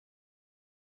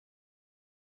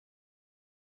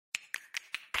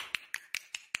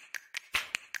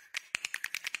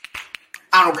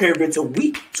I don't care if it's a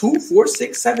week, 2, 4,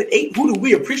 6, 7, 8. Who do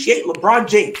we appreciate? LeBron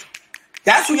James.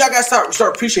 That's who y'all got to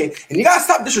start appreciating. And you got to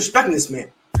stop disrespecting this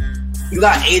man. You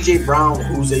got A.J. Brown,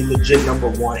 who's a legit number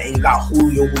one, and you got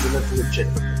Julio, who's another legit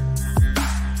number one.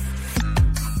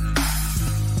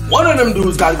 One of them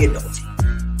dudes got to get double teamed.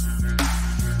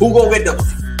 Who gonna get double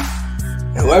teamed?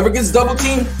 And whoever gets double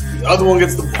teamed, the other one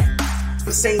gets the ball.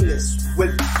 I'm saying this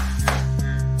with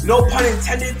no pun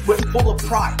intended, but full of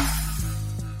pride.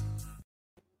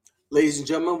 Ladies and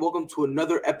gentlemen, welcome to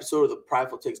another episode of the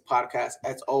Prideful Takes podcast.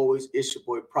 As always, it's your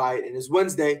boy Pride, and it's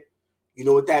Wednesday. You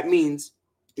know what that means.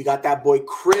 We got that boy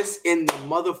Chris in the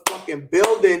motherfucking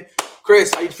building.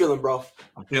 Chris, how you feeling, bro?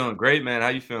 I'm feeling great, man. How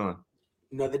you feeling?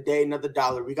 Another day, another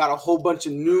dollar. We got a whole bunch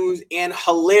of news and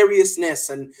hilariousness,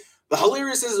 and the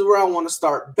hilariousness is where I want to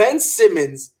start. Ben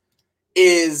Simmons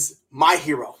is my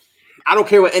hero. I don't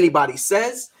care what anybody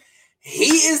says. He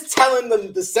is telling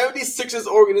them the 76ers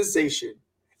organization,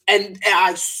 and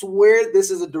I swear this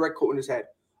is a direct quote in his head,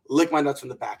 lick my nuts from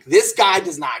the back. This guy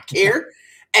does not care,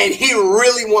 and he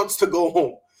really wants to go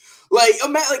home. Like,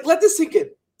 let this sink in.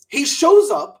 He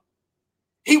shows up,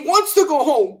 he wants to go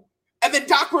home, and then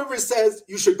Doc Rivers says,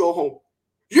 you should go home.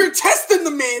 You're testing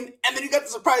the man, and then you got the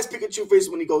surprise Pikachu face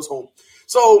when he goes home.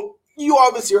 So you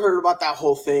obviously heard about that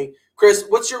whole thing. Chris,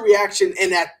 what's your reaction?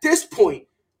 And at this point,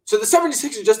 should the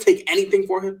 76ers just take anything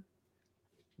for him?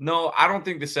 No, I don't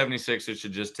think the 76ers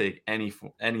should just take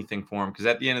anything for him, because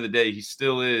at the end of the day, he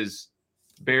still is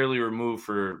barely removed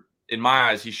for, in my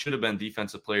eyes, he should have been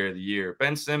Defensive Player of the Year.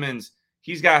 Ben Simmons,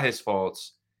 he's got his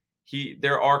faults.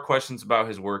 There are questions about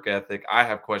his work ethic. I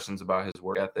have questions about his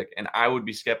work ethic, and I would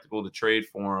be skeptical to trade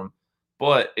for him.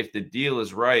 But if the deal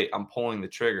is right, I'm pulling the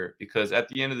trigger, because at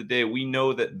the end of the day, we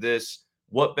know that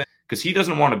because he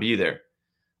doesn't want to be there.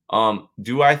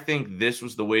 Do I think this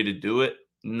was the way to do it?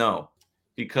 No,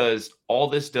 because all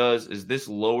this does is this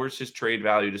lowers his trade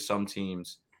value to some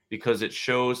teams, because it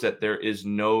shows that there is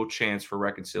no chance for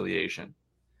reconciliation.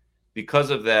 Because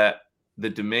of that, the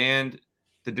demand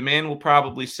will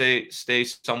probably stay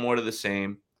somewhat of the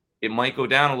same. It might go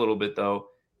down a little bit, though,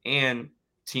 and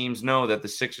teams know that the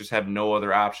Sixers have no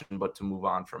other option but to move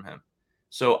on from him.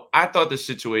 So I thought this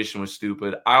situation was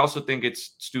stupid. I also think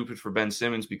it's stupid for Ben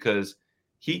Simmons, because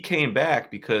he came back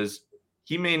because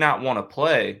he may not want to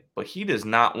play, but he does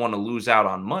not want to lose out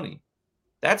on money.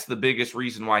 That's the biggest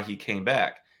reason why he came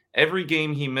back. Every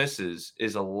game he misses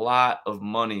is a lot of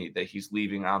money that he's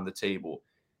leaving on the table.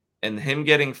 And him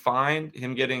getting fined,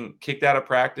 him getting kicked out of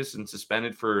practice and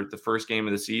suspended for the first game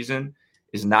of the season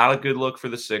is not a good look for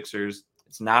the Sixers.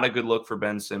 It's not a good look for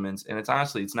Ben Simmons. And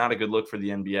it's not a good look for the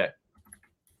NBA.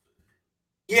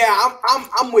 Yeah,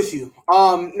 I'm with you.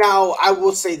 Now, I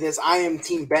will say this. I am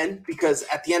Team Ben, because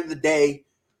at the end of the day,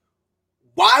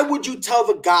 why would you tell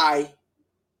the guy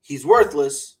he's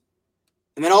worthless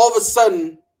and then all of a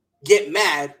sudden get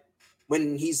mad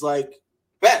when he's like,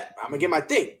 bet, I'm going to get my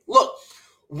thing. Look,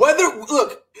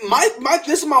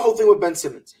 this is my whole thing with Ben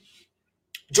Simmons.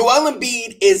 Joel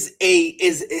Embiid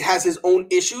has his own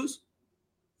issues.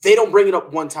 They don't bring it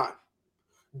up one time.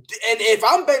 And if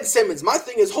I'm Ben Simmons, my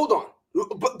thing is, hold on.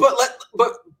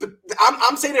 But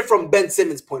I'm saying it from Ben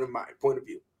Simmons' point of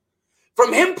view.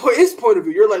 From his point of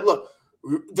view, you're like, look,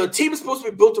 the team is supposed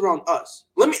to be built around us.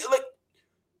 Ben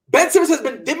Simmons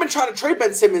they've been trying to trade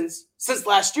Ben Simmons since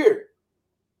last year.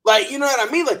 Like, you know what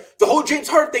I mean? Like, the whole James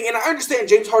Harden thing, and I understand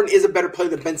James Harden is a better player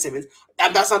than Ben Simmons.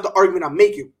 That's not the argument I'm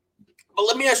making. But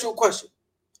let me ask you a question.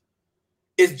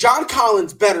 Is John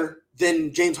Collins better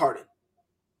than James Harden?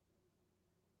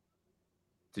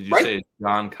 Did you say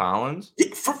John Collins?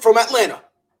 Yeah, from Atlanta.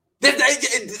 James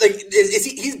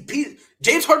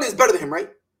Harden is better than him, right?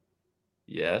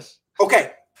 Yes.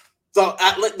 Okay. So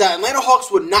the Atlanta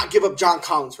Hawks would not give up John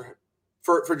Collins for him,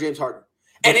 for James Harden.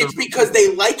 And it's because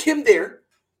they like him there.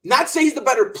 Not say he's the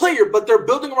better player, but they're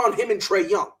building around him and Trae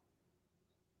Young.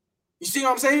 You see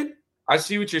what I'm saying? I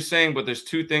see what you're saying, but there's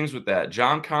two things with that.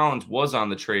 John Collins was on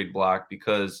the trade block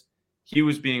because he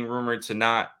was being rumored to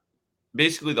not –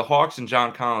 basically the Hawks and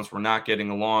John Collins were not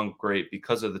getting along great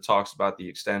because of the talks about the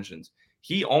extensions.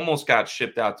 He almost got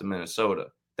shipped out to Minnesota.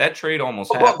 That trade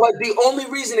almost happened. But the only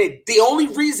reason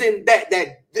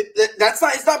that's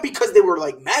not – it's not because they were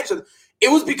like mad. It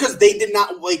was because they did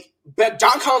not like –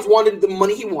 John Collins wanted the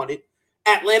money he wanted.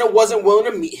 Atlanta wasn't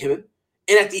willing to meet him.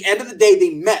 And at the end of the day,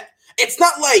 they met. It's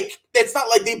not like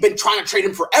they've been trying to trade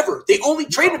him forever. They only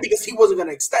traded him because he wasn't going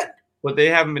to extend. But they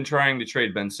haven't been trying to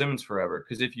trade Ben Simmons forever.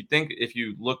 Because if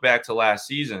you look back to last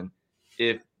season,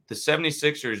 if the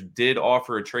 76ers did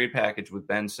offer a trade package with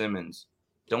Ben Simmons,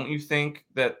 don't you think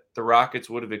that the Rockets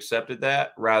would have accepted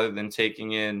that rather than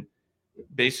taking in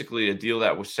basically a deal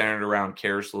that was centered around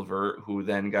Karis LeVert, who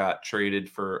then got traded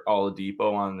for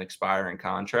Oladipo on an expiring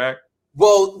contract.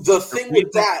 Well, the thing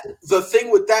with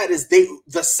that is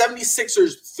the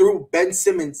 76ers threw Ben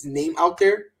Simmons' name out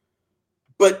there,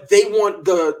 but they want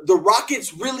the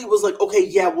Rockets really was like, okay,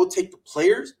 yeah, we'll take the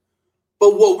players,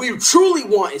 but what we truly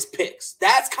want is picks.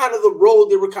 That's kind of the road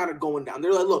they were kind of going down.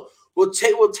 They're like, look, we'll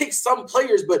take some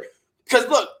players, but because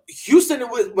look, Houston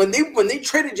when they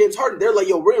traded James Harden, they're like,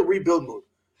 yo, we're in rebuild mode.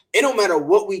 It don't matter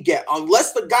what we get,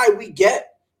 unless the guy we get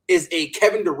is a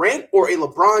Kevin Durant or a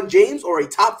LeBron James or a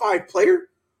top 5 player,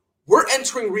 we're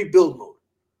entering rebuild mode.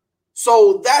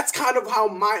 So that's kind of how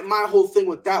my whole thing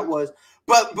with that was.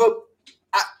 But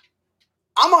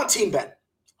I'm on Team Ben,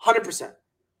 100%.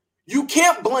 You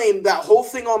can't blame that whole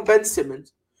thing on Ben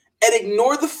Simmons and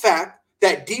ignore the fact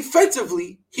that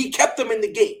defensively he kept them in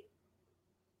the game.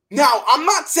 Now, I'm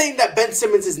not saying that Ben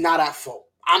Simmons is not at fault.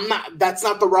 That's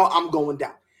not the route I'm going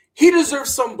down. He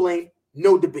deserves some blame,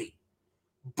 no debate.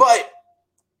 But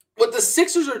what the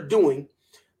Sixers are doing,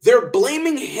 they're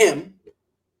blaming him.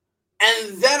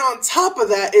 And then on top of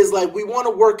that is like, we want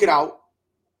to work it out.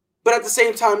 But at the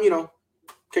same time,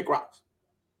 kick rocks.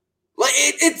 Like,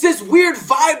 it's this weird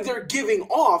vibe they're giving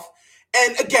off.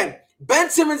 And again, Ben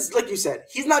Simmons, like you said,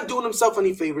 he's not doing himself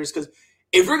any favors, because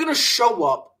if you're going to show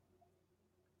up,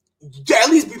 at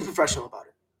least be professional about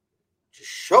it. Just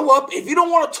show up. If you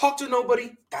don't want to talk to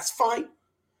nobody, that's fine.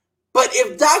 But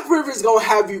if Doc Rivers is going to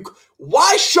have you,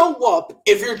 why show up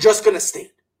if you're just going to stand?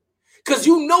 Because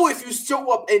if you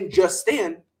show up and just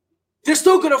stand, they're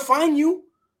still going to fine you.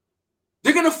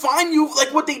 They're going to fine you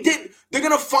like what they did. They're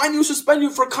going to fine you, suspend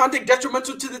you for conduct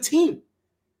detrimental to the team.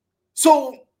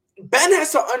 So Ben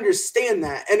has to understand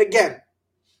that. And again,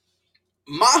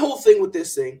 my whole thing with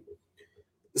this thing,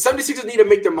 the 76ers need to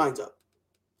make their minds up.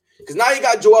 Because now you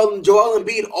got Joel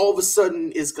Embiid all of a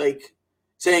sudden is like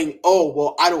saying, oh,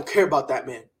 well, I don't care about that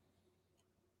man.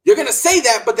 You're going to say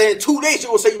that, but then in 2 days you're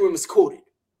going to say you were misquoted.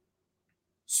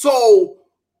 So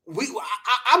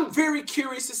I'm very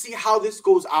curious to see how this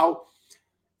goes out.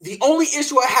 The only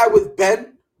issue I had with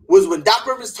Ben was when Doc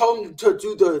Rivers told him to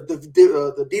do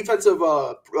the defensive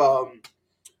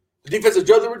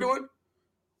drill they were doing,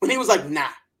 when he was like, nah.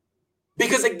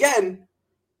 Because again,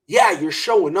 yeah, you're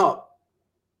showing up.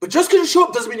 But just because you show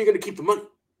up doesn't mean you're going to keep the money.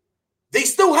 They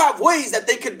still have ways that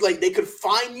they could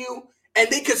fine you, and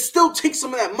they could still take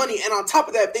some of that money. And on top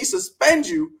of that, if they suspend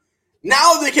you,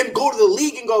 now they can go to the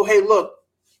league and go, hey, look,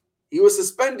 he was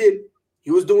suspended. He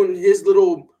was doing his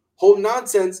little whole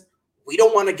nonsense. We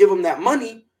don't want to give him that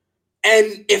money.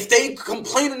 And if they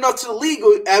complain enough to the league,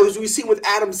 as we've seen with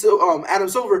Adam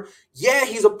Silver, yeah,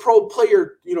 he's a pro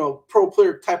player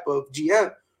type of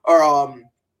GM or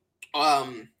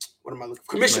what am I looking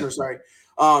for? Commissioner, sorry.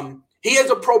 He is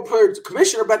a pro player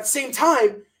commissioner, but at the same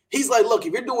time, he's like, look,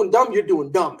 if you're doing dumb, you're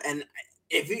doing dumb. And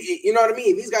if you know what I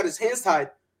mean, if he's got his hands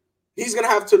tied, he's gonna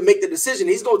have to make the decision.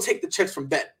 He's gonna take the checks from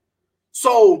Ben.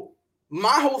 So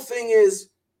my whole thing is,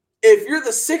 if you're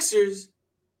the Sixers,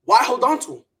 why hold on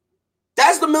to him?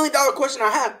 That's the $1 million question I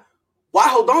have. Why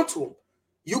hold on to him?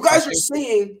 You guys are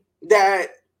saying that,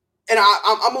 and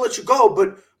I'm gonna let you go,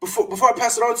 but before I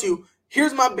pass it on to you,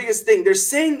 here's my biggest thing. They're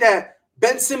saying that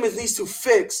Ben Simmons needs to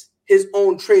fix his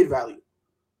own trade value.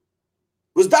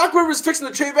 Was Doc Rivers fixing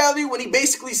the trade value when he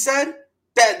basically said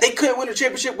that they couldn't win a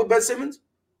championship with Ben Simmons?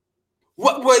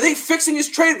 What were they fixing his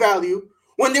trade value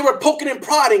when they were poking and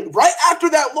prodding right after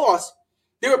that loss?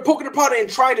 They were poking and prodding and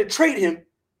trying to trade him,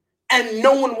 and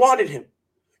no one wanted him.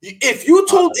 If you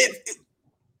told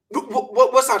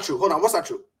what's not true? Hold on, what's not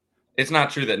true? It's not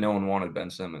true that no one wanted Ben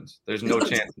Simmons. There's no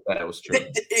chance that was true.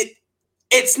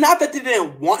 It's not that they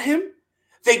didn't want him.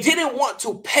 They didn't want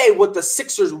to pay what the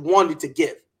Sixers wanted to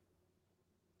give.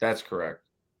 That's correct.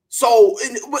 So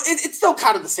it's still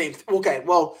kind of the same. Okay,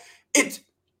 well, it's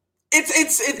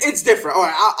different. All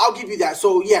right, I'll give you that.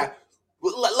 So yeah,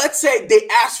 let's say they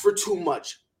asked for too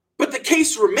much, but the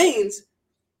case remains: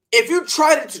 if you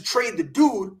tried to trade the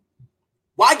dude,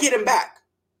 why get him back?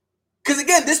 Because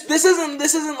again, this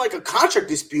isn't like a contract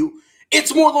dispute.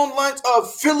 It's more along the lines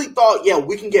of Philly thought, yeah,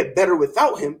 we can get better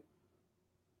without him.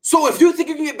 So if you think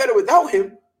you can get better without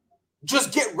him,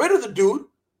 just get rid of the dude,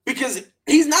 because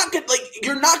he's not gonna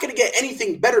you're not gonna get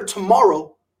anything better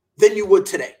tomorrow than you would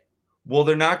today. Well,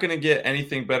 they're not going to get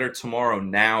anything better tomorrow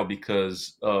now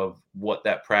because of what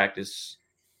that practice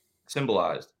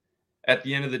symbolized. At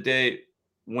the end of the day,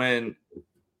 when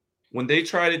they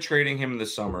tried trading him in the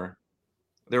summer,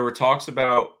 there were talks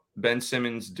about Ben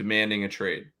Simmons demanding a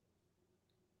trade.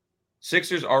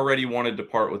 Sixers already wanted to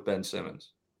part with Ben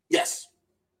Simmons. Yes.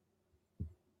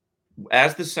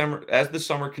 as the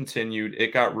summer continued,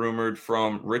 it got rumored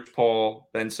from Rich Paul,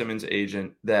 Ben Simmons'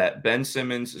 agent, that Ben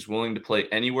Simmons is willing to play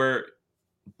anywhere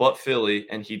but Philly,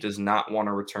 and he does not want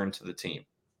to return to the team.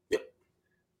 Yep.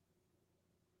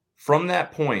 From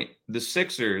that point, the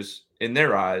Sixers, in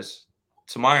their eyes,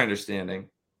 to my understanding,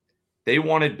 they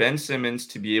wanted Ben Simmons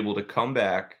to be able to come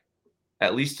back,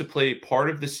 at least to play part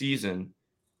of the season,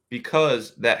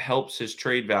 because that helps his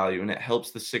trade value and it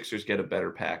helps the Sixers get a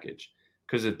better package.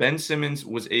 Because if Ben Simmons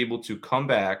was able to come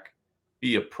back,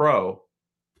 be a pro,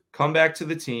 come back to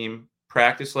the team,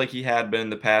 practice like he had been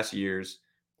the past years,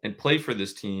 and play for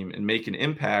this team and make an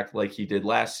impact like he did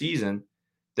last season,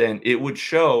 then it would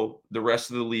show the rest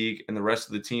of the league and the rest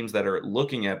of the teams that are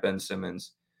looking at Ben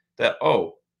Simmons that,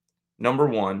 oh, number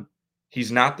one,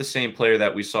 he's not the same player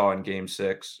that we saw in Game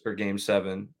 6 or Game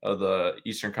 7 of the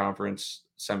Eastern Conference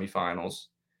semifinals.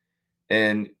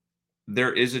 And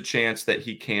there is a chance that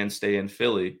he can stay in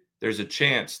Philly. There's a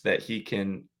chance that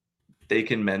they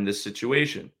can mend this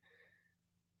situation.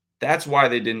 That's why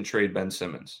they didn't trade Ben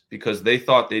Simmons, because they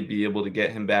thought they'd be able to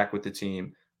get him back with the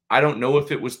team. I don't know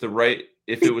if it was the right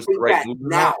move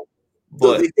now.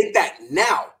 But they think that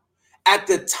now. At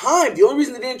the time, the only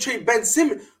reason they didn't trade Ben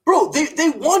Simmons, bro, they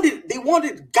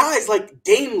wanted guys like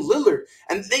Dame Lillard,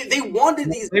 and they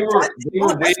wanted these.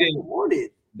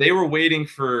 They were waiting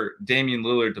for Damian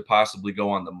Lillard to possibly go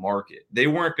on the market. They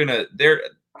weren't gonna.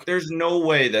 There's no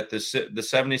way that the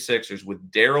 76ers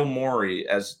with Daryl Morey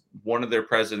as one of their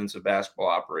presidents of basketball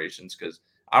operations, because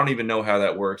I don't even know how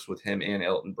that works with him and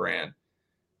Elton Brand.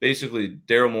 Basically,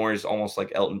 Daryl Morey is almost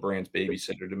like Elton Brand's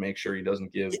babysitter to make sure he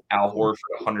doesn't give Al Horford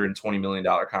a $120 million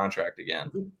contract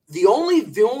again. This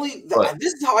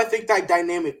is how I think that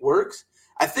dynamic works.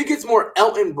 I think it's more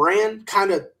Elton Brand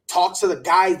kind of talks to the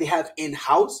guys they have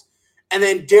in-house, and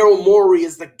then Daryl Morey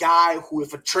is the guy who,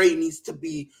 if a trade needs to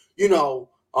be,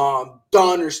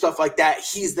 done or stuff like that,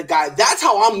 he's the guy. That's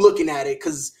how I'm looking at it,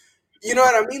 because you know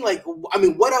what I mean? Like,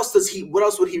 what else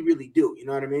would he really do? You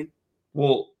know what I mean?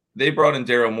 Well, they brought in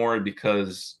Daryl Morey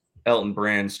because Elton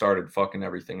Brand started fucking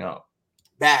everything up.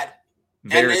 Bad.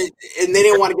 And they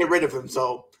didn't want to get rid of him,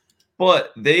 so.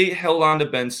 But they held on to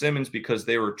Ben Simmons because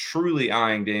they were truly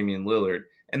eyeing Damian Lillard.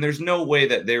 And there's no way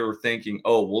that they were thinking,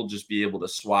 oh, we'll just be able to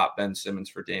swap Ben Simmons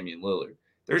for Damian Lillard.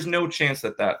 There's no chance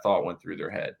that thought went through their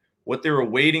head. What they were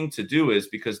waiting to do is,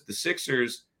 because the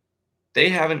Sixers, they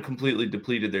haven't completely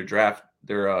depleted their draft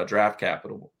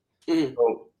capital. Mm-hmm.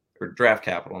 Or draft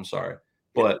capital, I'm sorry.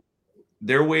 But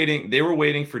they were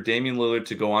waiting for Damian Lillard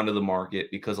to go onto the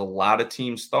market, because a lot of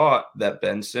teams thought that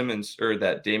Ben Simmons or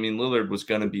that Damian Lillard was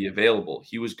going to be available.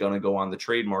 He was going to go on the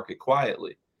trade market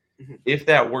quietly. Mm-hmm. If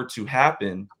that were to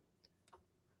happen,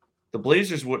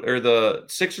 the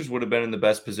Sixers would have been in the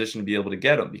best position to be able to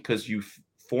get him, because you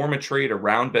form a trade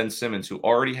around Ben Simmons, who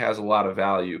already has a lot of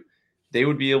value. They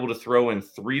would be able to throw in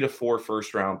 3 to 4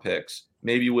 first-round picks,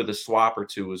 maybe with a swap or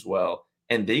two as well,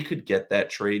 and they could get that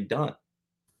trade done.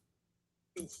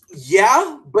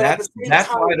 Yeah, but that's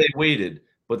why they waited.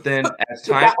 But then as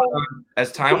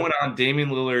time went on, Damian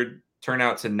Lillard turned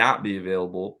out to not be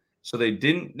available. So they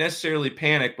didn't necessarily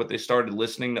panic, but they started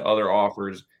listening to other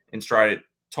offers and started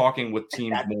talking with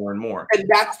teams more and more. And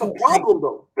that's the problem,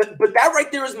 though. But that right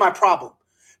there is my problem.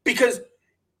 Because,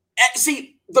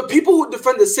 see, the people who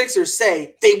defend the Sixers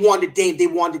say they wanted Dame, they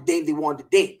wanted Dame, they wanted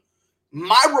Dame.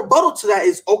 My rebuttal to that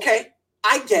is, okay,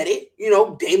 I get it.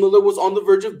 Dame Lillard was on the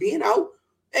verge of being out.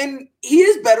 And he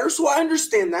is better, so I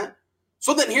understand that.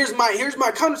 So then here's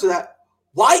my counter to that.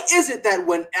 Why is it that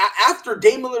when after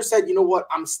Dame Lillard said, you know what,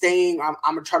 I'm staying, I'm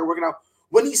gonna try to work it out,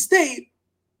 when he stayed,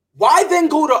 why then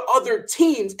go to other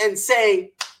teams and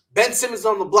say, Ben Simmons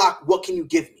on the block, what can you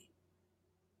give me?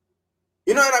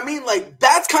 You know what I mean? Like,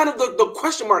 that's kind of the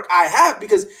question mark I have,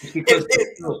 because it's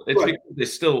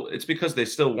because they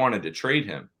still wanted to trade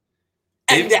him.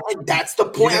 And that's the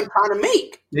point I'm trying to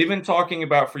make. They've been talking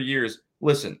about for years.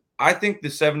 Listen, I think the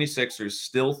 76ers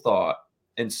still thought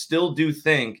and still do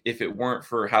think, if it weren't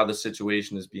for how the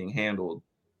situation is being handled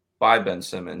by Ben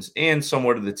Simmons and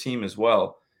somewhat of the team as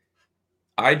well,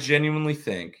 I genuinely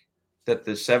think that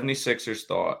the 76ers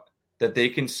thought that they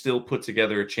can still put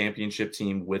together a championship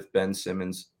team with Ben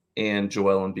Simmons and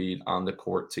Joel Embiid on the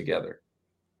court together.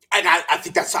 And I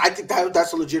think that's legit.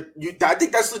 I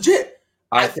think that's legit.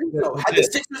 I think so. Had the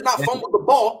Sixers not fumbled the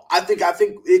ball, I think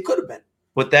it could have been.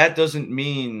 But that doesn't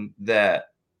mean that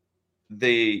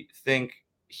they think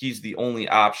he's the only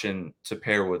option to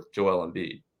pair with Joel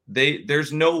Embiid.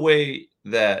 There's no way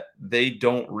that they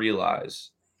don't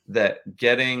realize that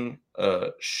getting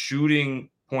a shooting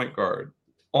point guard,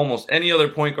 almost any other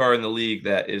point guard in the league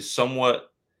that is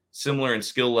somewhat similar in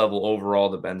skill level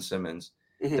overall to Ben Simmons,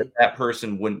 that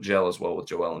person wouldn't gel as well with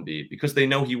Joel Embiid because they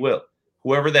know he will.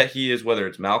 Whoever that he is, whether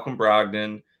it's Malcolm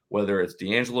Brogdon, whether it's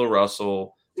D'Angelo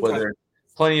Russell, whether it's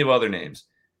plenty of other names.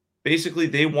 Basically,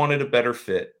 they wanted a better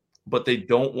fit, but they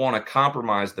don't want to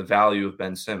compromise the value of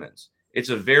Ben Simmons. It's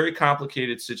a very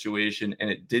complicated situation, and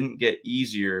it didn't get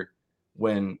easier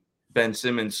when Ben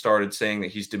Simmons started saying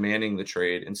that he's demanding the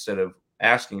trade instead of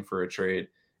asking for a trade,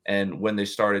 and when they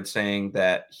started saying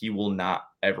that he will not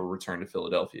ever return to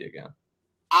Philadelphia again.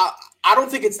 I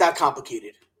don't think it's that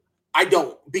complicated. I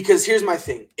don't, because here's my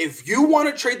thing. If you want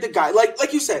to trade the guy,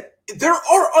 like you said, there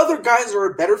are other guys that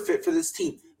are a better fit for this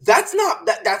team. That's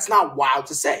not wild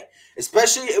to say,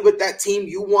 especially with that team.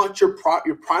 You want your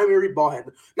primary ball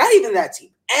handler, not even that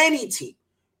team, any team.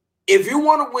 If you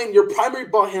want to win, your primary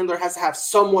ball handler has to have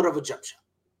somewhat of a jump shot,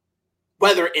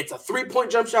 whether it's a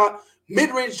 3-point jump shot,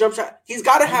 mid-range jump shot. He's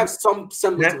got to have some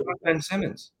semblance. That's on Ben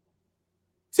Simmons.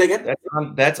 Say again.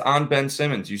 That's on Ben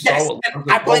Simmons. You yes, saw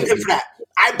what I blame him for that.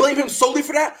 I blame him solely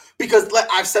for that because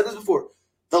I've said this before.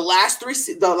 The last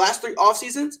three off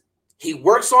seasons, he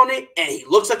works on it and he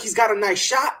looks like he's got a nice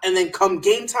shot, and then come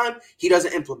game time, he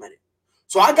doesn't implement it.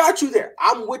 So I got you there.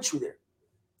 I'm with you there.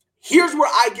 Here's where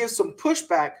I give some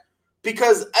pushback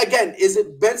because, again,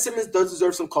 Ben Simmons does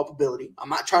deserve some culpability. I'm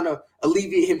not trying to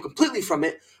alleviate him completely from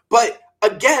it. But,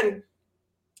 again,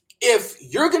 if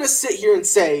you're going to sit here and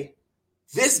say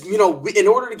this, in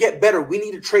order to get better, we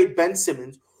need to trade Ben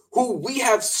Simmons, who we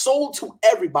have sold to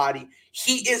everybody.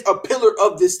 He is a pillar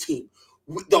of this team.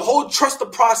 The whole trust the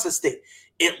process thing,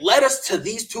 it led us to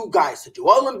these two guys, to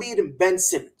Joel Embiid and Ben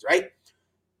Simmons, right?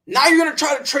 Now you're going to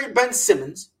try to trade Ben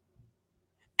Simmons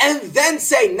and then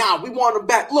say, nah, we want him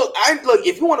back. Look,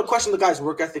 if you want to question the guy's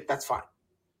work ethic, that's fine.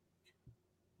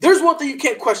 There's one thing you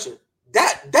can't question.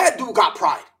 That dude got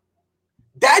pride.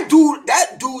 That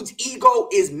dude's ego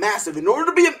is massive. In order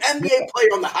to be an NBA player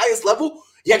on the highest level,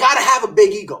 you got to have a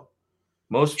big ego.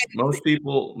 Most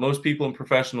people in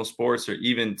professional sports, or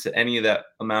even to any of that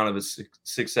amount of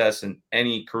success in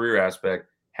any career aspect,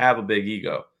 have a big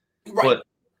ego. Right. But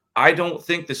I don't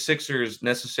think the Sixers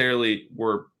necessarily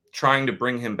were trying to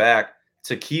bring him back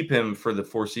to keep him for the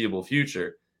foreseeable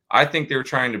future. I think they were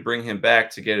trying to bring him back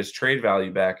to get his trade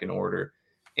value back in order.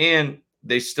 And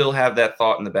they still have that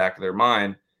thought in the back of their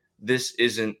mind. This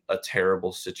isn't a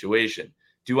terrible situation.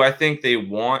 Do I think they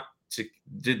want to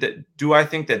do I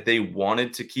think that they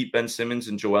wanted to keep Ben Simmons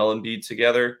and Joel Embiid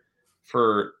together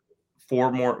for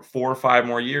 4 or 5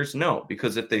 more years? No,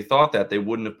 because if they thought that, they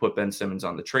wouldn't have put Ben Simmons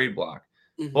on the trade block.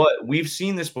 Mm-hmm. But we've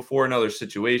seen this before in other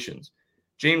situations.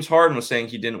 James Harden was saying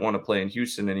he didn't want to play in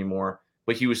Houston anymore,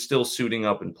 but he was still suiting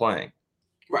up and playing.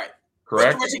 Right.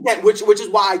 Correct? Which is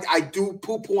why I do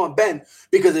poo-poo on Ben,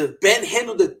 because if Ben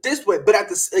handled it this way, but at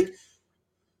the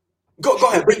go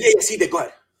ahead. But yeah, see that. Go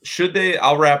ahead. Should they?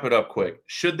 I'll wrap it up quick.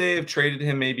 Should they have traded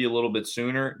him maybe a little bit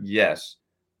sooner? Yes,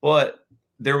 but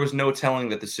there was no telling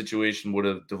that the situation would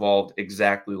have devolved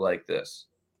exactly like this.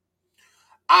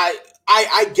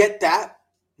 I get that.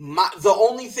 The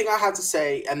only thing I have to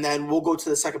say, and then we'll go to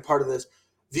the second part of this.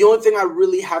 The only thing I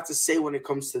really have to say when it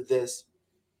comes to this,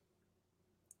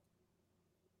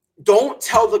 don't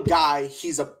tell the guy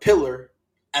he's a pillar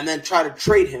and then try to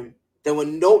trade him.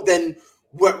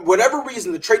 Whatever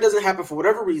reason, the trade doesn't happen for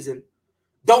whatever reason,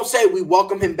 don't say we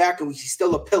welcome him back and he's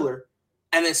still a pillar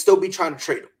and then still be trying to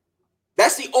trade him.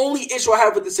 That's the only issue I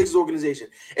have with the Sixers organization.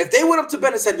 If they went up to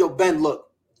Ben and said, yo, Ben,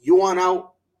 look, you want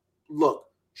out? Look,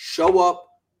 show up,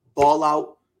 ball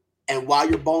out, and while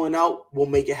you're balling out, we'll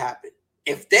make it happen.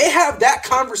 If they have that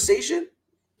conversation,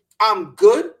 I'm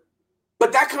good,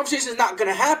 but that conversation is not going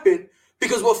to happen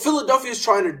because what Philadelphia is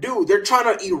trying to do, they're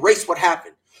trying to erase what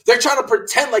happened. They're trying to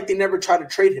pretend like they never tried to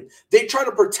trade him. They're trying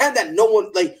to pretend that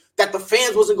that the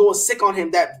fans wasn't going sick on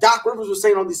him, that Doc Rivers was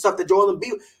saying all this stuff, that Joel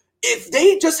Embiid. If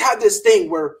they just have this thing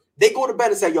where they go to Ben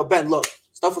and say, yo, Ben, look,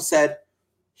 stuff was said.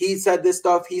 He said this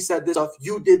stuff. He said this stuff.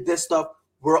 You did this stuff.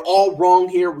 We're all wrong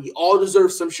here. We all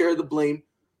deserve some share of the blame.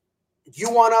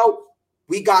 You want out?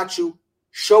 We got you.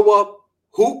 Show up,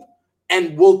 hoop,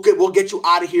 and we'll get you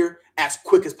out of here as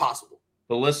quick as possible.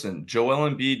 But listen, Joel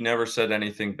Embiid never said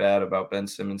anything bad about Ben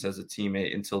Simmons as a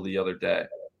teammate until the other day.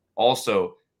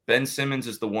 Also, Ben Simmons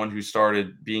is the one who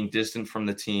started being distant from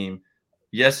the team.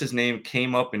 Yes, his name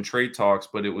came up in trade talks,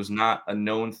 but it was not a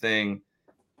known thing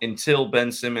until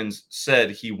Ben Simmons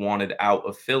said he wanted out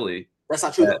of Philly. That's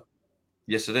not true, though.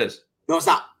 Yes, it is. No, it's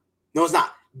not. No, it's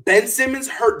not. Ben Simmons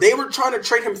heard. They were trying to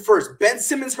trade him first. Ben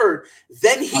Simmons heard.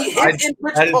 Then he hit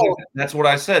Rich Paul. That's what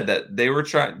I said, that they were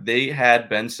trying. They had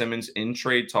Ben Simmons in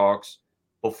trade talks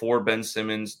before Ben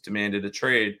Simmons demanded a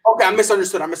trade. Okay, I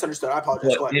misunderstood. I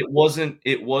apologize. But it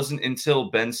wasn't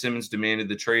until Ben Simmons demanded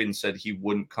the trade and said he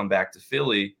wouldn't come back to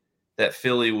Philly that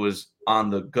Philly was on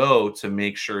the go to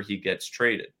make sure he gets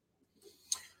traded.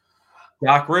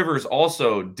 Doc Rivers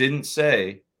also didn't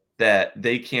say that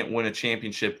they can't win a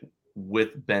championship with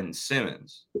Ben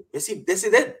Simmons. Yes, he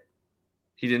did.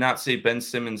 He did not say Ben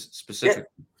Simmons specifically.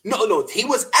 Yeah. No. He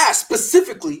was asked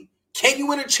specifically, can you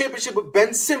win a championship with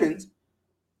Ben Simmons?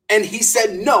 And he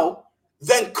said no,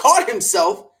 then caught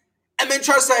himself, and then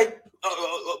tried to say,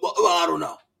 I don't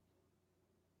know.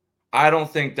 I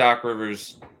don't think Doc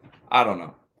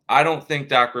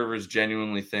Rivers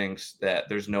genuinely thinks that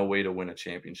there's no way to win a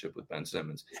championship with Ben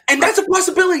Simmons. And that's a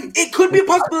possibility. It could be a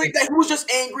possibility that he was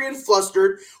just angry and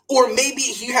flustered, or maybe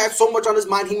he had so much on his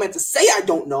mind he meant to say, I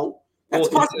don't know. That's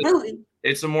a possibility.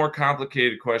 It's a more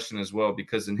complicated question as well,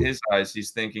 because in his eyes,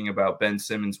 he's thinking about Ben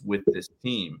Simmons with this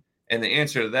team. And the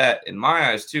answer to that, in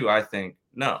my eyes too, I think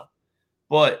no.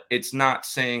 But it's not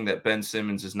saying that Ben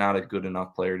Simmons is not a good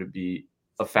enough player to be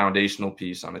a foundational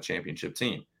piece on a championship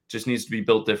team. Just needs to be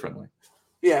built differently.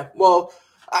 Yeah, well,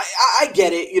 I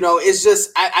get it. It's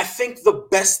just I think the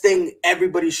best thing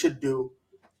everybody should do,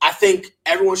 I think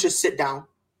everyone should sit down.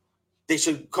 They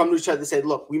should come to each other and say,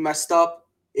 look, we messed up.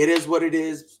 It is what it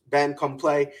is. Ben, come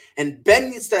play. And Ben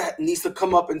needs to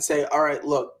come up and say, all right,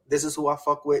 look, this is who I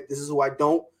fuck with. This is who I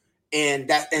don't. And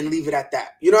leave it at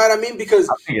that. You know what I mean? Because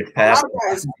I think it's past.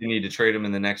 Guys, you need to trade him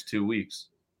in the next 2 weeks.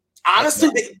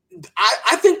 Honestly,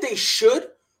 I think they should.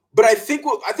 But I think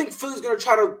Philly's gonna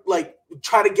try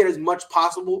to get as much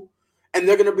possible, and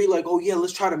they're gonna be like, oh yeah,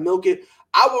 let's try to milk it.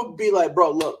 I would be like,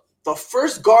 bro, look, the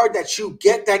first guard that you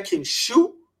get that can shoot,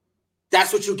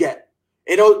 that's what you get.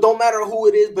 It don't matter who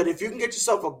it is, but if you can get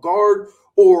yourself a guard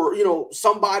or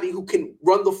somebody who can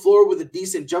run the floor with a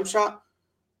decent jump shot,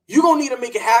 you're gonna need to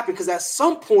make it happen, because at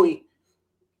some point,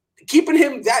 keeping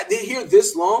him here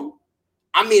this long,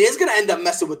 I mean, it's going to end up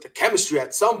messing with the chemistry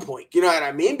at some point. You know what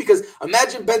I mean? Because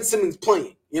imagine Ben Simmons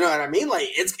playing. You know what I mean? Like,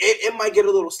 it might get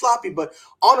a little sloppy. But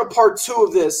on a part 2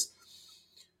 of this,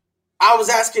 I was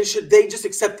asking, should they just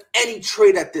accept any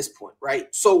trade at this point,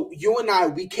 right? So you and I,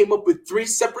 we came up with 3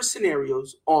 separate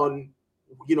scenarios on,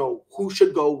 who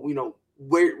should go,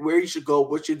 where he should go,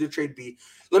 what should the trade be.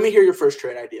 Let me hear your first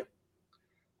trade idea.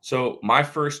 So my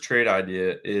first trade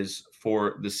idea is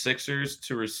for the Sixers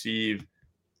to receive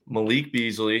Malik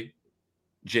Beasley,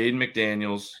 Jaden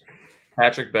McDaniels,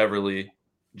 Patrick Beverly,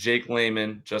 Jake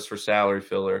Layman, just for salary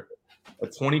filler, a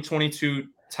 2022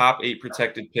 top 8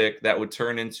 protected pick that would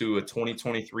turn into a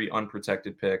 2023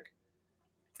 unprotected pick,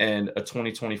 and a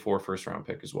 2024 first-round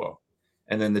pick as well.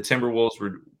 And then the Timberwolves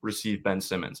would receive Ben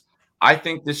Simmons. I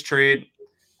think this trade,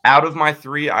 out of my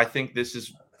 3, I think this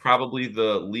is probably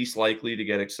the least likely to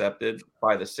get accepted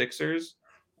by the Sixers.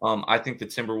 I think the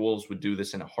Timberwolves would do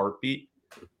this in a heartbeat.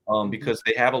 Because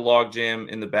they have a logjam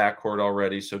in the backcourt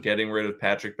already. So getting rid of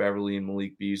Patrick Beverly and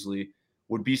Malik Beasley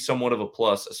would be somewhat of a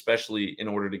plus, especially in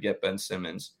order to get Ben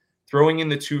Simmons. Throwing in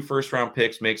the 2 first-round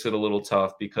picks makes it a little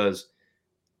tough, because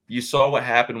you saw what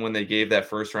happened when they gave that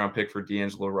first-round pick for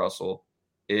D'Angelo Russell.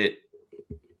 It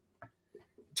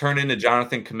turned into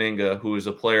Jonathan Kuminga, who is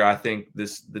a player I think the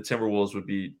Timberwolves would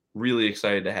be really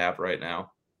excited to have right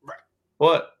now. Right.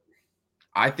 But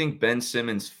I think Ben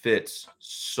Simmons fits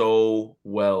so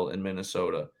well in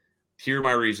Minnesota. Here are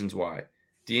my reasons why.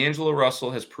 D'Angelo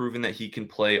Russell has proven that he can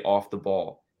play off the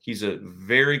ball. He's a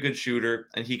very good shooter,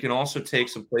 and he can also take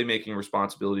some playmaking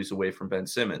responsibilities away from Ben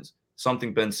Simmons,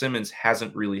 something Ben Simmons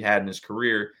hasn't really had in his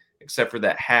career, except for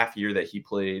that half year that he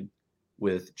played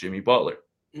with Jimmy Butler.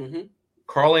 Mm-hmm.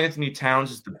 Karl Anthony Towns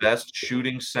is the best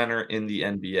shooting center in the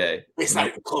NBA. It's not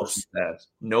even close.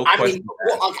 No question.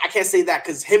 I can't say that,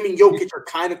 because him and Jokic are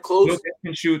kind of close. Jokic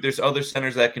can shoot. There's other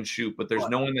centers that can shoot, but there's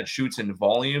no one that shoots in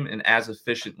volume and as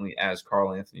efficiently as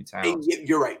Karl Anthony Towns.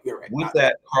 You're right. With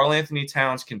that, Karl Anthony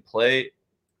Towns can play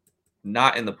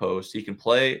not in the post. He can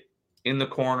play in the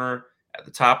corner, at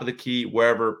the top of the key,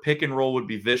 wherever. Pick and roll would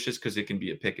be vicious, because it can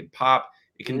be a pick and pop.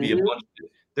 It can be a bunch of,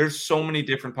 there's so many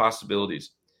different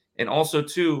possibilities. And also,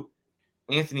 too,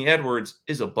 Anthony Edwards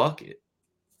is a bucket.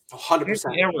 100%.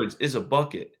 Anthony Edwards is a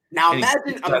bucket. Now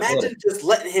imagine just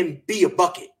letting him be a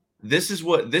bucket. This is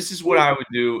what I would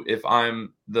do if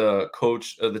I'm the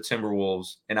coach of the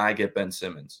Timberwolves and I get Ben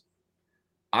Simmons.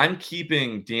 I'm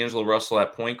keeping D'Angelo Russell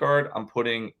at point guard. I'm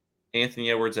putting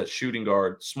Anthony Edwards at shooting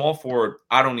guard. Small forward,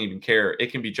 I don't even care.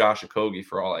 It can be Josh Okogie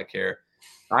for all I care.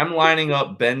 I'm lining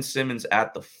up Ben Simmons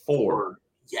at the 4.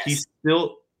 Yes.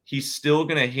 He's still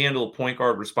going to handle point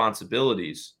guard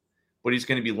responsibilities, but he's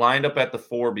going to be lined up at the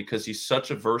 4 because he's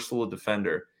such a versatile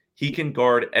defender. He can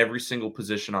guard every single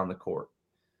position on the court.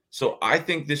 So I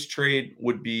think this trade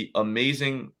would be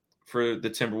amazing for the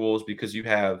Timberwolves because you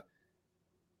have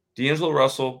D'Angelo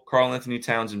Russell, Karl Anthony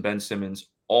Towns, and Ben Simmons,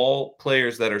 all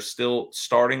players that are still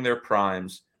starting their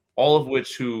primes, all of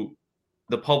which who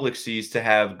the public sees to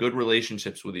have good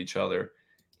relationships with each other.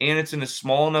 And it's in a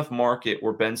small enough market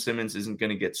where Ben Simmons isn't going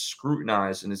to get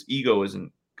scrutinized and his ego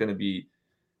isn't going to be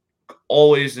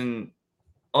always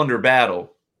under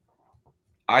battle.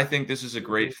 I think this is a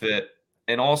great fit.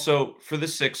 And also for the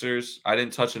Sixers, I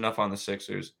didn't touch enough on the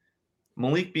Sixers.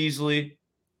 Malik Beasley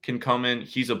can come in.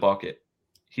 He's a bucket.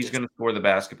 He's going to score the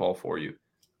basketball for you.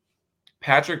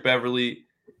 Patrick Beverley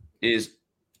is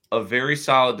a very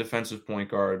solid defensive point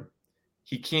guard.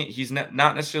 He's not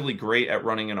necessarily great at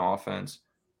running an offense,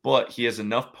 but he has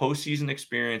enough postseason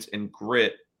experience and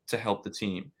grit to help the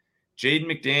team. Jaden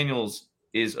McDaniels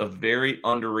is a very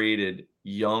underrated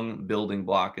young building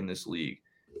block in this league.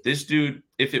 This dude,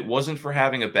 if it wasn't for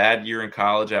having a bad year in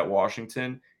college at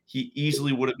Washington, he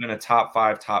easily would have been a top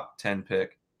 5, top 10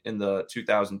 pick in the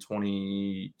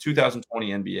 2020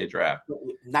 NBA draft.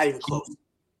 Not even close.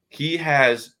 He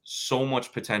has so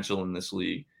much potential in this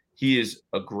league. He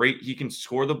can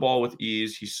score the ball with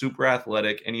ease. He's super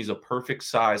athletic, and he's a perfect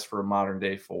size for a modern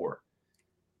day 4.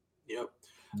 Yep.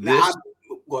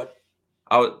 What?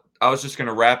 I was just going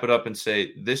to wrap it up and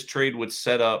say this trade would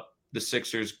set up the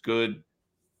Sixers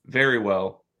very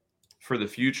well for the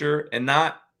future, and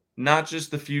not just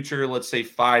the future, let's say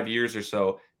 5 years or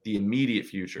so, the immediate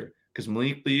future, because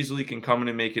Malik Beasley can come in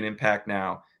and make an impact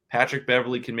now. Patrick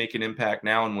Beverley can make an impact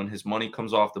now, and when his money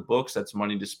comes off the books, that's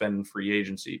money to spend in free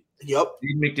agency. Yep.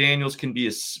 McDaniels can be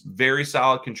a very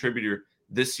solid contributor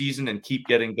this season and keep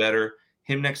getting better.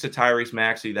 Him next to Tyrese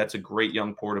Maxey, that's a great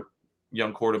young core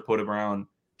to put around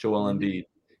Joel Embiid.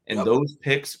 And those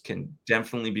picks can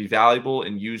definitely be valuable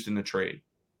and used in a trade.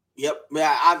 Yep.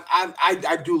 Yeah,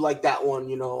 I do like that one.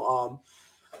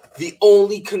 The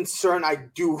only concern I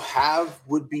do have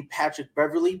would be Patrick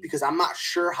Beverley, because I'm not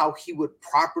sure how he would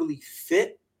properly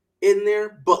fit in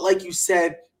there. But like you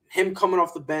said, him coming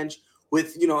off the bench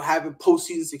with, having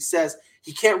postseason success,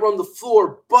 he can't run the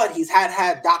floor, but he's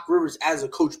had Doc Rivers as a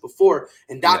coach before.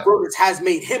 And Doc Rivers has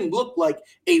made him look like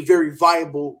a very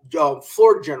viable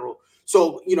floor general.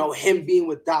 So, him being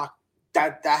with Doc,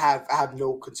 I have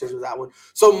no concerns with that one.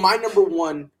 So my number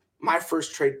one, my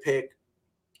first trade pick,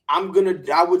 I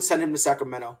would send him to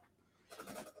Sacramento.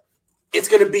 It's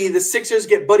going to be the Sixers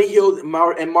get Buddy Hield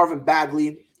and Marvin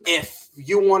Bagley. If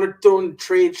you want to throw in the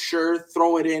trade, sure,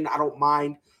 throw it in. I don't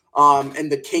mind.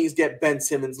 And the Kings get Ben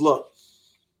Simmons. Look,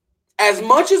 as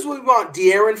much as we want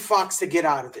De'Aaron Fox to get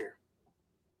out of there,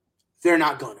 they're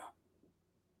not going to.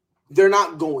 They're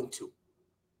not going to.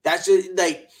 That's just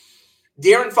like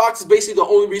De'Aaron Fox is basically the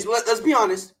only reason. Let's be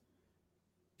honest.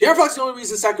 De'Aaron Fox is the only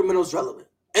reason Sacramento's relevant.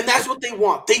 And that's what they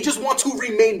want. They just want to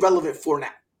remain relevant for now.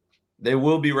 They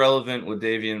will be relevant with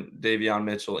Davion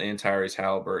Mitchell and Tyrese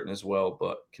Halliburton as well.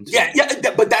 But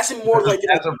but that's more like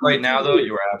as of right now, though,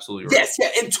 you are absolutely right. Yes,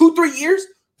 yeah. In 2-3 years,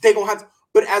 they're gonna have to.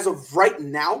 But as of right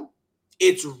now,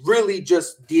 it's really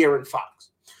just De'Aaron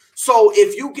Fox. So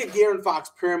if you get De'Aaron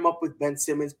Fox, pair him up with Ben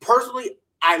Simmons, personally,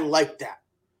 I like that.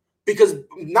 Because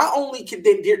not only can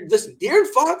De'Aaron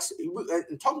Fox,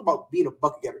 and talking about being a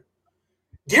bucket getter,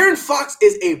 De'Aaron Fox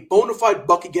is a bona fide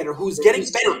bucket getter who's getting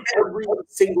better every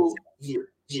single year.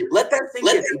 Let that thing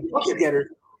get a bucket getter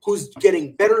who's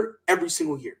getting better every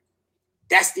single year.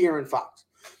 That's De'Aaron Fox.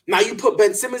 Now you put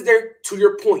Ben Simmons there, to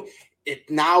your point.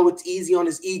 Now it's easy on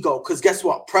his ego, because guess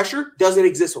what? Pressure doesn't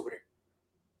exist over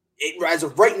there. As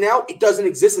of right now, it doesn't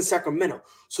exist in Sacramento.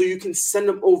 So you can send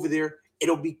him over there.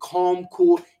 It'll be calm,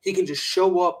 cool. He can just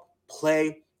show up,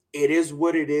 play. It is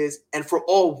what it is. And for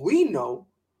all we know,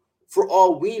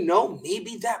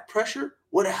 maybe that pressure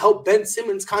would have helped Ben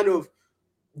Simmons kind of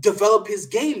develop his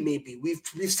game. Maybe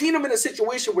we've seen him in a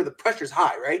situation where the pressure's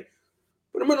high, right?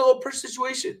 Put him in a low pressure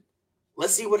situation.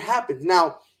 Let's see what happens.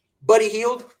 Now, Buddy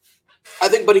Hield, I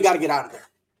think Buddy got to get out of there.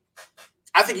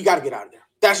 I think he got to get out of there.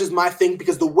 That's just my thing,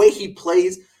 because the way he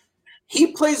plays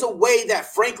a way that,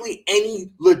 frankly,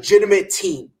 any legitimate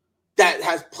team that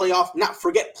has playoff,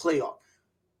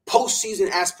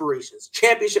 postseason aspirations,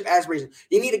 championship aspirations.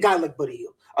 You need a guy like Buddy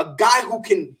Hield, a guy who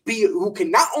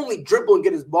can not only dribble and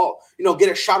get his ball,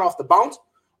 get a shot off the bounce,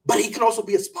 but he can also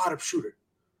be a spot-up shooter.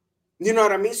 You know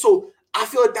what I mean? So I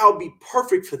feel like that would be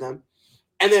perfect for them.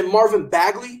 And then Marvin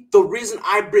Bagley, the reason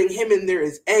I bring him in there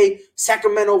is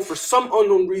Sacramento, for some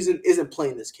unknown reason, isn't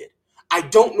playing this kid. I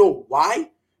don't know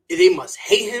why. They must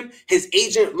hate him. His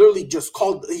agent literally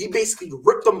he basically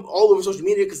ripped them all over social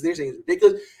media because they're saying it's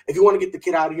ridiculous. If you want to get the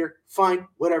kid out of here, fine,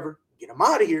 whatever. Get him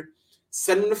out of here.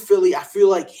 Send him to Philly. I feel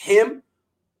like him,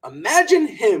 Imagine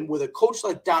him with a coach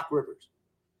like Doc Rivers.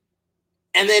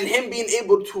 And then him being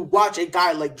able to watch a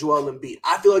guy like Joel Embiid.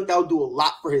 I feel like that would do a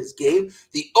lot for his game.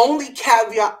 The only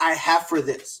caveat I have for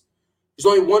this, there's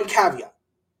only one caveat.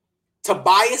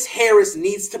 Tobias Harris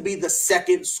needs to be the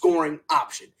second scoring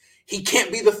option. He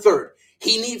can't be the third.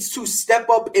 He needs to step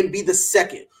up and be the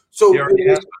second. So,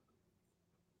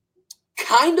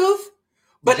 kind of.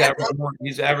 But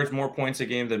he's averaged more points a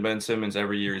game than Ben Simmons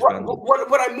every year he's been.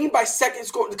 What I mean by second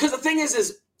score, because the thing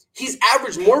is he's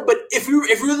averaged more, but if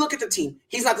you look at the team,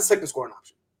 he's not the second scoring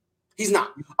option. He's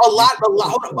not. A lot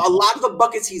of the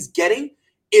buckets he's getting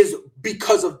is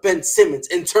because of Ben Simmons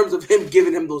in terms of him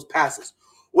giving him those passes.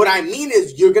 What I mean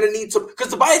is you're gonna need to, because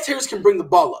Tobias Harris can bring the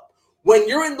ball up. When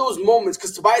you're in those moments,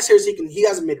 because Tobias Harris, he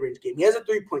has a mid-range game, he has a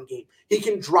 3-point game, he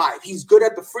can drive, he's good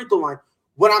at the free throw line.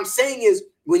 What I'm saying is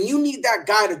when you need that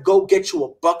guy to go get you a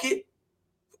bucket,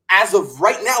 as of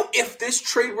right now, if this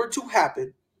trade were to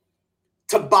happen,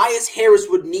 Tobias Harris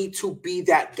would need to be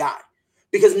that guy.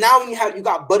 Because now when you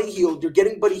got Buddy Hield, you're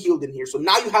getting Buddy Hield in here. So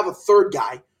now you have a third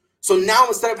guy. So now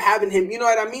instead of having him, you know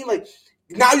what I mean? Like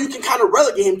now you can kind of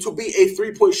relegate him to be a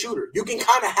 3-point shooter. You can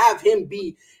kind of have him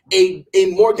be a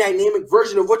more dynamic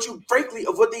version of what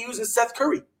they use in Seth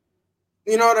Curry.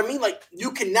 You know what I mean? Like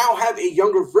you can now have a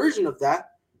younger version of that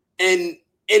and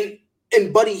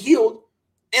Buddy Hield.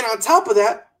 And on top of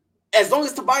that, as long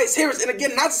as Tobias Harris, and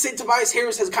again, not to say Tobias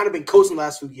Harris has kind of been coasting the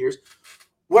last few years.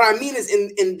 What I mean is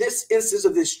in this instance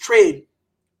of this trade,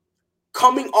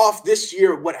 coming off this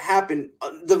year, what happened,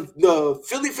 the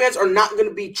Philly fans are not going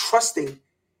to be trusting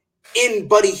in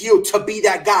Buddy Hield to be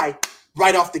that guy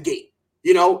right off the gate.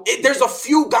 You know, there's a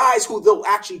few guys who they'll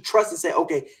actually trust and say,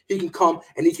 okay, he can come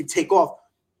and he can take off.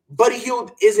 Buddy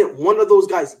Hield isn't one of those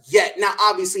guys yet. Now,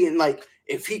 obviously,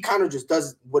 if he kind of just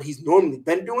does what he's normally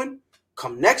been doing,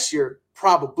 come next year,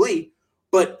 probably.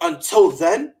 But until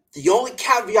then, the only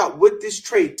caveat with this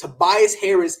trade, Tobias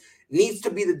Harris needs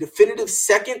to be the definitive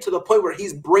second to the point where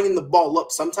he's bringing the ball up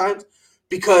sometimes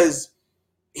because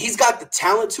he's got the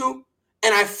talent to.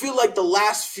 And I feel like the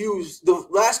last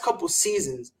couple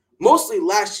seasons, mostly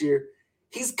last year,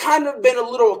 he's kind of been a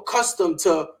little accustomed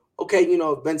to, okay,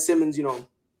 Ben Simmons,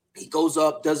 he goes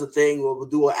up, does a thing, we'll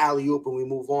do an alley-oop and we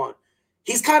move on.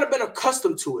 He's kind of been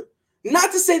accustomed to it.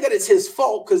 Not to say that it's his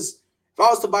fault, because if I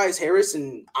was Tobias Harris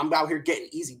and I'm out here getting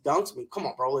easy dunks, I mean, come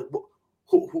on, bro. Like,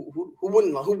 who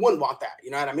wouldn't want that?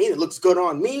 You know what I mean? It looks good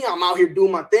on me. I'm out here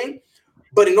doing my thing.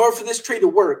 But in order for this trade to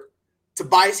work,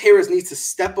 Tobias Harris needs to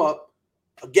step up.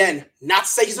 Again, not to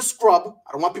say he's a scrub.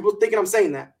 I don't want people thinking I'm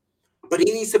saying that. But he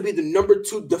needs to be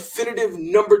the definitive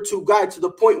number two guy to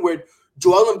the point where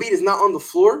Joel Embiid is not on the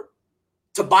floor.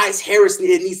 Tobias Harris,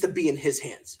 it needs to be in his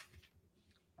hands.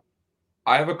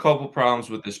 I have a couple problems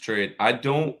with this trade. I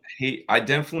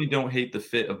definitely don't hate the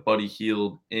fit of Buddy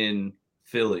Hield in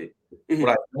Philly. Mm-hmm.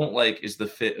 What I don't like is the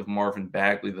fit of Marvin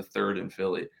Bagley III in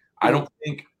Philly. Mm-hmm. I don't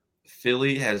think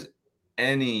Philly has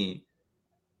any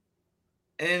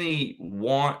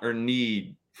want or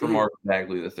need for Marvin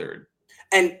Bagley III.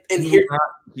 And here,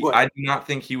 I do not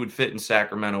think he would fit in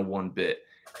Sacramento one bit.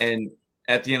 And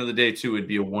at the end of the day, too, it'd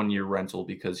be a 1-year rental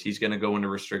because he's going to go into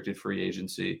restricted free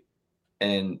agency.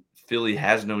 And Philly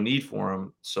has no need for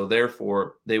him, so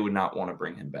therefore they would not want to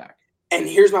bring him back. And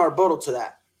here's my rebuttal to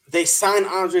that. They signed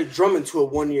Andre Drummond to a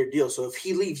 1-year deal, so if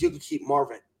he leaves, you can keep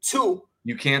Marvin. 2.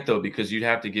 You can't, though, because you'd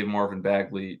have to give Marvin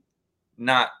Bagley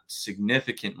not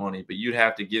significant money, but you'd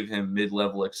have to give him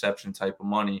mid-level exception type of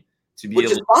money to be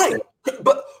able to. Fine.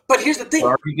 But here's the thing.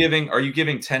 Are you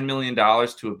giving $10 million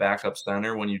to a backup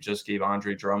center when you just gave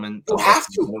Andre Drummond? You have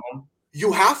to.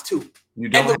 You have to. You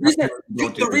don't. And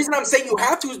the reason I'm saying you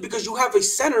have to is because you have a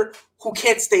center who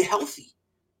can't stay healthy.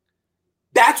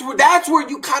 That's where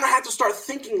you kind of have to start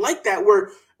thinking like that,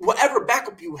 where whatever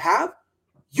backup you have,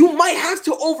 you might have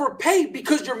to overpay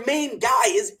because your main guy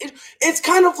is. It's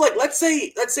kind of like let's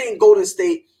say in Golden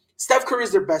State, Steph Curry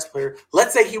is their best player.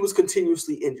 Let's say he was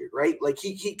continuously injured, right? Like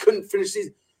he couldn't finish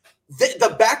season.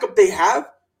 The backup they have,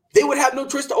 they would have no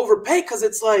choice to overpay because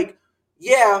it's like,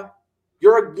 yeah,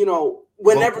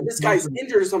 whenever this guy's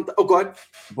injured or something. Oh, go ahead.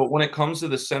 But when it comes to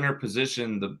the center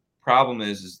position, the problem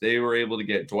is they were able to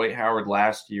get Dwight Howard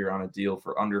last year on a deal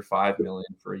for under $5 million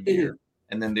for a year.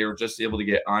 And then they were just able to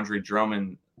get Andre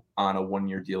Drummond on a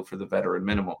 1-year deal for the veteran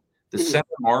minimum. The center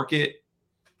market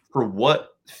for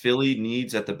what Philly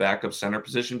needs at the backup center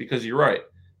position, because you're right,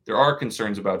 there are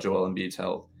concerns about Joel Embiid's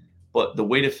health. But the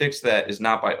way to fix that is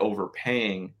not by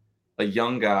overpaying a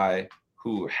young guy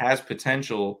who has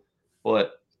potential,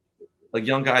 but a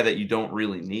young guy that you don't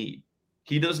really need.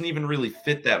 He doesn't even really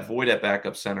fit that void at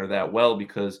backup center that well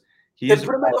because he is.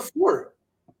 Put him at the 4.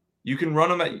 You can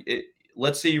run him at.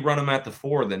 let's say you run him at the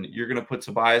 4, then you're going to put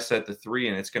Tobias at the 3,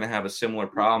 and it's going to have a similar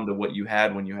problem to what you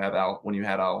had when you had Al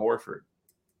Horford.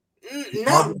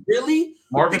 Not really.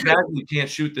 Marvin Bagley can't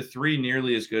shoot the 3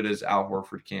 nearly as good as Al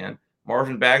Horford can.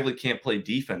 Marvin Bagley can't play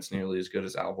defense nearly as good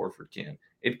as Al Horford can.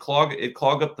 It clog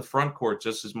up the front court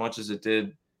just as much as it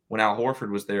did when Al Horford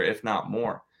was there, if not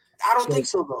more. I don't think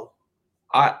so, though.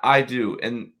 I do,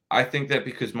 and I think that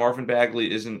because Marvin Bagley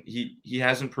he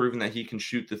hasn't proven that he can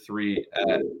shoot the 3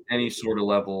 at any sort of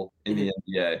level in the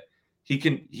NBA.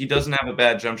 He doesn't have a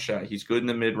bad jump shot. He's good in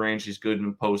the mid range. He's good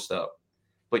in post up,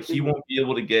 but he won't be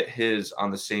able to get his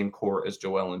on the same court as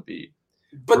Joel Embiid.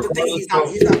 But the thing he's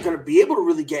not going to be able to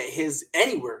really get his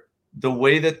anywhere. The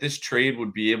way that this trade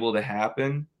would be able to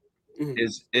happen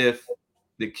is if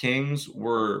the Kings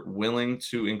were willing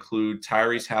to include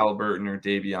Tyrese Halliburton or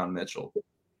Davion Mitchell.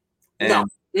 And I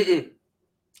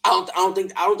don't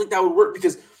think that would work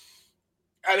because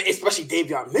I mean, especially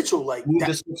Davion Mitchell. Like who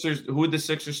would the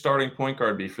Sixers starting point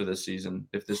guard be for this season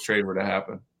if this trade were to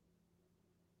happen?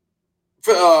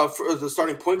 For the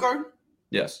starting point guard?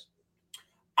 Yes.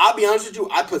 I'll be honest with you,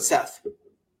 I put Seth.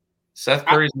 Seth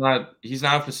Curry's not a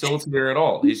facilitator at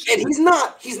all. He's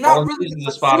not really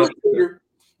a facilitator.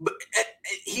 But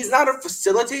he's not a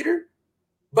facilitator.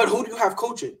 But who do you have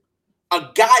coaching? A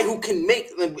guy who can make,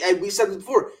 and we said this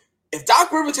before, if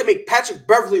Doc Rivers can make Patrick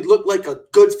Beverley look like a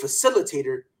good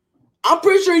facilitator, I'm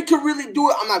pretty sure he could really do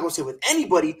it. I'm not going to say with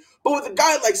anybody, but with a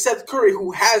guy like Seth Curry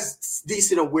who has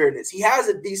decent awareness. He has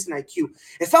a decent IQ.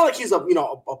 It's not like he's a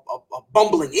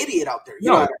bumbling idiot out there. You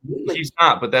know what I mean? Like, he's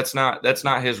not, but that's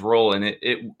not his role. And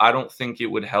I don't think it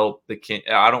would help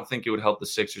I don't think it would help the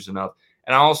Sixers enough.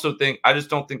 And I just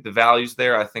don't think the value's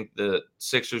there. I think the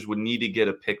Sixers would need to get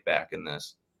a pick back in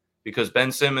this because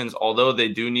Ben Simmons, although they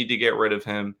do need to get rid of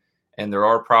him and there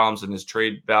are problems and his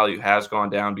trade value has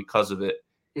gone down because of it,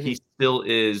 he still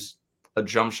is a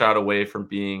jump shot away from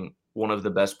being one of the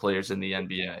best players in the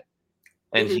NBA.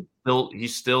 And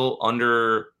he's still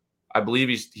under, I believe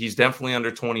he's definitely under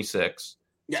 26.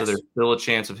 Yes. So there's still a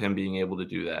chance of him being able to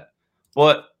do that.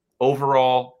 But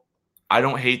overall, I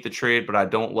don't hate the trade, but I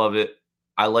don't love it.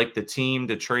 I like the team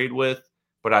to trade with,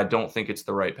 but I don't think it's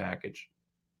the right package.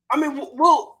 I mean,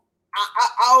 well,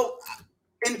 I'll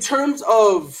in terms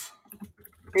of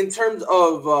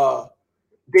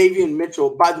Davion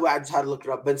Mitchell, by the way, I just had to look it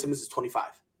up. Ben Simmons is 25.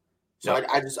 So yep.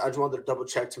 I just wanted to double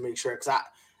check to make sure because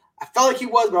I felt like he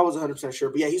was, but I wasn't 100% sure.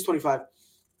 But yeah, he's 25.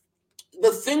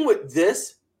 The thing with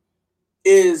this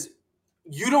is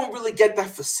you don't really get that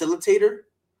facilitator,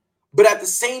 but at the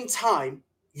same time,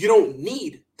 you don't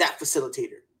need that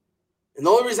facilitator. And the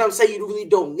only reason I'm saying you really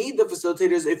don't need the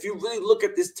facilitator is if you really look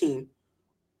at this team,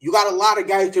 you got a lot of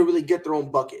guys who can really get their own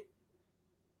bucket.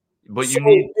 But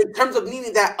in terms of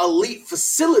needing that elite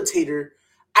facilitator,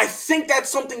 I think that's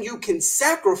something you can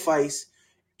sacrifice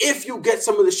if you get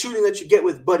some of the shooting that you get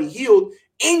with Buddy Hield,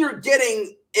 and you're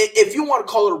getting, if you want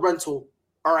to call it a rental,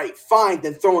 all right, fine,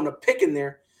 then throwing a pick in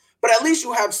there. But at least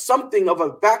you have something of a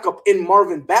backup in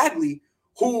Marvin Bagley,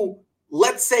 who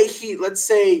let's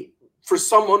say for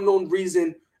some unknown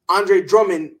reason, Andre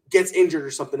Drummond gets injured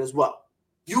or something as well.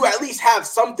 You at least have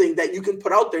something that you can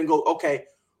put out there and go, okay,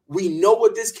 we know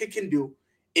what this kid can do.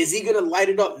 Is he going to light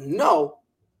it up? No,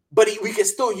 but we can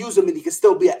still use him and he can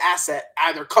still be an asset,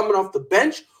 either coming off the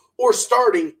bench or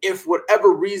starting if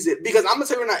whatever reason. Because I'm going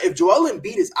to tell you right now, if Joel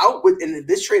Embiid is out and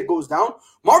this trade goes down,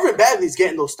 Marvin Bagley's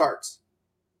getting those starts.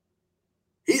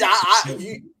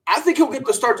 I think he'll get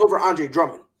the starts over Andre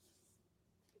Drummond.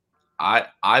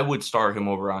 I would start him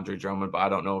over Andre Drummond, but I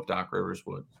don't know if Doc Rivers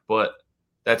would. But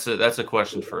that's a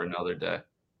question for another day.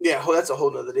 Yeah, that's a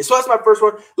whole nother day. So that's my first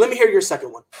one. Let me hear your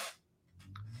second one.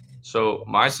 So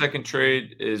my second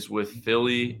trade is with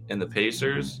Philly and the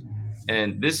Pacers.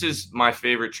 And this is my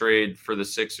favorite trade for the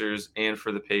Sixers and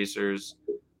for the Pacers.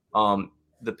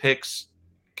 The picks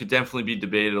could definitely be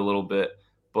debated a little bit,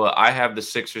 but I have the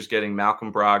Sixers getting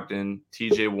Malcolm Brogdon,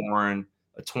 TJ Warren,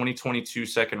 a 2022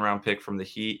 second-round pick from the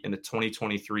Heat, and a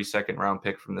 2023 second-round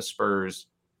pick from the Spurs,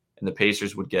 and the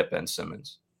Pacers would get Ben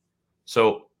Simmons.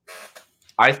 So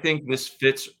I think this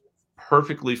fits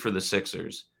perfectly for the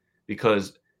Sixers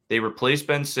because they replace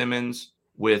Ben Simmons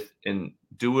with an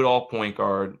do-it-all point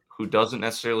guard who doesn't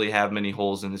necessarily have many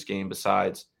holes in his game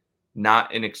besides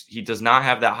he does not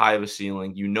have that high of a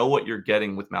ceiling. You know what you're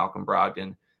getting with Malcolm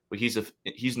Brogdon, but he's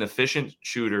an efficient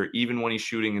shooter even when he's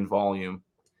shooting in volume.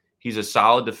 He's a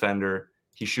solid defender.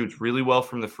 He shoots really well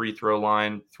from the free throw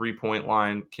line, three-point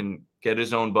line, can get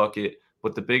his own bucket.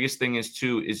 But the biggest thing is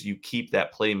you keep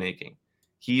that playmaking.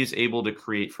 He is able to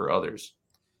create for others.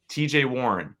 TJ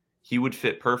Warren, he would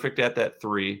fit perfect at that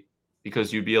 3.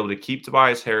 because you'd be able to keep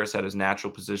Tobias Harris at his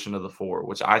natural position of the 4,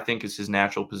 which I think is his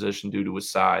natural position due to his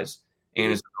size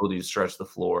and his ability to stretch the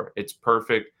floor. It's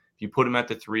perfect. If you put him at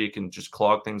the 3, it can just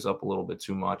clog things up a little bit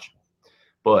too much.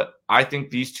 But I think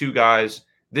these two guys,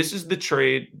 this is the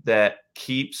trade that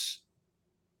keeps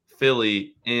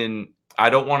Philly in, I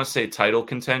don't want to say title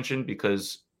contention,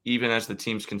 because even as the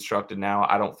team's constructed now,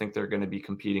 I don't think they're going to be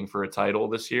competing for a title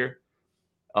this year.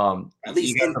 At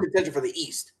least in contention for the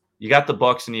East. You got the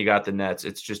Bucks and you got the Nets.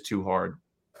 It's just too hard.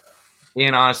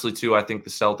 And honestly, too, I think the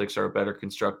Celtics are a better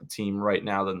constructed team right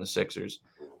now than the Sixers.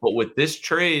 But with this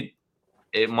trade,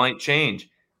 it might change.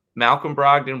 Malcolm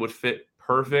Brogdon would fit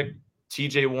perfect.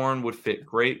 TJ Warren would fit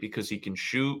great because he can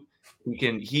shoot.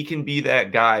 He can be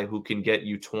that guy who can get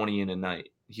you 20 in a night.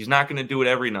 He's not going to do it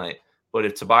every night. But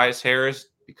if Tobias Harris,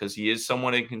 because he is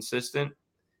somewhat inconsistent,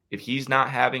 if he's not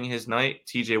having his night,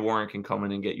 TJ Warren can come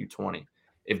in and get you 20.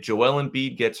 If Joel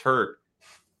Embiid gets hurt,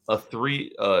 a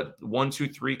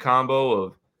 1-2-3 combo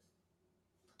of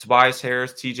Tobias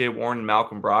Harris, TJ Warren, and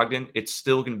Malcolm Brogdon, it's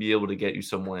still going to be able to get you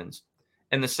some wins.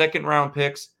 And the second round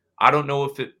picks, I don't know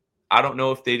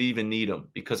if they'd even need them,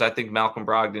 because I think Malcolm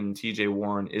Brogdon and TJ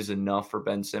Warren is enough for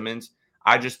Ben Simmons.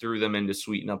 I just threw them in to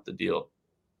sweeten up the deal.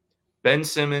 Ben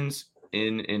Simmons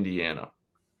in Indiana.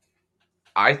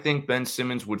 I think Ben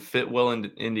Simmons would fit well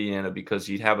in Indiana because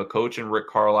he'd have a coach in Rick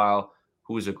Carlisle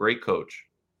who is a great coach.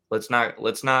 Let's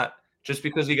not just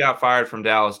because he got fired from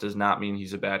Dallas does not mean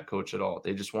he's a bad coach at all.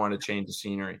 They just want to change the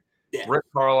scenery. Yeah. Rick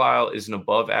Carlisle is an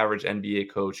above average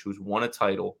NBA coach who's won a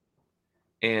title.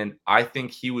 And I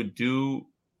think he would do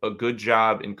a good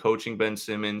job in coaching Ben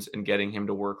Simmons and getting him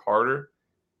to work harder.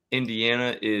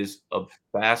 Indiana is a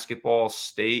basketball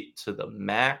state to the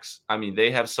max. I mean, they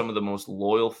have some of the most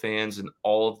loyal fans in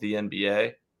all of the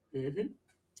NBA. Mm-hmm.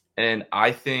 And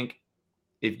I think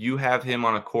if you have him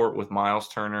on a court with Miles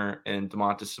Turner and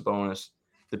Domantas Sabonis,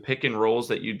 the pick and rolls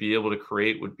that you'd be able to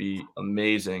create would be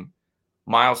amazing.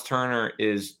 Miles Turner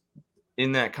is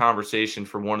in that conversation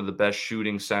for one of the best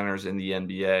shooting centers in the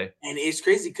NBA. And it's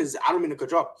crazy because I don't mean to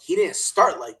cut you off. He didn't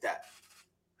start like that.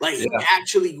 Like, he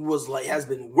actually was like, has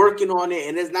been working on it,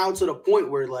 and is now to the point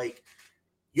where, like,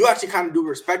 you actually kind of do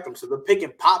respect him. So the pick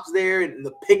and pops there and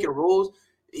the pick and rolls,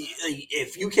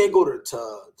 if you can't go to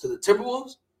the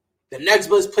Timberwolves, the next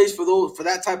best place for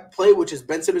that type of play, which is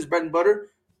Ben Simmons' bread and butter,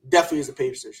 definitely is a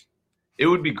Pacers. It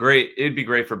would be great. It'd be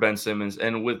great for Ben Simmons.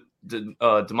 And with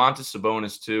Domantas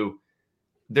Sabonis, too,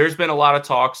 there's been a lot of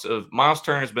talks of Miles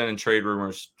Turner's been in trade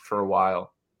rumors for a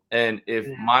while. And if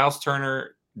Miles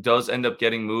Turner does end up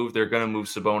getting moved, they're going to move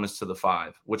Sabonis to the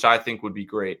 5, which I think would be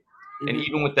great. Mm-hmm. And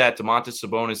even with that, Domantas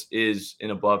Sabonis is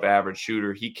an above-average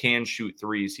shooter. He can shoot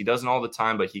threes. He doesn't all the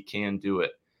time, but he can do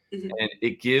it. Mm-hmm. And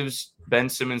it gives Ben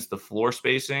Simmons the floor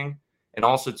spacing. And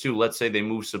also, too, let's say they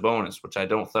move Sabonis, which I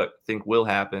don't think will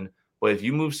happen. But if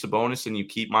you move Sabonis and you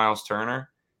keep Miles Turner,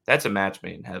 that's a match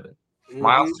made in heaven. Mm-hmm.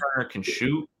 Miles Turner can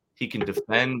shoot. He can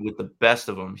defend with the best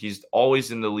of them. He's always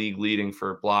in the league leading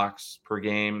for blocks per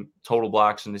game, total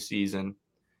blocks in the season.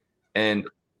 And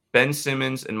Ben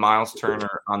Simmons and Miles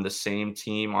Turner on the same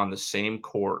team, on the same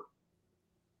court,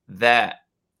 that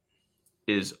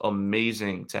is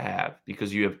amazing to have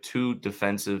because you have two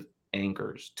defensive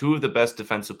anchors, two of the best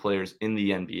defensive players in the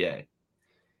NBA.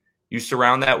 You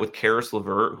surround that with Karis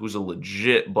LeVert, who's a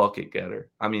legit bucket getter.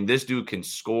 I mean, this dude can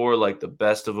score like the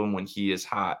best of them when he is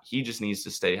hot. He just needs to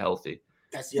stay healthy.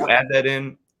 You add that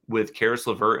in with Karis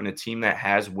LeVert and a team that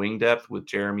has wing depth with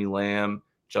Jeremy Lamb,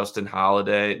 Justin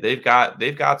Holiday. They've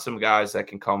got some guys that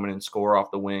can come in and score off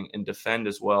the wing and defend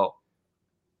as well.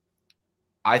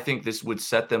 I think this would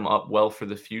set them up well for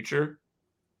the future.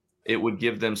 It would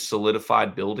give them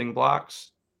solidified building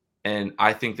blocks. And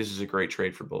I think this is a great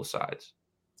trade for both sides.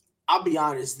 I'll be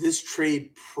honest, this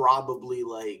trade probably,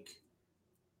 like,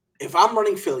 if I'm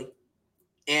running Philly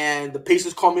and the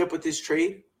Pacers call me up with this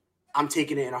trade, I'm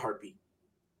taking it in a heartbeat.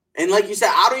 And like you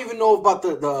said, I don't even know about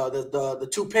the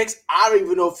 2 picks. I don't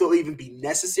even know if they'll even be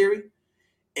necessary.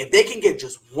 If they can get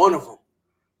just one of them,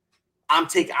 I'm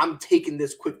taking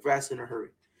this quick, fast, in a hurry.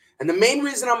 And the main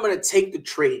reason I'm going to take the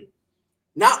trade,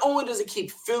 not only does it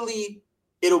keep Philly,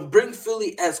 it'll bring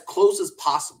Philly as close as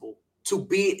possible to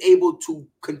be able to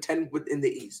contend within the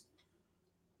East.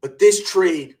 But this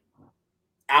trade,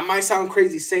 I might sound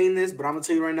crazy saying this, but I'm going to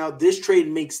tell you right now, this trade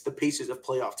makes the Pacers a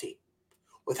playoff team.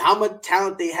 With how much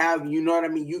talent they have, you know what I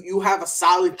mean? You have a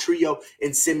solid trio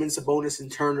in Simmons, Sabonis,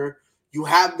 and Turner. You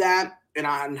have that, and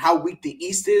on how weak the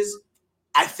East is,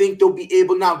 I think they'll be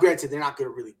able, now granted, they're not going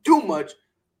to really do much,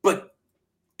 but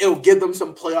it'll give them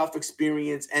some playoff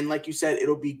experience. And like you said,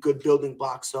 it'll be good building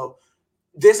blocks. So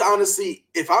this, honestly,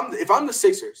 if I'm the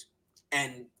Sixers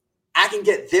and I can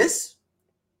get this,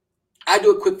 I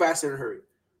do it quick, fast, and in a hurry.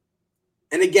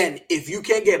 And again, if you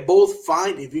can't get both,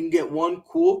 fine. If you can get one,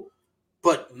 cool.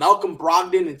 But Malcolm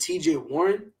Brogdon and TJ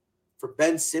Warren for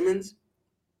Ben Simmons,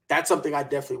 that's something I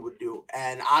definitely would do.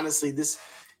 And honestly,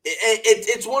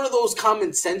 it's one of those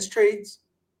common sense trades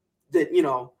that, you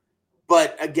know,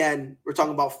 but again, we're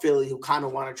talking about Philly, who kind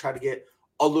of want to try to get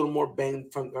a little more bang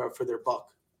for their buck.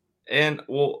 And,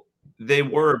 well, they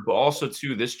were, but also,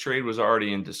 too, this trade was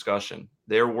already in discussion.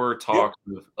 There were talks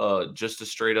of just a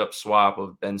straight-up swap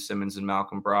of Ben Simmons and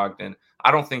Malcolm Brogdon.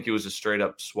 I don't think it was a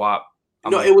straight-up swap.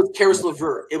 No, it was Karis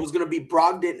LeVert. It was going to be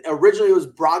Brogdon. Originally, it was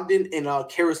Brogdon and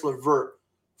Karis LeVert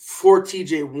for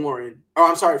TJ Warren. Or,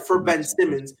 I'm sorry, for Ben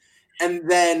Simmons. And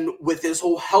then with this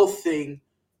whole health thing,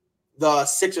 the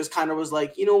Sixers kind of was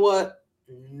like, you know what?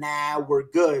 Nah, we're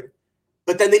good.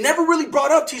 But then they never really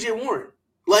brought up TJ Warren.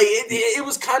 Like, it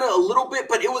was kind of a little bit,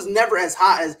 but it was never as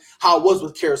hot as how it was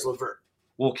with Karis LeVert.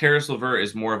 Well, Karis LeVert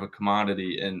is more of a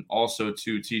commodity, and also,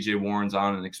 too, TJ Warren's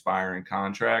on an expiring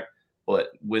contract. But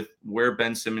with where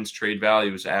Ben Simmons' trade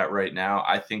value is at right now,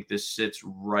 I think this sits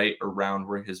right around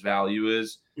where his value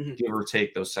is, give or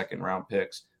take those second-round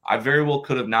picks. I very well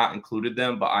could have not included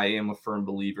them, but I am a firm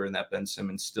believer in that Ben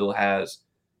Simmons still has,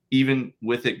 even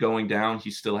with it going down,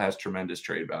 he still has tremendous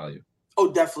trade value.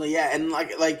 Oh, definitely, yeah. And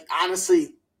like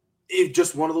honestly, if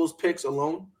just one of those picks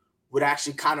alone would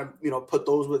actually kind of, you know, put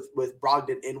those with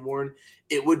Brogdon and Warren,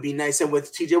 it would be nice. And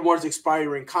with TJ Warren's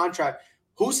expiring contract,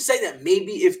 who's to say that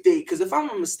maybe because if I'm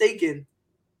not mistaken,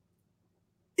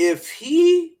 if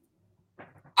he,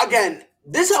 again,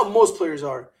 this is how most players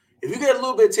are. If you get a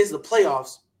little bit of taste of the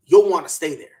playoffs, you'll want to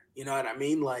stay there. You know what I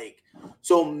mean? Like,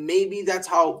 so maybe that's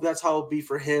how it'll be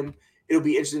for him. It'll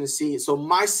be interesting to see. So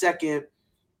my second,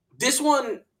 this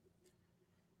one,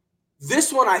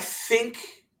 I think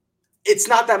it's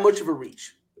not that much of a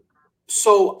reach.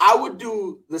 So I would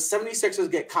do the 76ers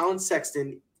get Colin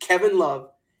Sexton, Kevin Love,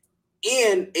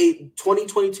 and a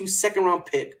 2022 second-round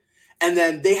pick. And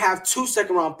then they have 2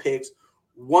 second-round picks,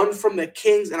 one from the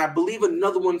Kings and I believe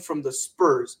another one from the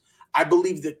Spurs. I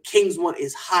believe the Kings one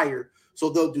is higher. So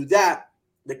they'll do that.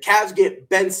 The Cavs get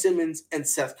Ben Simmons and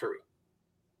Seth Curry.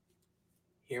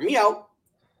 Hear me out.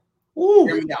 Ooh.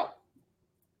 Hear me out.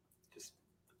 Just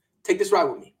take this ride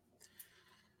with me.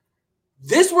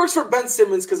 This works for Ben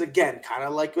Simmons because, again, kind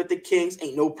of like with the Kings,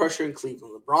 ain't no pressure in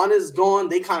Cleveland. LeBron is gone.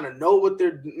 They kind of know what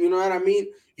they're, you know what I mean?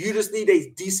 You just need a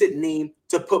decent name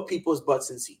to put people's butts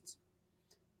in seats.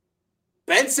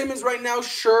 Ben Simmons right now,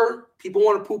 sure, people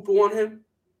want to poo-poo on him.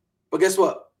 But guess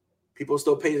what? People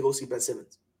still pay to go see Ben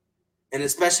Simmons. And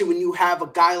especially when you have a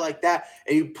guy like that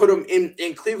and you put him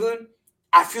in Cleveland,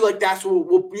 I feel like that's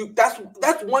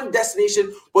one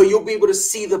destination where you'll be able to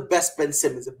see the best Ben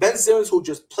Simmons. A Ben Simmons who'll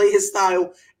just play his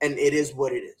style, and it is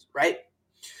what it is, right?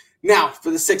 Now,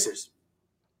 for the Sixers.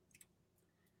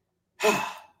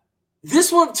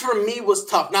 This one, for me, was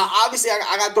tough. Now, obviously,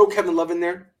 I got to throw Kevin Love in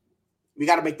there. We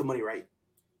got to make the money right.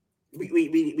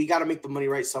 We got to make the money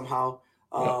right somehow.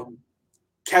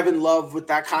 Kevin Love with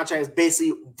that contract is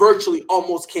basically virtually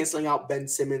almost canceling out Ben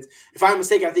Simmons. If I'm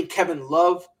mistaken, I think Kevin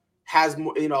Love has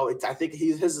more, you know, I think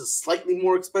his is slightly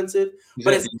more expensive,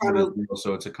 but it's kind of,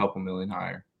 so it's a couple million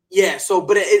higher. Yeah, so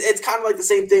but it's kind of like the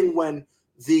same thing when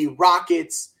the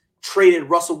Rockets traded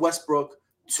Russell Westbrook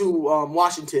to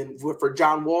Washington for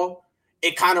John Wall.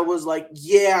 It kind of was like,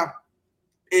 yeah,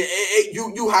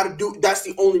 you had to do. That's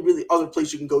the only really other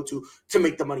place you can go to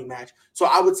make the money match. So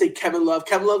I would say Kevin Love.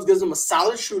 Kevin Love gives him a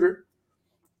solid shooter,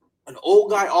 an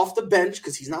old guy off the bench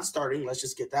because he's not starting. Let's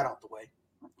just get that out the way.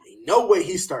 Ain't no way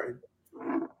he's starting.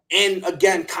 And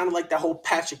again, kind of like that whole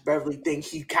Patrick Beverly thing.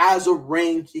 He has a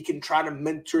ring. He can try to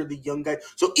mentor the young guy.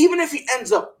 So even if he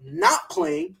ends up not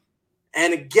playing,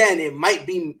 and again, it might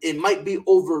be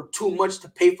over too much to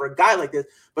pay for a guy like this,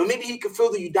 but maybe he could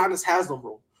fill the Udonis Haslem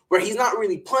role where he's not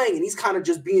really playing and he's kind of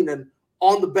just being an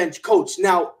on-the-bench coach.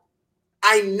 Now,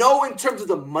 I know in terms of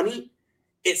the money,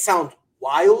 it sounds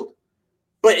wild,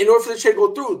 but in order for the trade to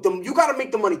go through, you got to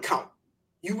make the money count.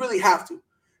 You really have to.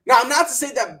 Now, not to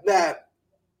say that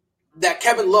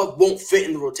Kevin Love won't fit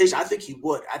in the rotation. I think he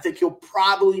would. I think he'll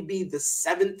probably be the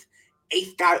 7th,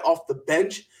 8th guy off the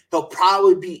bench. He'll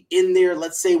probably be in there,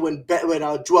 let's say, when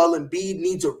Joel Embiid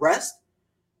needs a rest.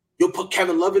 You'll put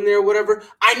Kevin Love in there or whatever.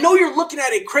 I know you're looking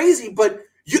at it crazy, but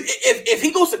if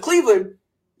he goes to Cleveland,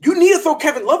 you need to throw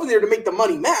Kevin Love in there to make the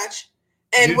money match.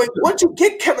 And once you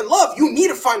get Kevin Love, you need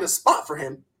to find a spot for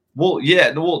him. Well,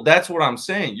 yeah, well, that's what I'm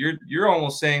saying. You're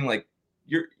almost saying like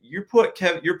you're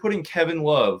putting Kevin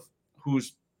Love,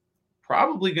 who's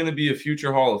probably going to be a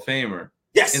future Hall of Famer,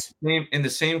 yes, in the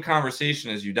same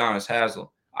conversation as Udonis Haslem.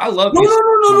 I love No. these.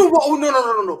 Oh,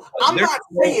 no. I'm not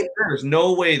saying there's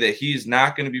no way that he's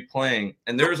not going to be playing,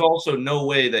 and there's also no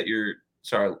way that you're.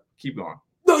 Sorry, keep going.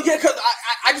 No, yeah, because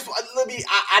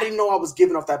I didn't know I was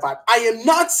giving off that vibe. I am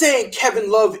not saying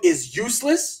Kevin Love is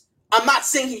useless. I'm not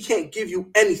saying he can't give you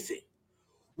anything.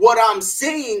 What I'm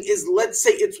saying is, let's say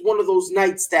it's one of those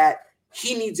nights that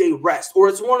he needs a rest, or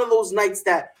it's one of those nights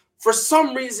that for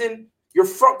some reason your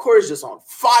front court is just on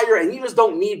fire and you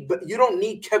don't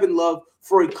need Kevin Love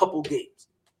for a couple games.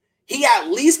 He at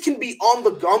least can be on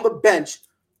the bench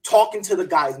talking to the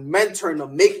guys, mentoring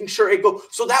them, making sure it goes.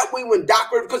 So that way when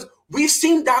Doc Rivers, because we've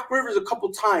seen Doc Rivers a couple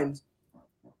times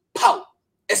pout,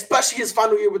 especially his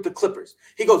final year with the Clippers.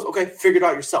 He goes, okay, figure it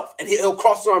out yourself. And he'll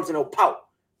cross his arms and he'll pout.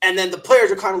 And then the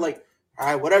players are kind of like, all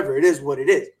right, whatever, it is what it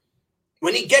is.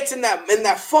 When he gets in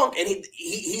that funk and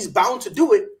he's bound to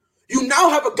do it, you now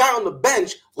have a guy on the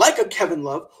bench like a Kevin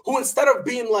Love who instead of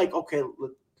being like, okay,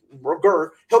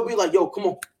 he'll be like, yo, come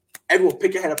on, everyone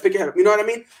pick your head up. You know what I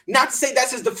mean? Not to say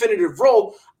that's his definitive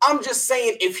role. I'm just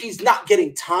saying if he's not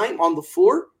getting time on the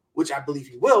floor, which I believe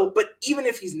he will, but even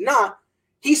if he's not,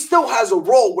 he still has a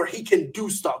role where he can do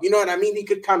stuff. You know what I mean? He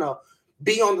could kind of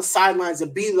be on the sidelines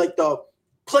and be like the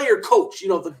player coach,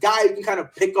 the guy who can kind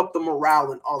of pick up the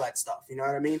morale and all that stuff. You know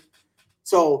what I mean?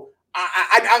 So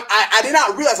I did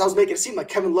not realize I was making it seem like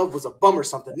Kevin Love was a bum or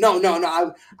something. No.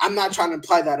 I'm not trying to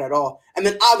imply that at all. And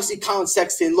then obviously Colin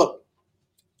Sexton, look,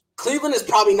 Cleveland is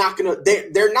probably not going to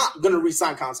 – they're not going to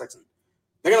re-sign Colin Sexton.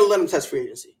 They're going to let him test free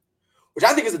agency, which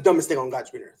I think is the dumbest thing on God's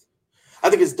green earth. I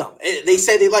think it's dumb. They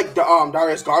say they like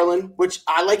Darius Garland, which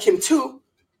I like him too.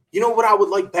 You know what I would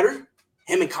like better?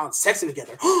 Him and Colin Sexton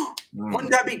together.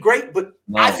 Wouldn't that be great? But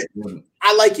no,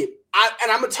 I like it.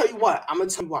 And I'm going to tell you what.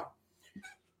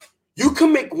 You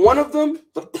can make one of them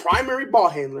the primary ball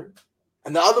handler,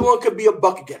 and the other one could be a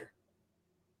bucket getter.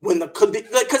 Because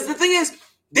the thing is,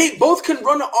 they both can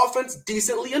run the offense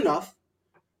decently enough,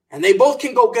 and they both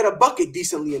can go get a bucket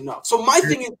decently enough. So my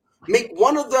thing is, make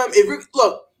one of them.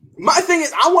 My thing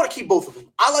is, I want to keep both of them.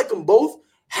 I like them both.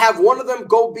 Have one of them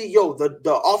go be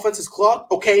the offense is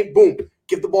clogged. Okay, boom,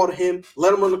 give the ball to him.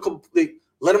 Let him run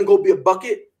let him go be a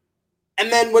bucket.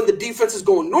 And then when the defense is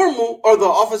going normal or the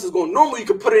offense is going normal, you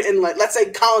can put it in let's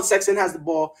say Colin Sexton has the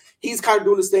ball. He's kind of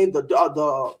doing this thing.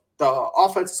 The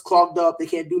offense is clogged up. They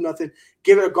can't do nothing.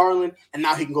 Give it to Garland, and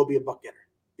now he can go be a buck getter.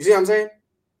 You see what I'm saying?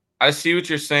 I see what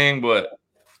you're saying, but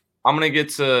I'm going to get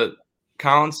to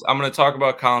Collins. I'm going to talk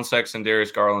about Colin Sexton,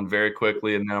 Darius Garland very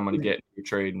quickly, and then I'm going to get into your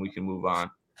trade, and we can move on.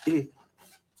 Mm-hmm.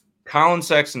 Colin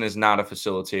Sexton is not a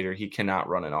facilitator. He cannot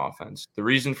run an offense. The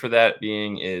reason for that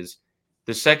being is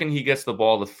the second he gets the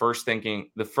ball, the first thing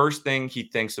he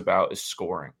thinks about is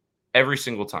scoring every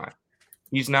single time.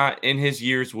 He's not in his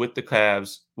years with the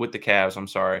Cavs.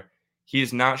 He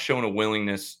has not shown a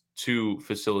willingness to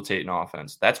facilitate an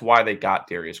offense. That's why they got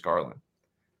Darius Garland.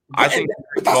 I think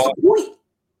that's the point.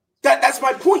 That's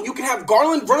my point. You can have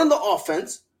Garland running the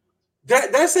offense.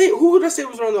 Did I say who would I say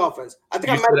was running the offense? I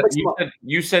think I might have mixed them up.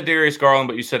 You said Darius Garland,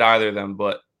 but you said either of them.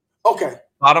 But okay.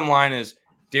 Bottom line is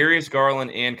Darius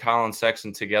Garland and Colin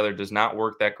Sexton together does not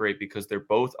work that great because they're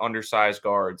both undersized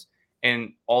guards.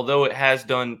 And although it has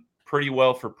done pretty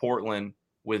well for Portland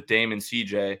with Dame and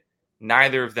CJ,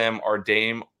 neither of them are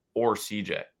Dame or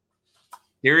CJ.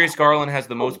 Darius Garland has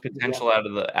the most potential out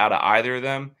of either of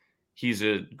them. He's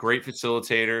a great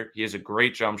facilitator. He has a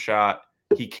great jump shot.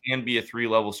 He can be a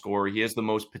 3-level scorer. He has the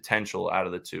most potential out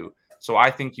of the two. So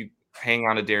I think you hang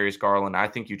on to Darius Garland. I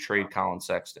think you trade Colin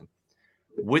Sexton.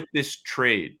 With this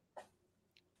trade,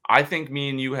 I think me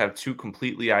and you have two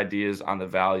completely different ideas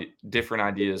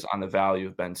on the value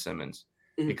of Ben Simmons.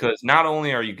 Mm-hmm. Because not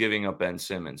only are you giving up Ben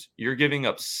Simmons, you're giving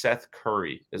up Seth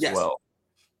Curry as well.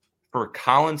 For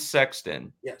Colin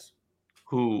Sexton,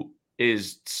 who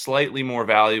is slightly more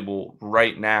valuable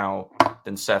right now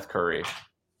than Seth Curry.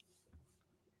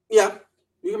 Yeah,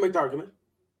 you can make the argument.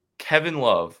 Kevin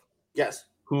Love,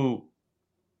 who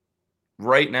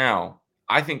right now,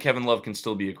 I think Kevin Love can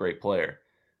still be a great player,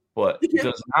 but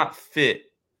does not fit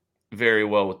very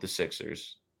well with the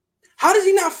Sixers. How does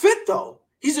he not fit, though?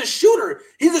 He's a shooter.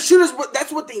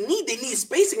 That's what they need. They need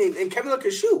spacing, and Kevin Love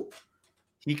can shoot.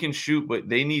 He can shoot, but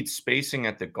they need spacing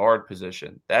at the guard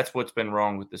position. That's what's been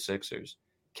wrong with the Sixers.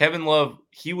 Kevin Love,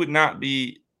 he would not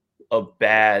be a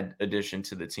bad addition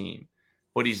to the team,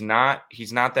 but he's not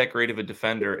that great of a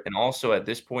defender. And also at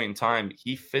this point in time,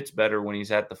 he fits better when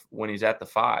he's at the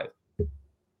 5.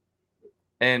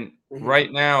 And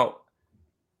right now,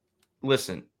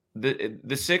 listen,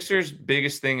 the Sixers'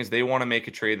 biggest thing is they want to make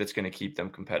a trade that's going to keep them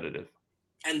competitive.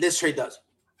 And this trade does.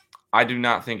 I do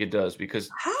not think it does because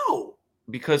how?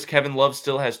 because Kevin Love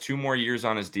still has 2 more years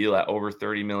on his deal at over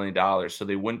 $30 million. So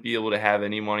they wouldn't be able to have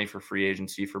any money for free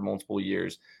agency for multiple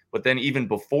years. But then even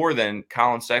before then,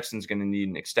 Colin Sexton's going to need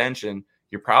an extension.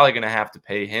 You're probably going to have to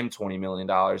pay him $20 million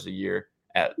a year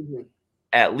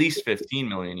at least $15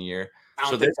 million a year.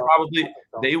 So they're probably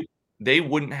they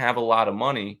wouldn't have a lot of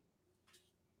money,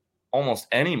 almost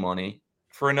any money,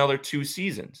 for another 2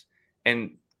 seasons.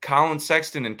 And Colin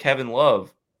Sexton and Kevin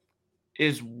Love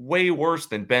is way worse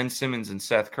than Ben Simmons and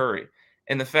Seth Curry.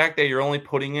 And the fact that you're only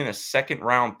putting in a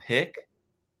second-round pick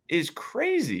is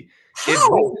crazy.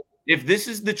 How? If this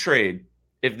is the trade,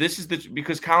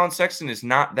 because Colin Sexton is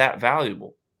not that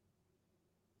valuable.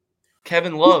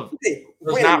 Kevin Love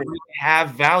does not really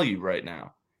have value right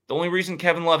now. The only reason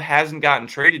Kevin Love hasn't gotten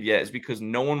traded yet is because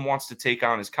no one wants to take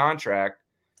on his contract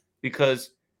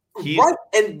because he's right.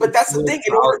 But that's the thing.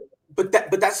 But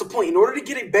that's the point. In order to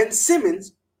get a Ben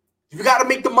Simmons, you got to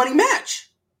make the money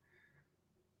match.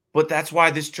 But that's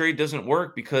why this trade doesn't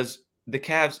work, because the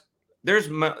Cavs.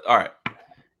 All right.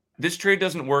 This trade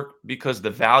doesn't work because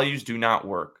the values do not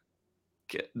work.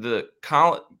 The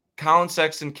Colin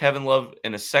Sexton, Kevin Love,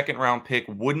 and a second-round pick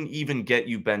wouldn't even get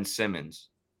you Ben Simmons,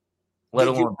 let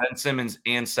alone Ben Simmons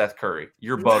and Seth Curry.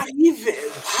 You're bugging. Not even.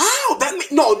 How?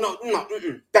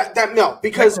 No.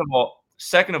 Because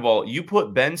second of all, you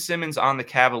put Ben Simmons on the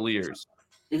Cavaliers.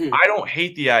 Mm-hmm. I don't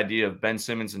hate the idea of Ben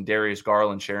Simmons and Darius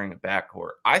Garland sharing a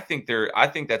backcourt. I think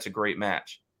that's a great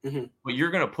match. Mm-hmm. But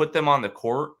you're going to put them on the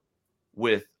court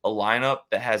with a lineup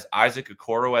that has Isaac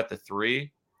Okoro at the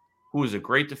 3, who is a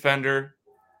great defender.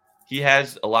 He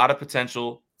has a lot of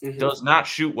potential, does not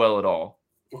shoot well at all.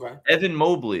 Okay. Evan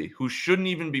Mobley, who shouldn't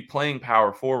even be playing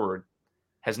power forward,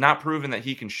 has not proven that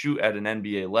he can shoot at an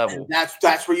NBA level. And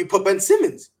that's where you put Ben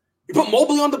Simmons. You put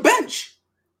Mobley on the bench.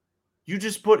 You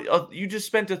just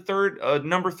spent a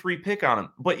number 3 pick on him.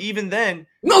 But even then,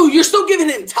 no, you're still giving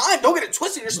him time. Don't get it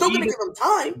twisted. You're still going to give him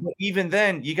time. But even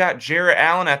then, you got Jarrett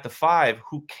Allen at the 5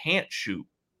 who can't shoot.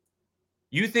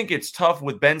 You think it's tough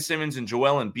with Ben Simmons and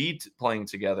Joel Embiid playing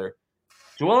together.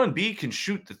 Joel Embiid can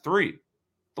shoot the 3.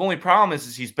 The only problem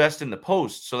is he's best in the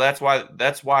post. So that's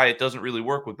why it doesn't really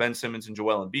work with Ben Simmons and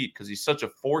Joel Embiid, because he's such a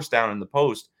force down in the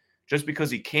post. Just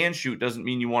because he can shoot doesn't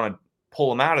mean you want to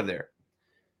pull him out of there.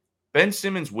 Ben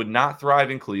Simmons would not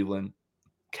thrive in Cleveland.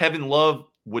 Kevin Love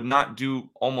would not do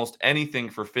almost anything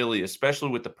for Philly, especially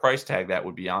with the price tag that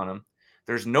would be on him.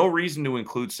 There's no reason to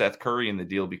include Seth Curry in the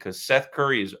deal, because Seth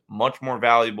Curry is much more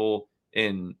valuable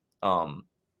in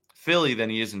Philly than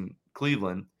he is in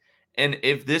Cleveland. And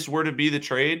if this were to be the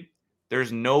trade,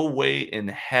 there's no way in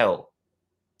hell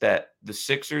that the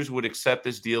Sixers would accept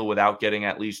this deal without getting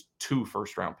at least 2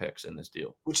 first-round picks in this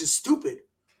deal. Which is stupid.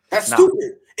 That's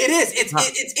stupid. It is.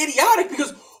 It's idiotic,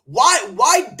 because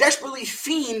why desperately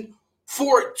fiend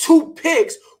for 2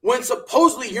 picks when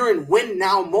supposedly you're in win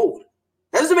now mode?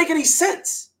 That doesn't make any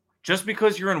sense. Just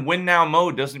because you're in win now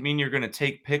mode doesn't mean you're going to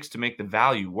take picks to make the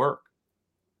value work.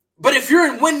 But if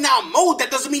you're in win now mode,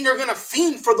 that doesn't mean you're going to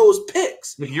fiend for those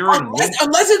picks.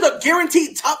 Unless it's a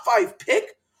guaranteed top 5 pick,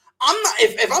 I'm not.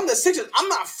 If I'm the Sixers, I'm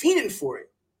not fiending for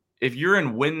it. If you're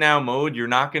in win now mode, you're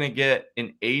not going to get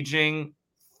an aging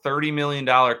 $30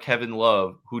 million Kevin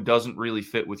Love who doesn't really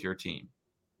fit with your team.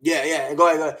 Yeah.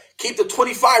 Go ahead. Keep the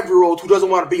 25-year-old who doesn't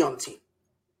want to be on the team.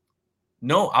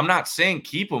 No, I'm not saying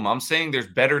keep him. I'm saying there's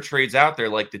better trades out there,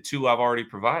 like the 2 I've already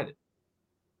provided.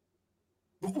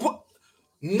 What?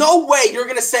 No way you're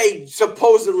going to say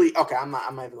supposedly. Okay, I'm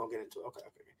not even going to get into it. Okay.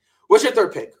 What's your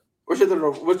third pick? What's your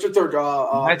third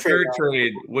My third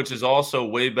trade, which is also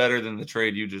way better than the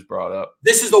trade you just brought up.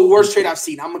 This is the worst trade I've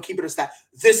seen. I'm going to keep it a stat.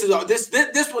 This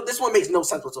one makes no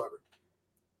sense whatsoever.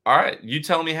 All right, you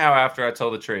tell me how after I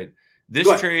tell the trade. This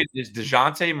trade is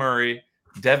DeJounte Murray,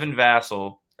 Devin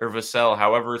Vassell,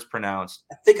 however it's pronounced.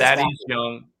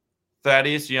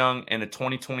 Thaddeus Young, and a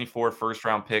 2024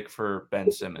 first-round pick for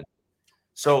Ben Simmons.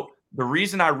 So the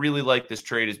reason I really like this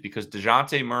trade is because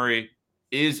DeJounte Murray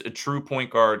is a true point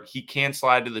guard. He can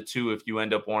slide to the 2 if you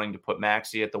end up wanting to put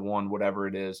Maxey at the 1, whatever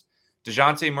it is.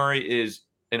 DeJounte Murray is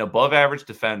an above-average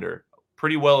defender,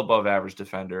 pretty well above-average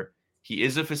defender. He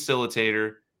is a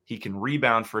facilitator. He can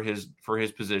rebound for his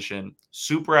position.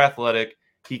 Super athletic.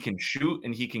 He can shoot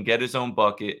and he can get his own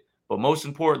bucket. But most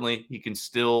importantly, he can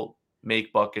still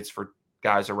make buckets for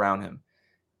guys around him.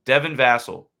 Devin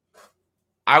Vassell.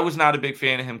 I was not a big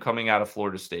fan of him coming out of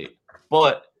Florida State,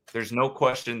 but there's no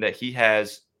question that he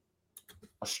has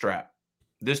a strap.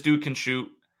 This dude can shoot.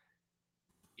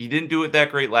 He didn't do it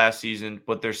that great last season,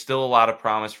 but there's still a lot of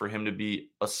promise for him to be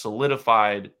a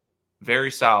solidified, very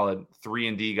solid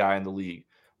 3-and-D guy in the league,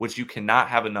 which you cannot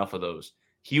have enough of those.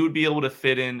 he would be able to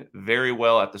fit in very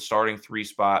well at the starting 3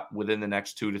 spot within the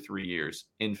next 2 to 3 years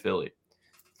in Philly.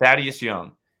 Thaddeus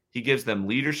Young, he gives them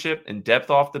leadership and depth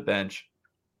off the bench.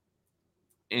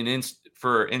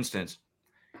 For instance,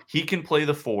 he can play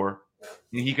the 4,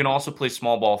 and he can also play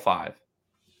small ball 5.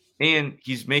 And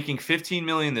he's making $15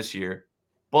 million this year,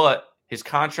 but his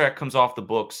contract comes off the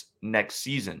books next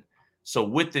season. So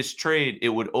with this trade, it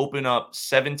would open up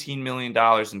 $17 million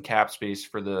in cap space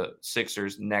for the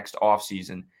Sixers next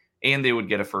offseason, and they would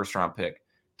get a first-round pick.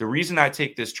 The reason I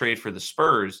take this trade for the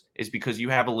Spurs is because you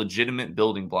have a legitimate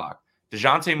building block.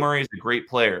 DeJounte Murray is a great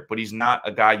player, but he's not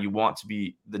a guy you want to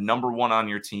be the number 1 on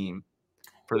your team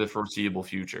for the foreseeable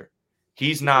future.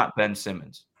 He's not Ben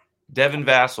Simmons. Devin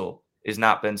Vassell is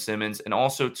not Ben Simmons. And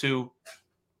also, too,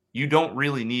 you don't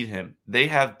really need him. They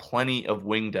have plenty of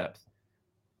wing depth.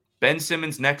 Ben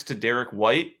Simmons next to Derek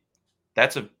White,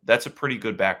 that's a pretty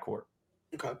good backcourt.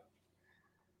 Okay.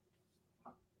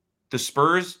 The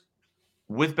Spurs,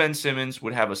 with Ben Simmons,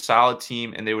 would have a solid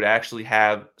team, and they would actually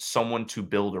have someone to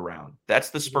build around.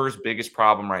 That's the Spurs' biggest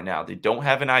problem right now. They don't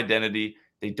have an identity.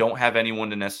 They don't have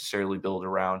anyone to necessarily build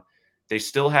around. They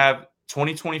still have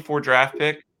 2024 draft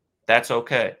pick. That's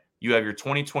okay. You have your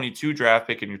 2022 draft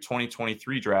pick and your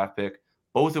 2023 draft pick,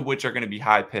 both of which are going to be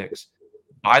high picks.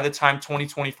 By the time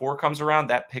 2024 comes around,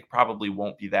 that pick probably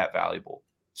won't be that valuable.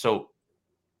 So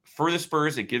for the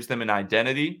Spurs, it gives them an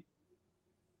identity.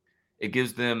 It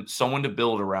gives them someone to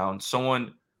build around,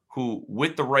 someone who,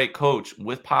 with the right coach,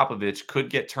 with Popovich,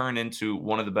 could get turned into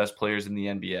one of the best players in the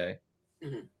NBA.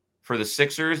 Mm-hmm. For the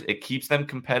Sixers, it keeps them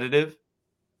competitive.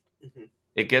 Mm-hmm.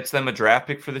 It gets them a draft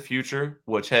pick for the future,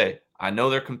 which, hey, I know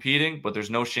they're competing, but there's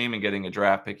no shame in getting a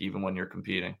draft pick even when you're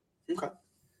competing. Okay.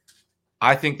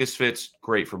 I think this fits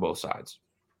great for both sides.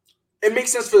 It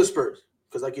makes sense for the Spurs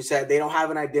because, like you said, they don't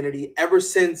have an identity. Ever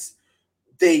since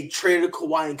they traded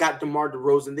Kawhi and got DeMar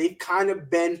DeRozan, they've kind of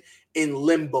been in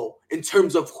limbo in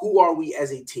terms of who are we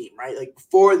as a team, right? Like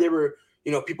before they were,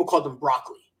 people called them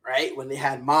broccoli, right? When they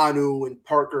had Manu and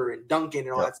Parker and Duncan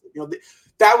and all that stuff.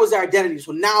 That was their identity.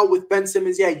 So now with Ben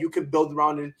Simmons, you can build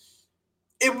around, and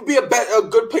it would be a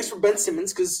good place for Ben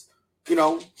Simmons because,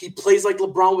 he plays like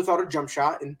LeBron without a jump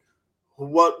shot. And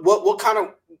what kind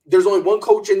of – there's only one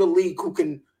coach in the league who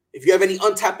can, if you have any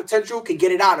untapped potential, can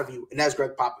get it out of you, and that's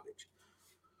Greg Popovich.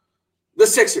 The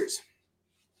Sixers.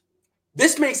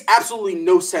 This makes absolutely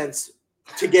no sense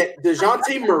to get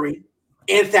DeJounte Murray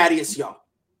and Thaddeus Young.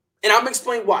 And I'm going to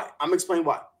explain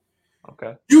why.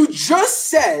 Okay. You just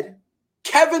said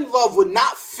Kevin Love would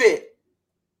not fit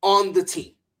on the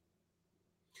team.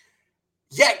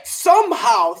 Yet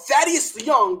somehow Thaddeus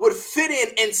Young would fit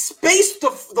in and space the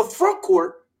front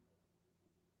court,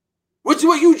 which is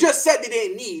what you just said they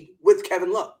didn't need with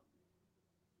Kevin Love.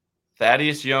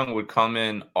 Thaddeus Young would come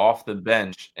in off the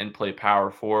bench and play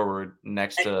power forward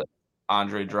next to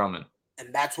Andre Drummond.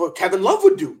 And that's what Kevin Love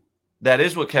would do. That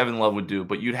is what Kevin Love would do,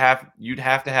 but you'd have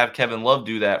to have Kevin Love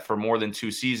do that for more than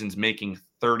 2 seasons, making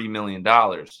 $30 million.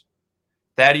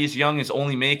 Thaddeus Young is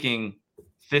only making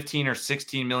 $15 or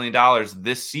 $16 million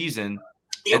this season.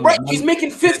 Yeah, right. He's making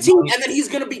 15, and then he's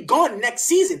going to be gone next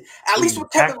season. At least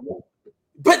with Kevin Love.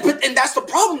 But and that's the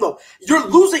problem, though. You're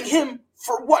losing him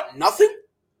for what? Nothing?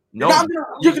 No,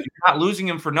 you're not losing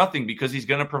him for nothing because he's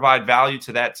going to provide value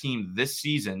to that team this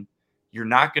season. You're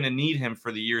not going to need him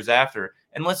for the years after.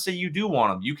 And let's say you do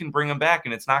want him. You can bring him back,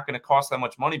 and it's not going to cost that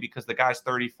much money because the guy's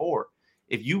 34.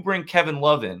 If you bring Kevin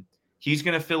Love in, he's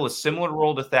going to fill a similar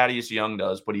role to Thaddeus Young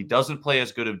does, but he doesn't play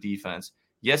as good of defense.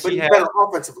 Yes, but he's better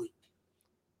offensively.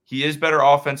 He is better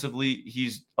offensively.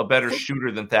 He's a better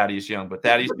shooter than Thaddeus Young, but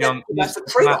Thaddeus Young does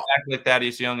not act like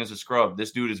Thaddeus Young is a scrub.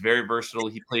 This dude is very versatile.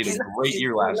 He played a great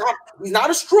year last year. He's not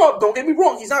a scrub. Don't get me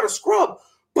wrong. He's not a scrub.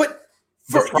 But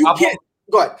you can't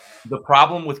 – go ahead. The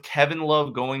problem with Kevin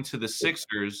Love going to the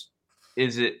Sixers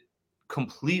is it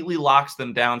completely locks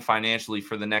them down financially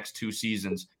for the next 2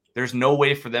 seasons. There's no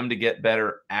way for them to get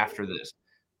better after this.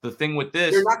 The thing with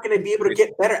this – they're not going to be able to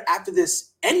get better after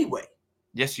this anyway.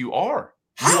 Yes, you are.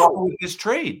 How? With this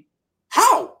trade.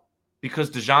 How? Because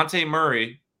DeJounte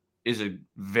Murray is a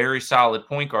very solid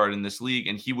point guard in this league,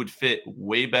 and he would fit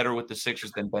way better with the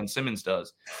Sixers than Ben Simmons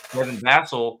does. Devin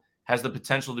Vassell has the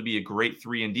potential to be a great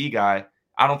 3-and-D guy.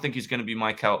 I don't think he's going to be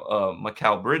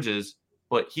Mikal Bridges,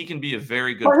 but he can be a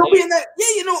very good player. He'll be in that.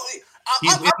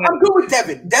 Yeah, I'm good with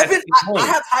Devin. Devin, I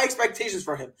have high expectations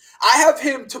for him. I have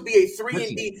him to be a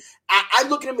 3-and-D. I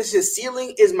look at him as his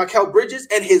ceiling is Mikal Bridges,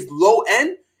 and his low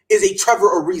end is a Trevor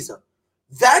Ariza.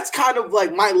 That's kind of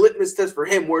like my litmus test for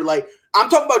him, where like I'm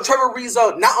talking about Trevor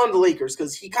Ariza, not on the Lakers,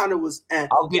 because he kind of was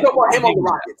I'll give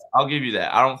you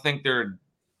that. I don't think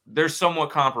they're somewhat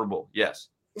comparable, yes.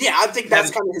 Yeah, I think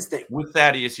that's kind of his thing. With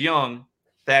Thaddeus Young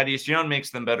makes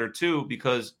them better too,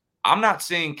 because I'm not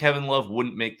saying Kevin Love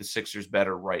wouldn't make the Sixers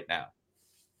better right now.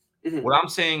 Mm-hmm. What I'm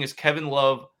saying is Kevin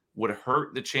Love would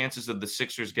hurt the chances of the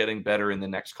Sixers getting better in the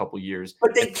next couple years.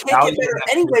 But they can't get better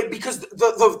anyway because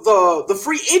the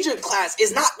free agent class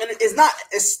is not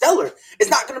as stellar. It's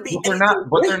not going to be. They're not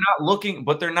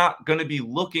going to be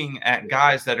looking at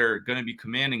guys that are going to be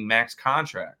commanding max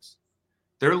contracts.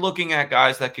 They're looking at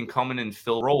guys that can come in and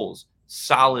fill roles,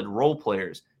 solid role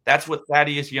players. That's what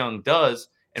Thaddeus Young does.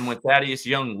 And when Thaddeus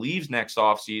Young leaves next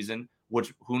offseason,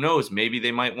 which who knows, maybe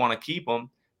they might want to keep him.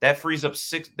 That frees up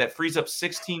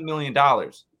 $16 million.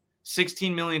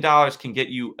 $16 million can get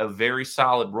you a very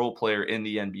solid role player in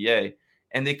the NBA,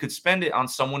 and they could spend it on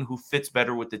someone who fits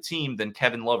better with the team than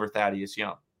Kevin Love or Thaddeus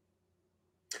Young.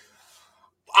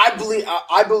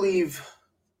 I believe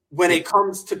when it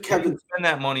comes to Kevin, they can spend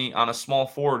that money on a small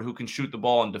forward who can shoot the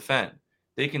ball and defend.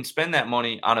 They can spend that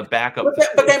money on a backup.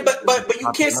 But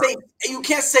you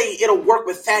can't say it'll work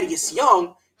with Thaddeus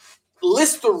Young.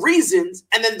 List the reasons,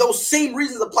 and then those same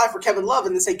reasons apply for Kevin Love,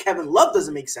 and then say Kevin Love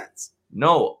doesn't make sense.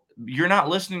 No, you're not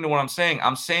listening to what I'm saying.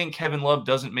 I'm saying Kevin Love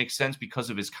doesn't make sense because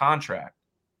of his contract.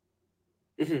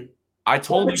 Mm-hmm.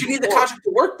 But you need the contract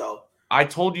to work, though. I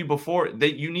told you before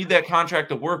that you need that contract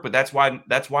to work, but that's why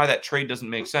that trade doesn't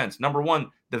make sense. Number one,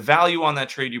 the value on that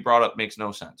trade you brought up makes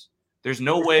no sense. There's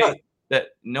no way that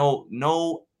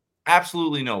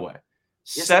absolutely no way.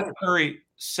 Yes, Seth Curry.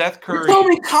 You're telling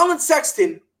me Colin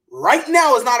Sexton right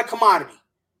now is not a commodity.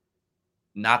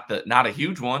 Not a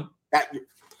huge one.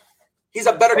 He's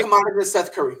a better commodity than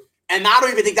Seth Curry. And I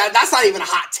don't even think that's not even a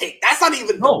hot take. That's not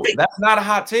even that's not a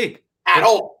hot take. At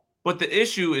all. But the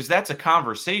issue is that's a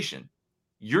conversation.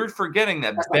 You're forgetting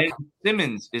that Ben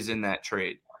Simmons is in that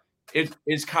trade.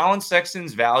 Is Colin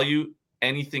Sexton's value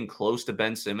anything close to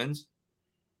Ben Simmons?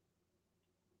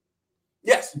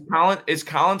 Yes. Is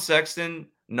Colin Sexton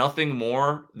nothing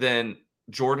more than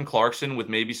Jordan Clarkson with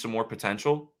maybe some more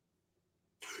potential?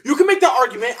 You can make that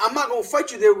argument. I'm not going to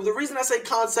fight you there. The reason I say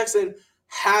Colin Sexton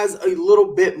has a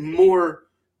little bit more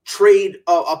trade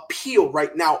appeal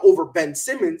right now over Ben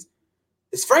Simmons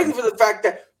is frankly for the fact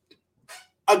that,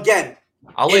 again,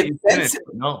 I'll let you finish.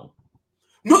 No,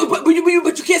 but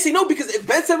you can't say no, because if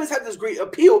Ben Simmons had this great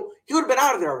appeal, he would have been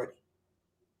out of there already.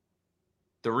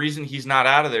 The reason he's not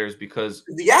out of there is because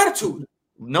the attitude.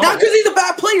 No, not because he's a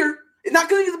bad player. It's not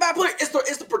because he's a bad player.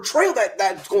 It's the portrayal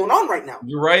that's going on right now.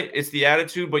 You're right. It's the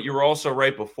attitude, but you were also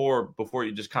right before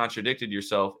you just contradicted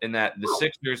yourself in that the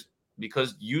Sixers,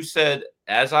 because you said,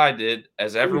 as I did,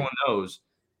 as everyone knows,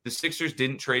 the Sixers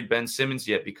didn't trade Ben Simmons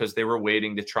yet because they were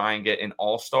waiting to try and get an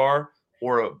all-star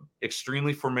or an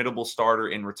extremely formidable starter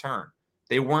in return.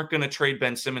 They weren't going to trade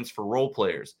Ben Simmons for role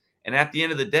players. And at the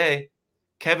end of the day,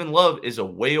 Kevin Love is a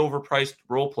way overpriced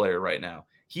role player right now.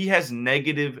 He has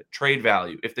negative trade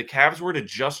value. If the Cavs were to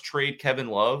just trade Kevin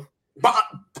Love,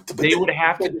 if they were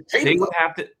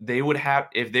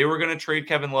going to trade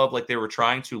Kevin Love like they were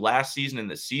trying to last season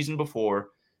and the season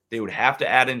before, they would have to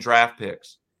add in draft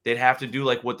picks. They'd have to do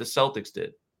like what the Celtics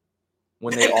did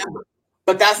when they offered.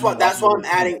 But that's why I'm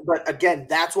adding. But again,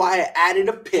 that's why I added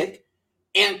a pick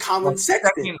and Colin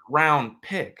Sexton. Second round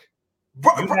pick.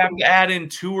 You have to add in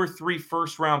 2 or 3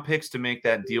 first-round picks to make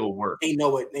that deal work.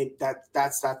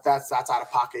 That's out of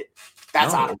pocket.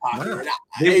 That's out of pocket.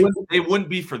 They wouldn't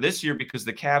be for this year because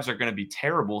the Cavs are going to be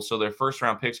terrible, so their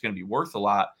first-round pick is going to be worth a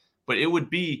lot. But it would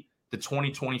be the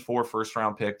 2024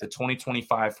 first-round pick, the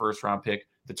 2025 first-round pick,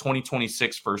 the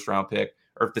 2026 first-round pick,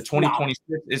 or if the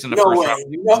 2026 isn't a first-round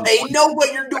pick. Ain't no way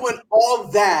you're doing all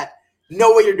that.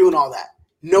 No way you're doing all that.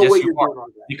 No way you're doing all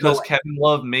that. Because Kevin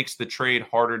Love makes the trade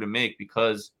harder to make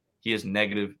because he has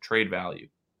negative trade value.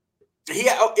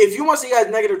 If you want to say he has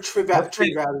negative trade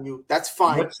value, that's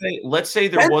fine. Let's say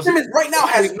there Ben Simmons right now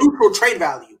has neutral trade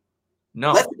value.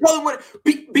 No. Let's tell him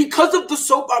because of the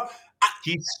soap.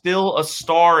 He's still a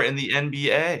star in the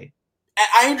NBA.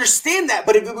 I understand that,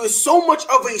 but if it was so much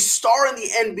of a star in the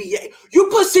NBA, you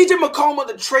put CJ McCollum on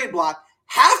the trade block,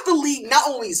 half the league not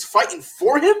only is fighting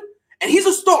for him, and he's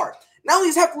a star. Not only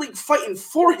is half the league fighting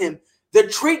for him, the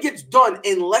trade gets done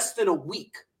in less than a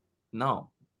week. No.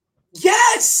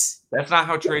 Yes. That's not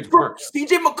how trades work.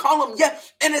 CJ McCollum, yeah.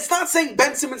 And it's not saying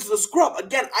Ben Simmons is a scrub.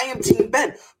 Again, I am Team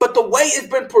Ben. But the way it's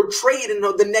been portrayed and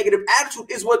the negative attitude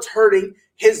is what's hurting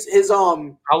his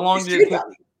How long did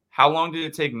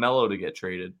it take Melo to get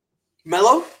traded?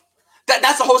 Melo?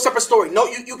 That's a whole separate story. No,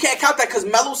 you can't count that because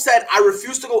Melo said, I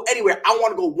refuse to go anywhere. I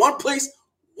want to go one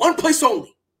place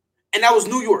only. And that was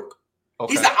New York.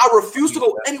 Okay. He said, I refuse to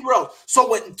go anywhere else. So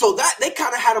that they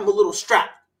kind of had him a little strapped.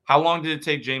 How long did it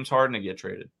take James Harden to get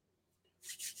traded?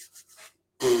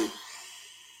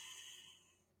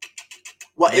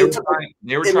 Well, They were took trying,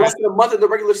 they were in trying less than a month in the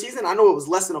regular season. I know it was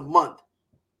less than a month.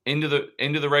 into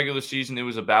the regular season. It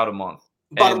was about a month.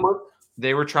 About a month.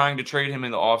 They were trying to trade him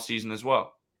in the offseason as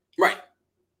well. Right.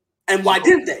 And why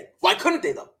didn't they? Why couldn't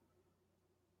they, though?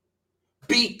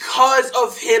 Because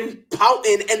of him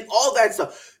pouting and all that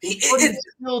stuff. It's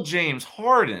still James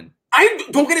Harden. I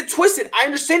don't get it twisted. I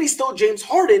understand he's still James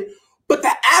Harden, but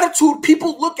the attitude,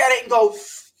 people look at it and go,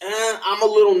 I'm a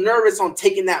little nervous on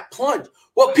taking that plunge.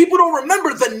 Well, people don't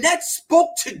remember the Nets spoke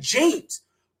to James.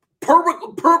 Per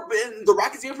the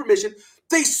Rockets gave permission.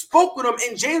 They spoke with him,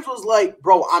 and James was like,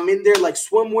 bro, I'm in there like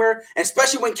swimwear.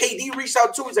 Especially when KD reached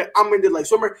out to him, he's like, I'm in there like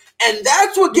swimwear. And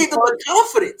that's what gave them the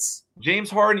confidence.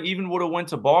 James Harden even would have went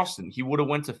to Boston. He would have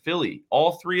went to Philly.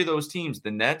 All three of those teams,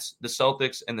 the Nets, the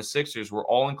Celtics, and the Sixers, were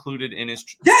all included in his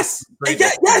yes.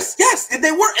 And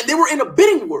they were in a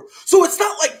bidding war. So it's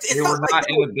not like they were not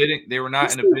in a bidding. They were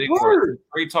not in a bidding war.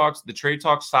 The trade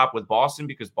talks stopped with Boston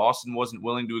because Boston wasn't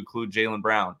willing to include Jaylen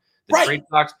Brown.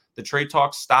 The trade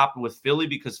talks stopped with Philly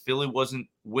because Philly wasn't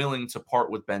willing to part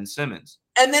with Ben Simmons.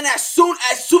 And then as soon,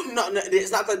 no,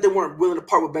 it's not that they weren't willing to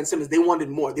part with Ben Simmons. They wanted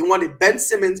more. They wanted Ben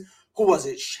Simmons. Who was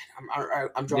it? Shit,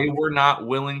 I'm drawing. They were not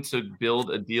willing to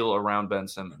build a deal around Ben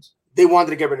Simmons. They wanted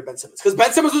to get rid of Ben Simmons because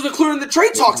Ben Simmons was included in the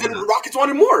trade talks, and the Rockets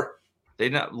wanted more. They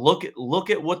not look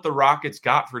at what the Rockets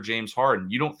got for James Harden.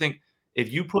 You don't think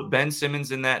if you put Ben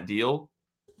Simmons in that deal,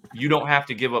 you don't have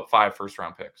to give up 5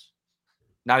 first-round picks.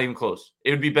 Not even close. It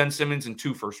would be Ben Simmons and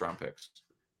 2 first-round picks.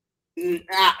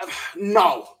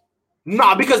 No,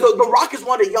 because the Rockets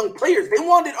wanted young players. They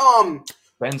wanted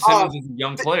Ben Simmons is a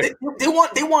young player. They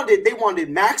wanted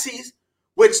Maxey's,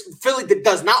 which Philly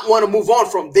does not want to move on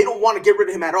from. They don't want to get rid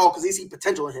of him at all because they see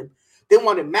potential in him. They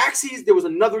wanted Maxey's. There was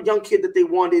another young kid that they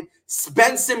wanted,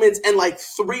 Ben Simmons, and like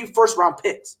 3 first-round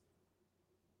picks.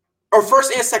 Or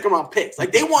first and second round picks.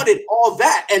 Like they wanted all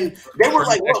that. And they were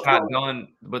like, look,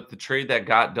 but the trade that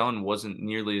got done wasn't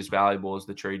nearly as valuable as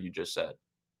the trade you just said.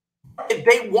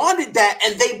 They wanted that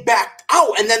and they backed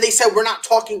out. And then they said, we're not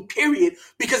talking, period.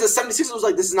 Because the 76ers was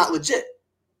like, this is not legit.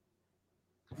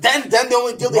 Then the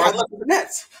only deal they had left was the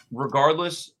Nets.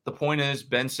 Regardless, the point is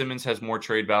Ben Simmons has more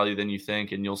trade value than you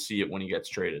think, and you'll see it when he gets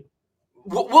traded.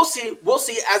 We'll see. We'll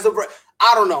see. As of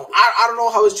I don't know. I don't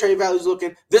know how his trade value is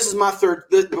looking. This is my third.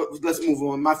 Let's move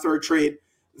on. My third trade.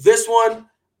 This one.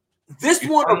 You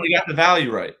finally got the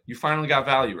value right. You finally got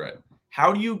value right.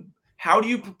 How do you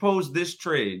propose this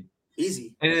trade?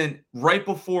 Easy. And then right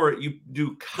before it, you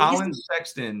do Colin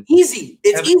Sexton. Easy.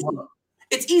 It's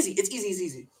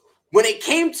easy. When it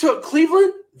came to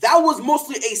Cleveland, that was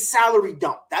mostly a salary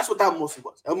dump. That's what that mostly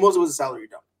was. That mostly was a salary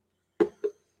dump.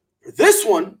 This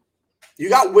one. You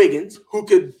got Wiggins,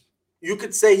 you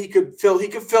could say he could fill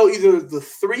either the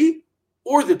 3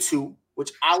 or the 2,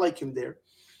 which I like him there.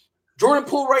 Jordan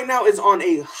Poole right now is on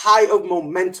a high of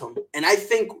momentum, and I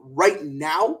think right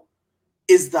now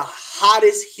is the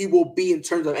hottest he will be in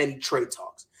terms of any trade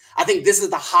talks. I think this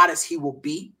is the hottest he will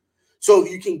be. So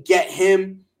if you can get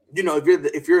him,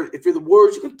 if you're the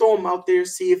Warriors, you can throw him out there,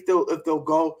 see if they'll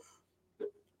go.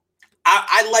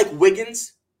 I like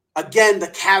Wiggins. Again, the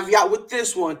caveat with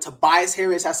this one, Tobias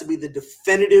Harris has to be the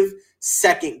definitive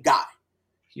second guy.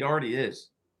 He already is.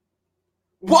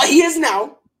 Well, he is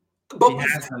now. But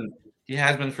he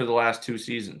has been for the last 2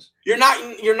 seasons. You're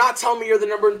not telling me you're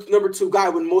the number 2 guy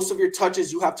when most of your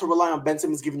touches you have to rely on Ben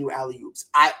Simmons giving you alley-oops.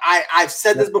 I've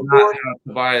said this before. That's not how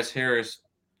Tobias Harris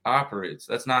operates.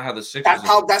 That's not how the Sixers.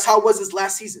 That's how it was this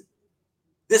last season.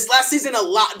 This last season, a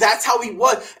lot. That's how he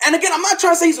was. And again, I'm not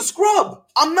trying to say he's a scrub.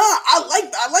 I'm not.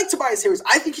 I like Tobias Harris.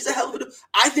 I think he's a hell of a.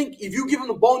 I think if you give him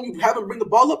the ball and you have him bring the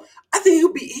ball up, I think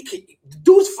the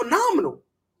dude's phenomenal.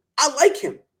 I like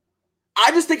him.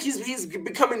 I just think he's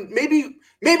becoming maybe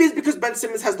it's because Ben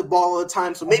Simmons has the ball all the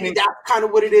time, so maybe that's kind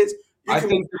of what it is. I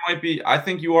think there might be. I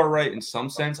think you are right in some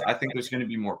sense. I think there's going to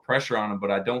be more pressure on him,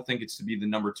 but I don't think it's to be the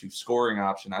number 2 scoring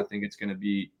option. I think it's going to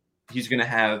be he's going to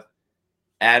have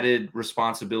added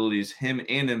responsibilities. Him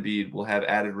and Embiid will have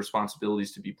added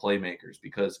responsibilities to be playmakers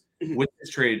because with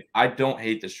this trade, I don't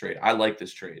hate this trade. I like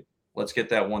this trade. Let's get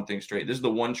that one thing straight. This is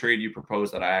the one trade you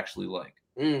proposed that I actually like.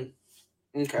 Okay.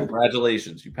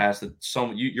 Congratulations. You passed it.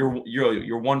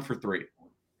 You're 1 for 3.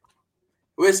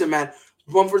 Listen, man,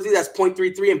 1 for 3, that's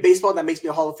 .33 in baseball. That makes me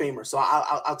a Hall of Famer. So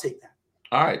I'll take that.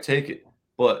 All right, take it.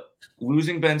 But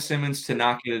losing Ben Simmons to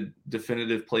not get a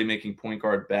definitive playmaking point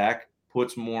guard back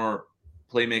puts more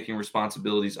playmaking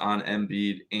responsibilities on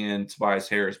Embiid and Tobias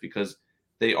Harris because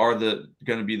they are going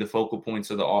to be the focal points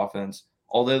of the offense.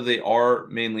 Although they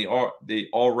already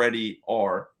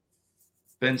are.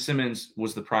 Ben Simmons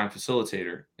was the prime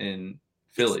facilitator in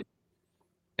Philly.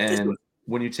 And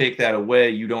when you take that away,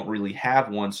 you don't really have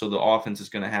one. So the offense is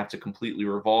going to have to completely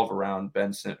revolve around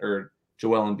Joel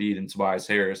Embiid and Tobias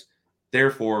Harris,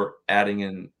 therefore adding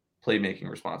in playmaking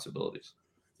responsibilities.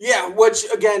 Yeah, which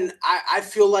again, I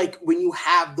feel like when you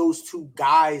have those two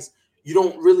guys, you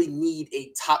don't really need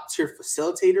a top tier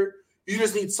facilitator. You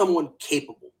just need someone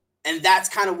capable. And that's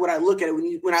kind of what I look at.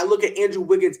 When I look at Andrew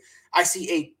Wiggins, I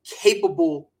see a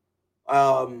capable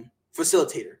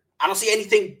facilitator. I don't see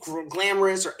anything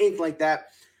glamorous or anything like that,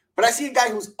 but I see a guy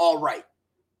who's all right.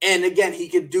 And again, he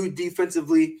can do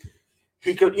defensively.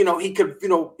 He's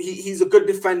a good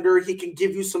defender. He can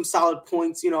give you some solid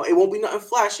points. It won't be nothing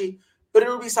flashy, but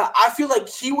it'll be solid. I feel like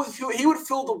he would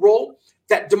fill the role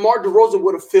that DeMar DeRozan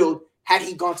would have filled had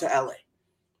he gone to LA.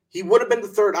 He would have been the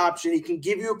third option. He can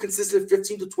give you a consistent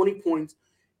 15 to 20 points.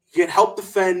 He can help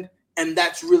defend, and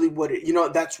that's really what it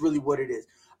is.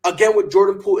 Again, with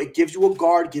Jordan Poole, it gives you a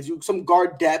guard, gives you some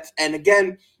guard depth, and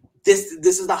again, this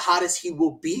is the hottest he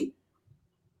will be.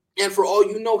 And for all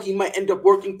you know, he might end up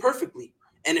working perfectly.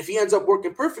 And if he ends up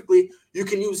working perfectly, you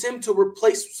can use him to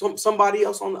replace somebody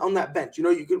else on that bench.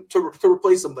 You can to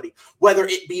replace somebody, whether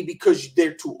it be because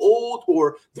they're too old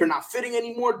or they're not fitting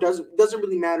anymore. Doesn't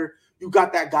really matter. You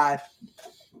got that guy.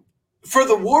 For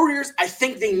the Warriors, I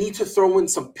think they need to throw in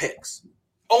some picks,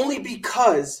 only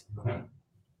because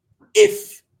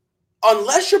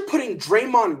unless you're putting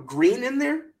Draymond Green in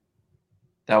there,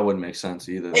 that wouldn't make sense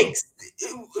either. This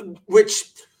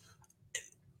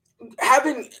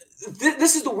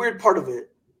is the weird part of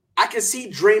it. I can see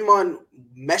Draymond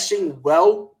meshing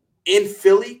well in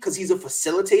Philly because he's a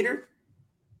facilitator.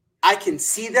 I can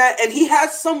see that, and he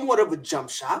has somewhat of a jump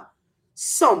shot,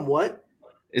 somewhat.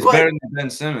 It's better than Ben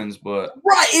Simmons, but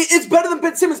right, it's better than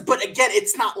Ben Simmons. But again,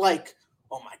 it's not like,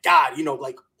 oh my God,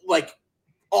 like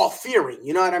all fearing.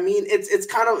 You know what I mean? It's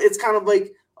kind of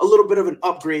like a little bit of an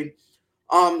upgrade.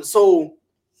 So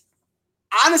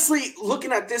honestly,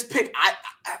 looking at this pick,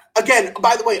 again,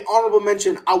 by the way, honorable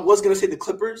mention, I was going to say the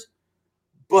Clippers,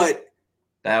 but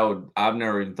I've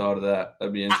never even thought of that.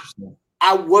 That'd be interesting.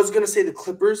 I was going to say the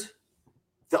Clippers.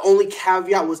 The only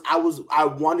caveat was I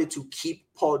wanted to keep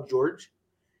Paul George.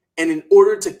 And in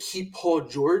order to keep Paul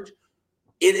George,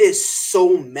 it is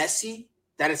so messy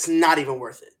that it's not even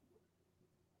worth it.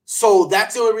 So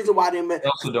that's the only reason why they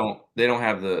don't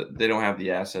have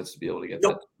the assets to be able to get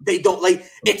that. They don't. Like,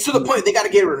 it's to the point they got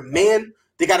to get rid of Man.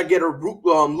 They got to get a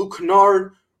Luke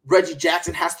Kennard. Reggie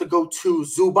Jackson has to go to.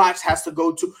 Zubac has to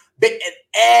go to. And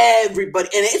everybody,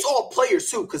 and it's all players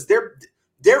too, because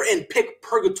they're in pick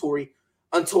purgatory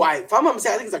until if I'm not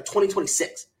mistaken, I think it's like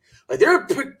 2026. Like, they're in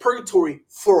pick purgatory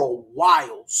for a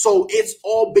while. So it's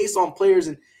all based on players,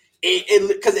 and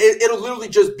it'll literally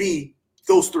just be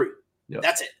those three. Yep.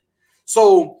 That's it.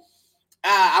 So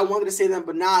I wanted to say that,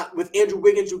 but not with Andrew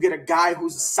Wiggins. You get a guy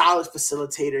who's a solid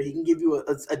facilitator. He can give you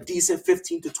a decent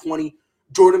 15 to 20.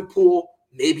 Jordan Poole,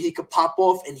 maybe he could pop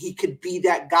off, and he could be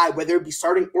that guy, whether it be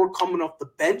starting or coming off the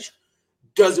bench.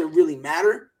 Doesn't really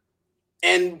matter.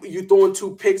 And you throw in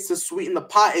 2 picks to sweeten the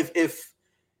pot. If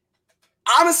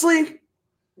honestly,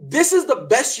 this is the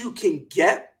best you can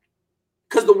get,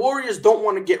 because the Warriors don't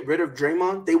want to get rid of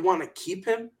Draymond. They want to keep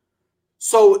him.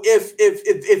 So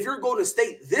if you're Golden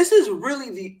State, this is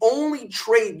really the only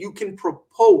trade you can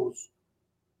propose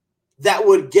that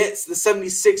would get the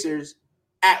 76ers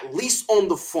at least on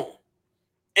the phone.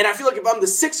 And I feel like if I'm the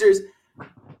Sixers,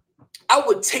 I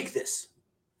would take this.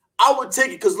 I would take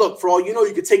it because, look, for all you know,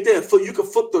 you could take that and you could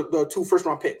flip the 2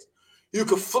 first-round picks. You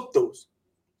could flip those.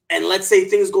 And let's say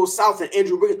things go south and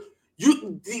Andrew Wiggins,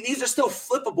 these are still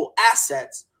flippable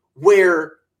assets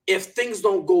where if things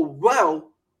don't go well,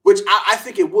 which I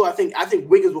think it will. I think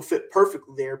Wiggins will fit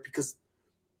perfectly there because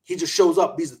he just shows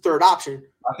up. He's the third option.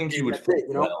 I think he would fit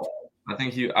well.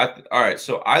 All right,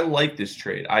 so I like this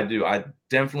trade. I do. I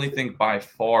definitely think by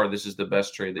far this is the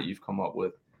best trade that you've come up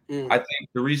with. I think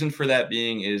the reason for that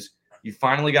being is you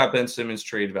finally got Ben Simmons'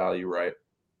 trade value right.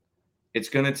 It's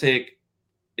going to take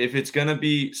 – if it's going to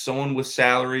be someone with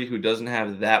salary who doesn't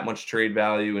have that much trade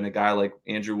value and a guy like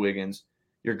Andrew Wiggins,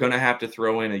 you're going to have to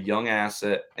throw in a young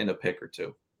asset and a pick or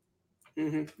two. You're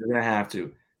going to have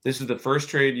to. This is the first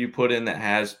trade you put in that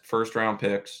has first-round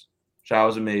picks, which I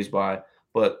was amazed by.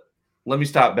 But let me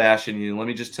stop bashing you. Let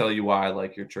me just tell you why I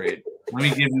like your trade.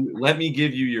 Let me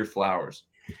give you your flowers.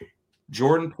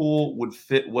 Jordan Poole would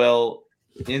fit well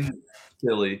in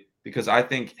Philly because I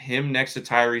think him next to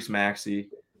Tyrese Maxey,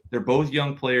 they're both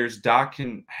young players. Doc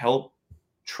can help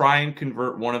try and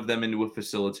convert one of them into a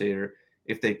facilitator.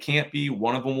 If they can't be,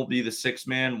 one of them will be the 6th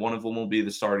man, one of them will be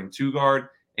the starting 2 guard,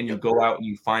 and you go out and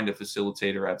you find a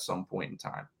facilitator at some point in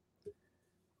time.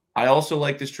 I also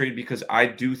like this trade because I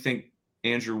do think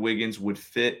Andrew Wiggins would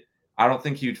fit. I don't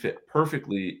think he would fit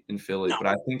perfectly in Philly, but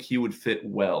I think he would fit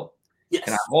well. Yes.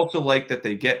 And I also like that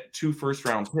they get 2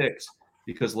 first-round picks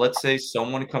because let's say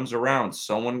someone comes around,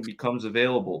 someone becomes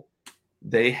available.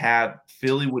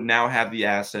 Philly would now have the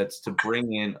assets to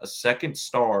bring in a second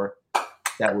star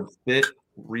that would fit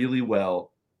really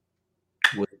well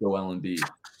with Joel Embiid.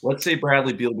 Let's say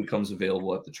Bradley Beal becomes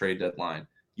available at the trade deadline.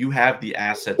 You have the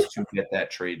assets to get that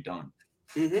trade done.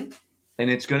 Mm-hmm. And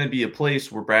it's going to be a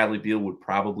place where Bradley Beal would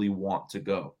probably want to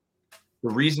go. The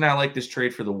reason I like this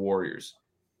trade for the Warriors,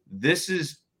 this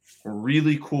is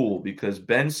really cool because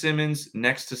Ben Simmons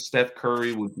next to Steph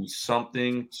Curry would be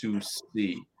something to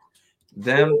see.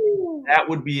 That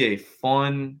would be a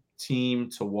fun team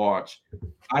to watch.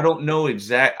 I don't know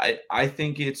I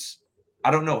think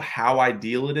I don't know how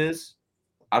ideal it is.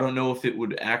 I don't know if it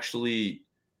would actually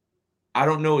I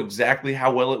don't know exactly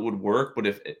how well it would work, but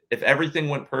if everything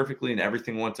went perfectly and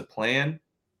everything went to plan,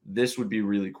 this would be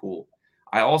really cool.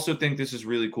 I also think this is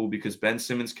really cool because Ben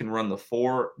Simmons can run the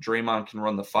 4, Draymond can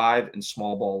run the 5 in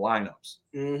small ball lineups.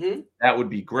 Mm-hmm. That would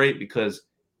be great because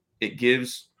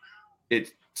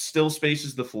it still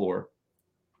spaces the floor.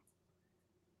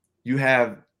 You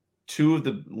have 2 of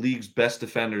the league's best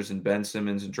defenders in Ben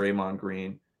Simmons and Draymond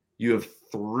Green. You have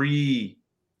three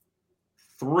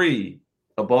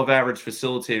above average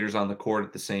facilitators on the court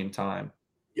at the same time.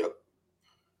 Yep.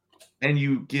 And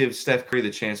you give Steph Curry the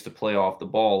chance to play off the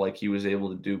ball like he was able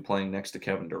to do playing next to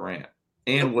Kevin Durant.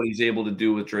 And what he's able to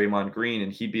do with Draymond Green,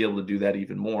 and he'd be able to do that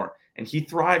even more. And he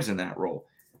thrives in that role.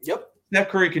 Yep. Steph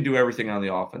Curry can do everything on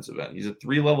the offensive end. He's a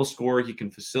 3-level scorer. He can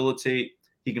facilitate.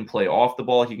 He can play off the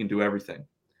ball. He can do everything.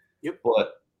 Yep.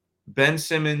 But Ben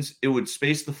Simmons, it would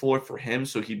space the floor for him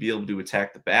so he'd be able to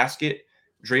attack the basket.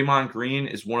 Draymond Green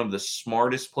is one of the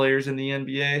smartest players in the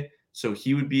NBA, so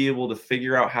he would be able to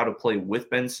figure out how to play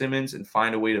with Ben Simmons and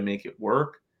find a way to make it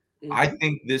work. Mm-hmm. I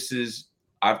think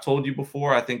I've told you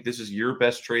before, I think this is your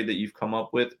best trade that you've come up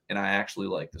with, and I actually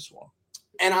like this one.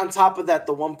 And on top of that,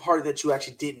 the one part that you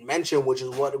actually didn't mention, which is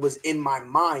what was in my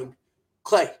mind,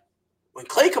 Clay. When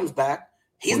Clay comes back,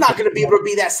 he's not going to be able to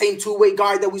be that same two-way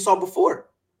guard that we saw before.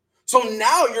 So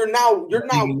now you're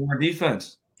more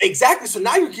defense. Exactly. So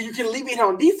now you can alleviate him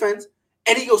on defense,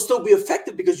 and he'll still be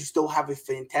effective because you still have a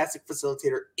fantastic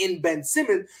facilitator in Ben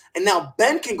Simmons, and now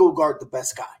Ben can go guard the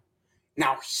best guy.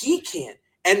 Now he can,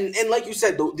 and like you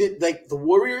said, the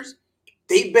Warriors,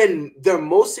 their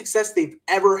most success they've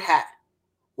ever had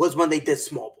was when they did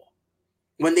small ball.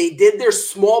 When they did their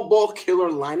small ball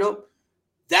killer lineup,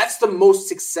 that's the most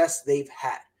success they've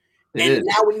had.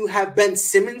 Now when you have Ben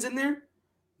Simmons in there,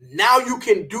 now you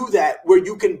can do that where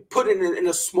you can put it in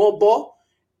a small ball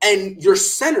and your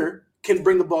center can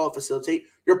bring the ball and facilitate.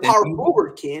 Your power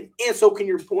forward can, and so can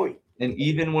your point. And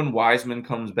even when Wiseman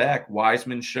comes back,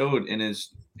 Wiseman showed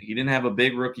he didn't have a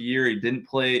big rookie year. He didn't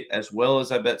play as well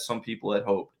as I bet some people had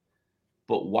hoped.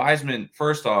 But Wiseman,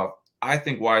 first off, I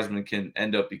think Wiseman can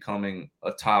end up becoming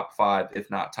a top 5,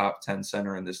 if not top 10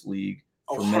 center in this league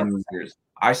for many years.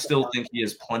 I still think he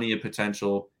has plenty of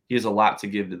potential. He has a lot to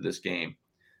give to this game.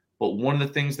 But one of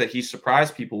the things that he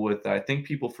surprised people with that I think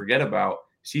people forget about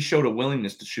is he showed a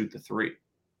willingness to shoot the 3.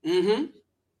 Mm-hmm.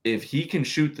 If he can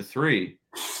shoot the 3,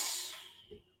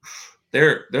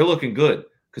 they're looking good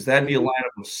because that'd be a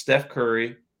lineup of Steph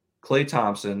Curry, Klay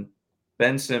Thompson,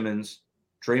 Ben Simmons,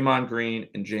 Draymond Green,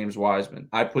 and James Wiseman.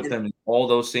 I put them in all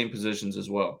those same positions as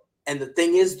well. And the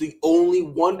thing is, the only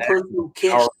one person who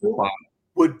can't shoot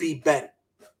would be Ben.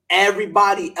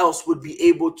 Everybody else would be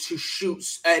able to shoot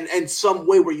in some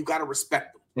way where you got to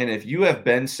respect them. And if you have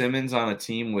Ben Simmons on a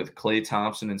team with Klay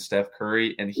Thompson and Steph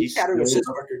Curry, and he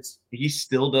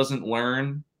still doesn't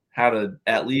learn how to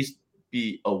at least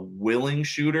be a willing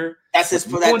shooter. That's just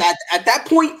for that. At that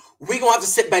point, we're going to have to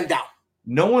sit Ben down.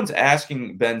 No one's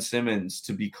asking Ben Simmons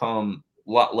to become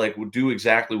do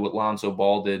exactly what Lonzo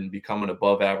Ball did and become an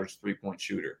above-average three-point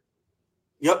shooter.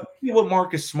 Yep. Look at what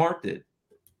Marcus Smart did.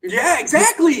 Yeah,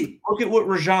 exactly. Look at what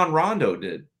Rajon Rondo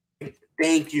did.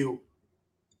 Thank you.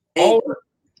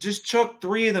 Just chuck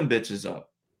 3 of them bitches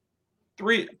up.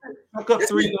 Chuck up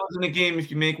 3 of those in a game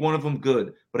if you make one of them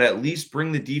good, but at least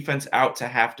bring the defense out to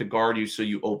have to guard you so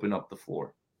you open up the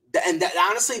floor. And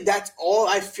honestly, that's all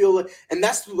I feel like, and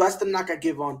that's the knock I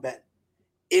give on Ben.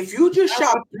 If you just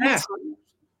shot 3 times,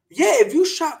 if you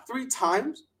shot 3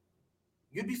 times,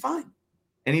 you'd be fine.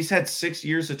 And he's had 6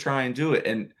 years to try and do it.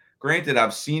 And granted,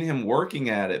 I've seen him working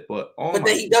at it, but then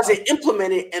he doesn't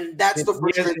implement it, and that's the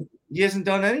frustration. He hasn't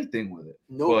done anything with it.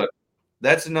 No, but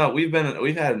that's enough. We've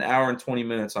had an hour and 20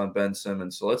 minutes on Ben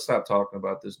Simmons, so let's stop talking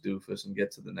about this doofus and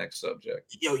get to the next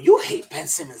subject. Yo, you hate Ben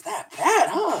Simmons that bad,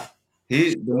 huh?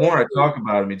 The more I talk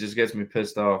about him, he just gets me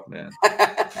pissed off, man.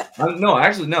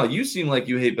 No. You seem like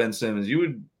you hate Ben Simmons. You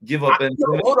would give up Ben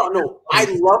Simmons. Hold on. No,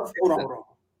 hold on.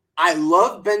 I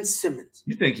love Ben Simmons.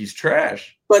 You think he's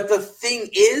trash. But the thing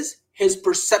is, his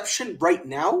perception right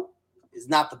now is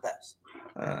not the best.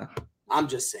 I'm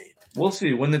just saying. We'll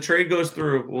see. When the trade goes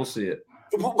through, we'll see it.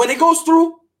 When it goes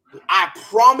through, I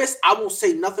promise I won't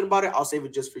say nothing about it. I'll save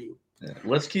it just for you. Yeah.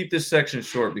 Let's keep this section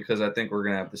short because I think we're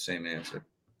going to have the same answer.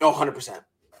 Oh, 100%.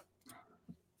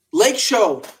 Lake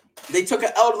Show. They took an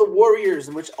L to the Warriors,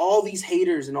 in which all these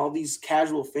haters and all these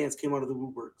casual fans came out of the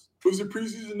woodworks. Was it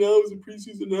preseason now? Was it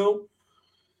preseason now?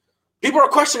 People are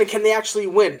questioning, can they actually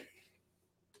win?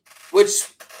 Which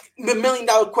the $1 million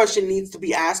question needs to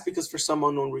be asked because for some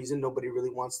unknown reason, nobody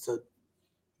really wants to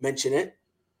mention it.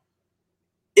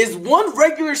 Is one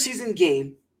regular season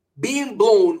game being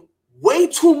blown way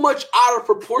too much out of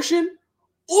proportion?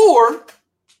 Or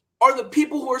are the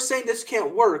people who are saying this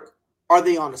can't work, are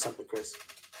they onto something, Chris?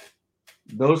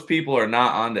 Those people are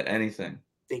not onto anything.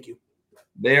 Thank you.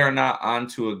 They are not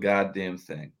onto a goddamn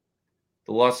thing.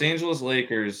 The Los Angeles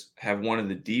Lakers have one of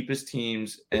the deepest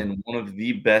teams and one of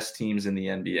the best teams in the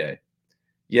NBA.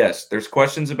 Yes, there's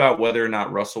questions about whether or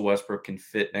not Russell Westbrook can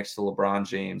fit next to LeBron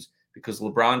James because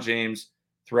LeBron James,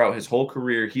 throughout his whole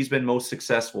career, he's been most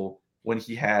successful when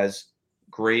he has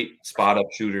great spot-up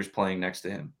shooters playing next to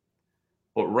him.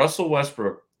 But Russell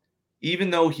Westbrook,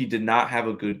 even though he did not have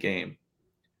a good game,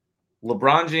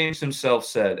 LeBron James himself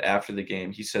said after the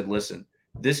game, he said, listen,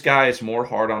 this guy is more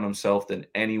hard on himself than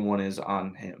anyone is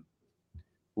on him.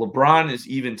 LeBron is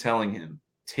even telling him,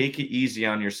 take it easy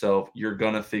on yourself. You're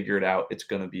going to figure it out. It's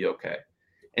going to be okay.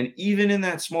 And even in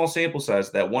that small sample size,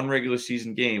 that one regular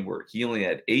season game where he only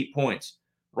had 8 points,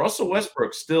 Russell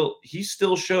Westbrook still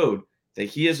showed that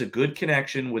he has a good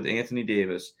connection with Anthony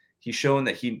Davis. He's shown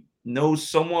that he knows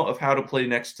somewhat of how to play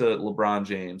next to LeBron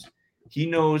James. He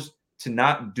knows to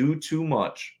not do too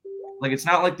much. Like, it's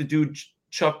not like the dude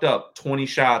chucked up 20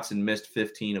 shots and missed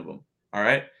 15 of them. All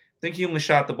right. I think he only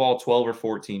shot the ball 12 or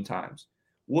 14 times,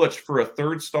 which for a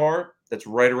third star, that's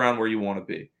right around where you want to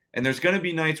be. And there's going to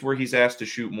be nights where he's asked to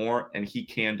shoot more and he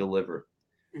can deliver.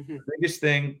 Mm-hmm. The biggest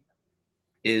thing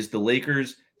is the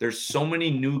Lakers. There's so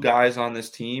many new guys on this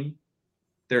team.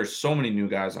 I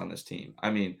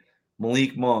mean,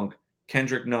 Malik Monk,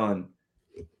 Kendrick Nunn,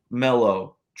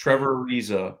 Melo, Trevor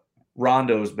Ariza,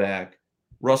 Rondo's back,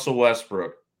 Russell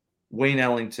Westbrook, Wayne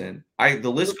Ellington.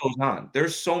 The list goes on.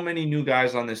 There's so many new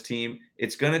guys on this team.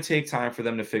 It's going to take time for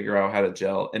them to figure out how to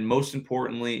gel. And most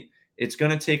importantly, it's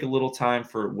going to take a little time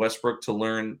for Westbrook to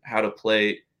learn how to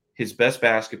play his best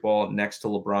basketball next to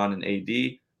LeBron and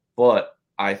AD. But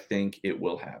I think it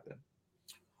will happen.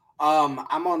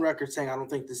 I'm on record saying I don't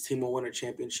think this team will win a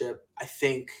championship. I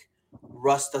think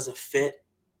Russ doesn't fit.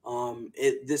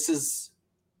 The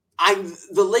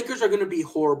Lakers are going to be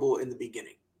horrible in the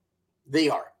beginning. They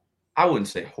are. I wouldn't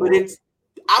say horrible. But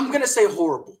I'm going to say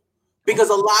horrible because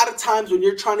a lot of times when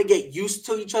you're trying to get used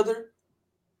to each other,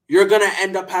 you're going to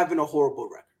end up having a horrible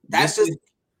record. That's just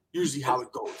usually how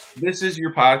it goes. This is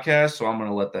your podcast, so I'm going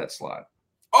to let that slide.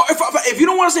 Oh, if you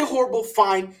don't want to say horrible,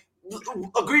 fine.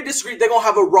 Agree, disagree. They're going to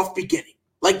have a rough beginning.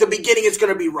 Like the beginning is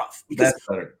going to be rough. Because, that's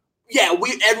better. Yeah,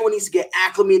 everyone needs to get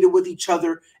acclimated with each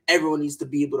other. Everyone needs to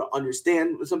be able to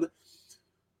understand something.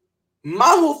 My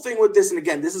whole thing with this, and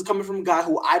again, this is coming from a guy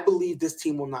who I believe this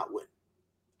team will not win.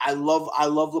 I love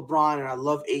LeBron and I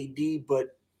love AD,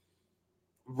 but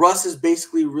Russ is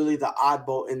basically really the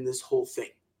oddball in this whole thing,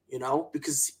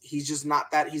 because he's just not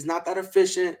that. He's not that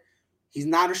efficient. He's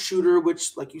not a shooter,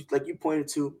 which, like you pointed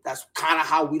to, that's kind of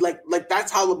how we like.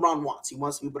 That's how LeBron wants. He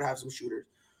wants people to have some shooters,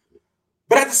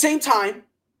 but at the same time,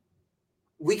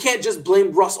 we can't just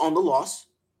blame Russ on the loss.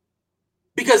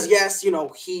 Because, yes, he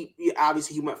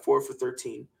obviously went 4 for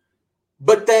 13.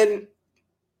 But then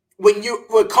when you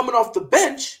were coming off the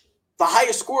bench, the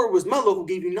highest scorer was Melo, who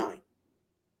gave you 9.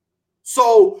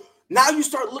 So now you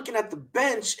start looking at the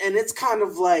bench, and it's kind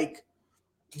of like,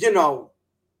 you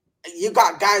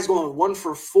got guys going 1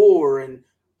 for 4 and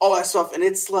all that stuff. And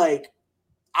it's like,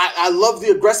 I love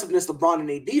the aggressiveness LeBron and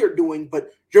AD are doing, but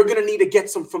you're going to need to get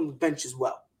some from the bench as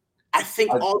well. I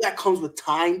think all that comes with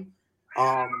time.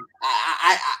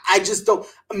 I just don't.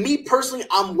 Me personally,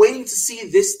 I'm waiting to see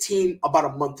this team about a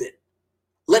month in.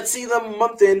 Let's see them a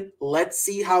month in. Let's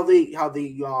see how they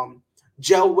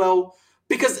gel well.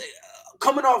 Because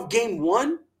coming off game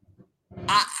 1,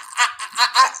 I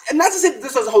and not to say that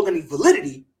this doesn't hold any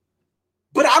validity,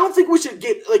 but I don't think we should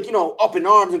get up in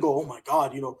arms and go, oh my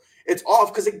God, it's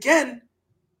off. Because again,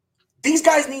 these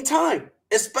guys need time,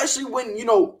 especially when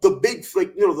the big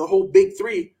the whole big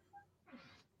three.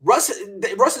 Russ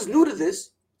is new to this,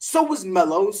 So was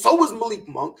Melo. So was Malik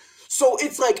Monk. So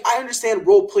it's like, I understand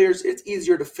role players, it's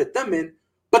easier to fit them in.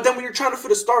 But then when you're trying to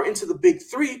fit a star into the big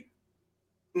three,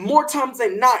 more times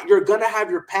than not, you're going to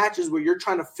have your patches where you're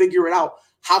trying to figure it out.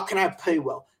 How can I play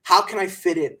well? How can I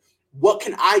fit in? What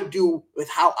can I do with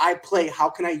how I play? How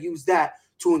can I use that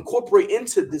to incorporate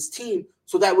into this team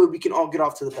so that way we can all get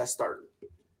off to the best start?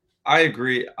 I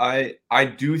agree. I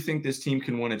do think this team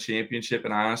can win a championship,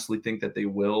 and I honestly think that they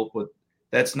will, but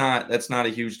that's not a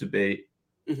huge debate.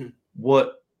 Mm-hmm.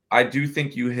 What I do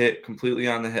think you hit completely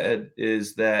on the head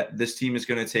is that this team is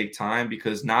going to take time,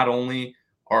 because not only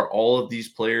are all of these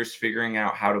players figuring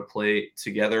out how to play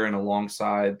together and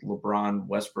alongside LeBron,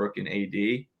 Westbrook, and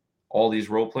AD, all these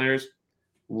role players,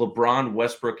 LeBron,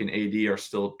 Westbrook, and AD are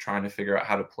still trying to figure out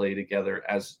how to play together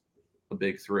as a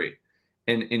big three.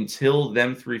 And until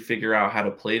them three figure out how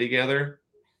to play together,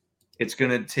 it's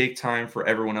going to take time for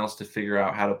everyone else to figure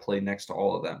out how to play next to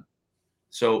all of them.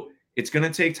 So it's going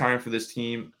to take time for this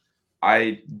team.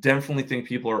 I definitely think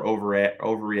people are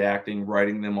overreacting,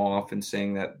 writing them off and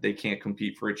saying that they can't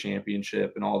compete for a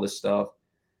championship and all this stuff.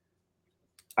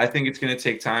 I think it's going to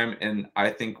take time, and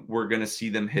I think we're going to see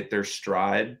them hit their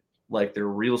stride, like their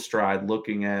real stride,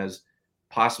 looking as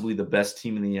possibly the best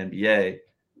team in the NBA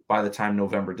by the time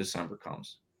November, December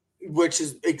comes. Which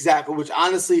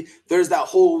honestly, there's the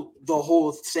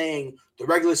whole saying, the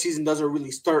regular season doesn't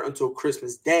really start until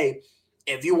Christmas Day.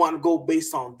 If you want to go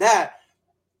based on that,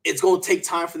 it's going to take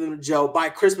time for them to gel. By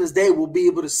Christmas Day, we'll be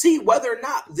able to see whether or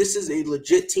not this is a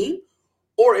legit team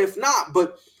or if not.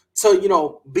 But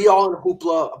to, be all in a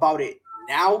hoopla about it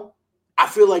now, I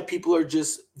feel like people are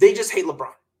just hate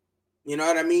LeBron. You know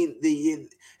what I mean?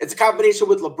 It's a combination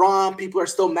with LeBron. People are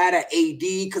still mad at AD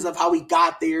because of how he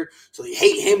got there. So they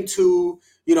hate him too.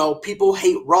 People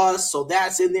hate Russ. So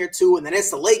that's in there too. And then it's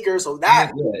the Lakers. So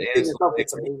that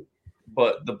it's amazing.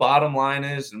 But the bottom line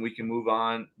is, and we can move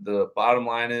on, the bottom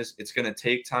line is it's going to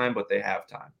take time, but they have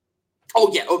time.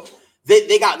 Oh, yeah.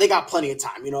 They got plenty of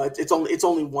time. It's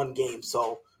only one game.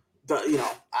 So,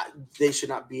 they should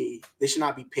not be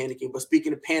panicking. But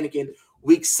speaking of panicking,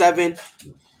 week 7,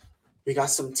 we got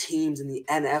some teams in the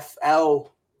NFL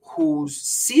whose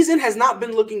season has not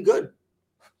been looking good.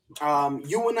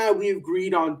 You and I, we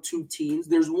agreed on 2 teams.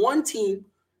 There's one team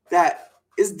that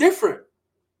is different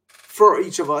for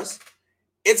each of us.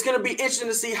 It's going to be interesting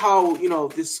to see how,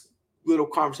 this little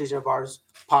conversation of ours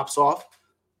pops off.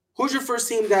 Who's your first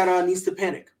team that needs to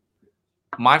panic?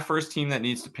 My first team that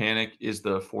needs to panic is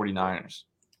the 49ers.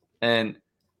 And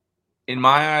in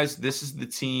my eyes, this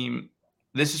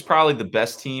is probably the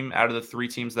best team out of the 3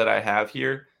 teams that I have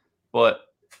here. But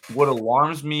what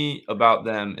alarms me about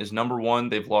them is, number one,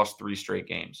 they've lost 3 straight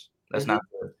games. That's not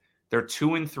good. They're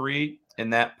 2-3,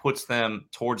 and that puts them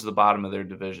towards the bottom of their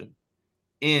division,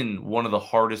 in one of the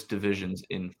hardest divisions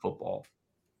in football.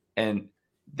 And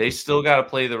they still got to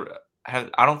play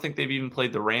I don't think they've even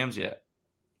played the Rams yet.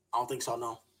 I don't think so,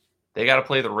 no. They got to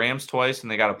play the Rams twice, and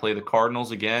they got to play the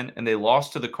Cardinals again. And they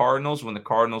lost to the Cardinals when the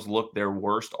Cardinals looked their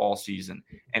worst all season.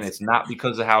 And it's not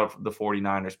because of how the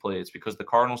 49ers played. It's because the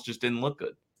Cardinals just didn't look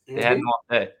good. They had an off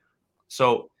day.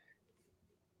 So,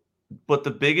 but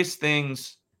the biggest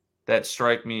things that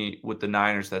strike me with the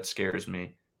Niners that scares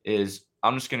me is,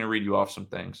 I'm just going to read you off some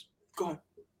things. Go ahead.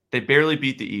 They barely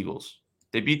beat the Eagles.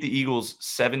 They beat the Eagles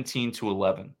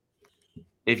 17-11.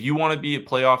 If you want to be a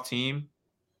playoff team,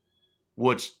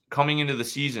 which coming into the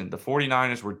season, the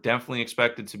 49ers were definitely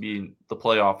expected to be in the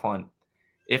playoff hunt.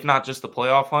 If not just the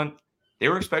playoff hunt, they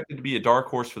were expected to be a dark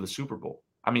horse for the Super Bowl.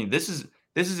 I mean, this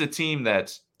is a team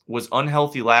that was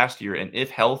unhealthy last year, and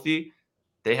if healthy,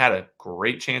 they had a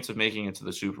great chance of making it to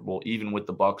the Super Bowl, even with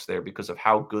the Bucs there, because of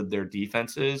how good their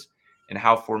defense is and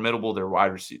how formidable their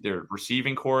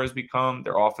receiving core has become.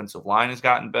 Their offensive line has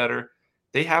gotten better.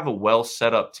 They have a well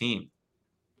set up team.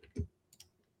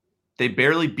 They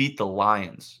barely beat the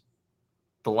Lions.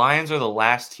 The Lions are the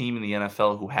last team in the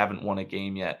NFL who haven't won a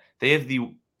game yet. They have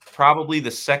probably the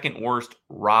second worst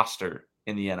roster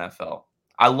in the NFL.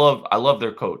 I love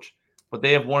their coach, but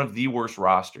they have one of the worst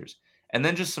rosters. And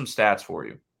then just some stats for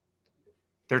you.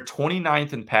 They're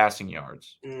 29th in passing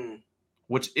yards,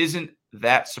 which isn't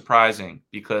that surprising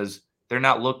because they're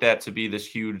not looked at to be this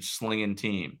huge slinging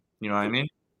team. You know what I mean?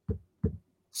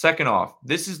 Second off,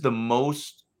 this is the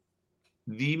most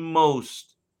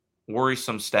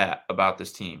worrisome stat about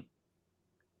this team.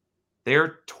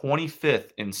 They're 25th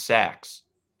in sacks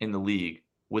in the league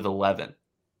with 11.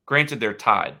 Granted, they're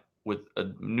tied with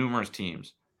numerous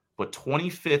teams, but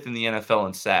 25th in the NFL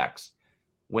in sacks.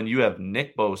 When you have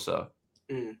Nick Bosa,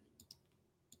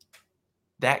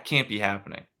 that can't be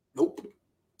happening. Nope.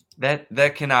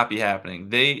 That cannot be happening.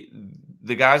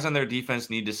 the guys on their defense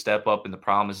need to step up, and the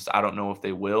problem is I don't know if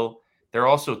they will. They're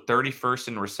also 31st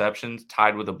in receptions,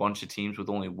 tied with a bunch of teams with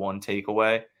only one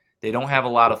takeaway. They don't have a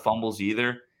lot of fumbles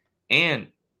either. And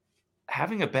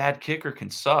having a bad kicker can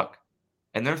suck.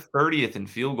 And they're 30th in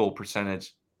field goal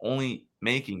percentage, only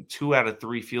making 2 out of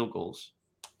 3 field goals.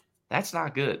 That's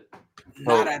not good.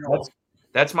 Not at all.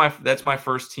 That's my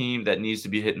first team that needs to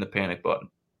be hitting the panic button.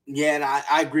 Yeah, and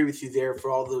I agree with you there for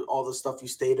all the stuff you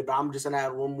stated, but I'm just gonna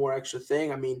add one more extra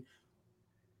thing. I mean,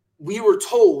 we were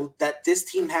told that this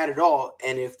team had it all,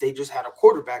 and if they just had a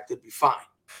quarterback, they'd be fine.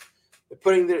 They're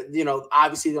putting their,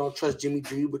 obviously they don't trust Jimmy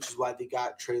G, which is why they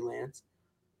got Trey Lance.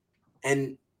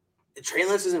 And Trey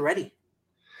Lance isn't ready.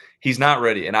 He's not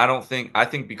ready, and I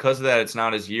think because of that, it's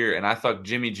not his year. And I thought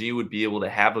Jimmy G would be able to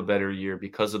have a better year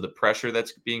because of the pressure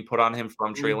that's being put on him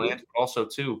from Trey Lance. But also,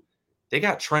 too, they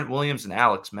got Trent Williams and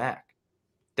Alex Mack.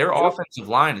 Their offensive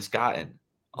line has gotten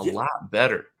a lot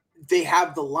better. They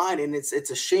have the line, and it's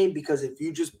a shame because if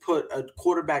you just put a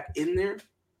quarterback in there,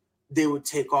 they would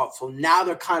take off. So now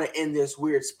they're kind of in this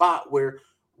weird spot where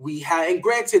we have, and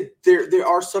granted, there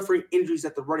are suffering injuries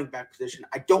at the running back position.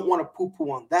 I don't want to poo-poo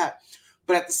on that.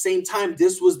 But at the same time,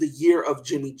 this was the year of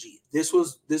Jimmy G. This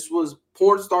was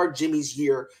porn star Jimmy's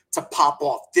year to pop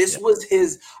off. This was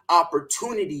his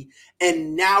opportunity.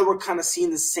 And now we're kind of seeing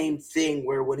the same thing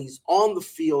where when he's on the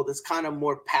field, it's kind of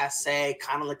more passe,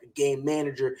 kind of like a game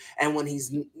manager. And when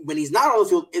he's not on the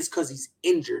field, it's because he's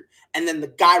injured. And then the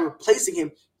guy replacing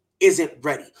him isn't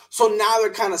ready. So now they're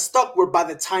kind of stuck where by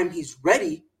the time he's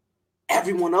ready,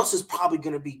 everyone else is probably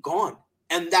going to be gone.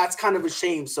 And that's kind of a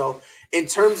shame. So in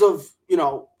terms of,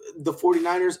 the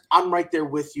 49ers, I'm right there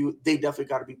with you. They definitely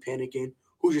got to be panicking.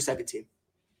 Who's your second team?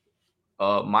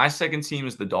 My second team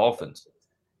is the Dolphins.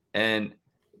 And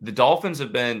the Dolphins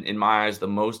have been, in my eyes, the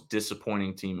most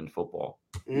disappointing team in football.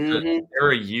 Mm-hmm.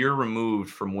 They're a year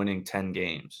removed from winning 10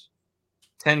 games.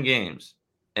 10 games.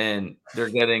 And they're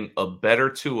getting a better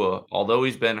Tua, although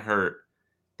he's been hurt.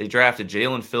 They drafted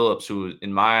Jalen Phillips, who,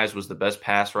 in my eyes, was the best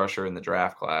pass rusher in the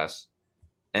draft class.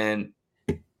 And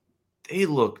they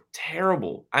look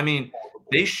terrible. I mean,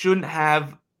 they shouldn't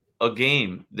have a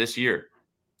game this year.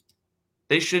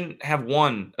 They shouldn't have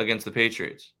won against the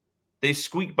Patriots. They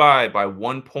squeaked by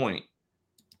 1 point,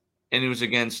 and it was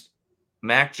against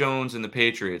Mac Jones and the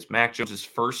Patriots. Mac Jones'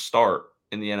 first start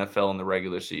in the NFL in the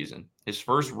regular season, his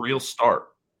first real start.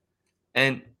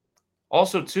 And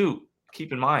also, too,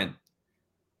 keep in mind,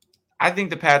 I think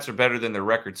the Pats are better than their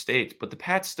record states, but the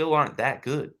Pats still aren't that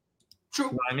good. True.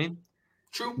 You know what I mean?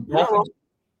 True.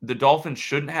 The Dolphins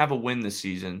shouldn't have a win this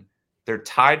season. They're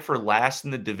tied for last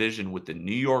in the division with the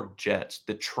New York Jets,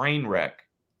 the train wreck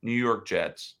New York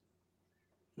Jets.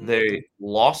 They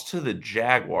lost to the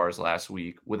Jaguars last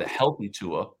week with a healthy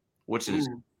Tua, which is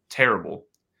terrible.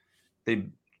 They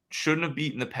shouldn't have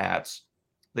beaten the Pats.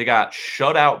 They got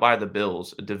shut out by the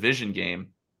Bills, a division game,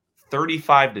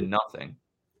 35-0. I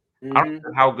don't know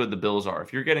how good the Bills are.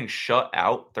 If you're getting shut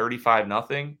out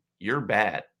 35-0, you're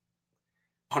bad.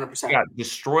 100%. They got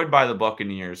destroyed by the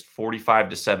Buccaneers,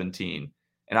 45-17.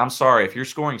 And I'm sorry, if you're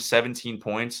scoring 17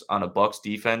 points on a Bucs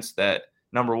defense that,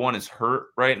 number one, is hurt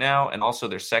right now, and also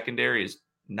their secondary is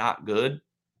not good,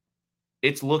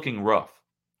 it's looking rough.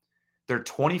 They're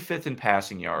 25th in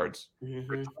passing yards.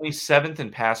 They're 27th in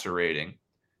passer rating.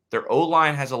 Their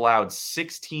O-line has allowed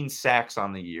 16 sacks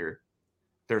on the year.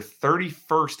 They're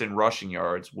 31st in rushing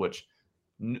yards, which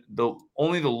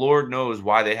only the Lord knows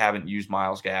why they haven't used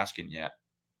Myles Gaskin yet.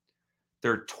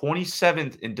 They're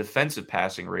 27th in defensive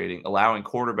passing rating, allowing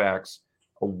quarterbacks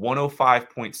a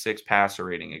 105.6 passer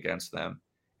rating against them.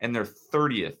 And they're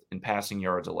 30th in passing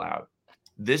yards allowed.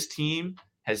 This team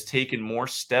has taken more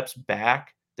steps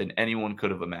back than anyone could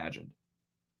have imagined.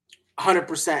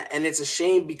 100%. And it's a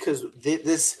shame because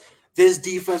this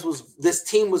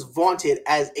team was vaunted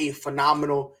as a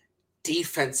phenomenal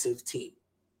defensive team.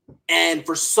 And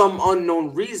for some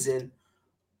unknown reason,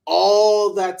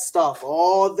 all that stuff,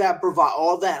 all that bravado,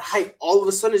 all that hype, all of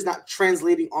a sudden is not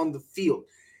translating on the field.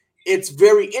 It's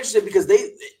very interesting because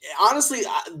honestly,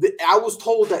 I was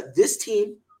told that this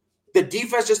team, the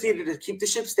defense just needed to keep the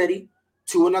ship steady,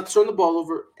 Tua not turn the ball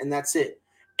over, and that's it.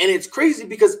 And it's crazy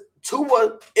because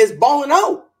Tua is balling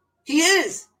out. He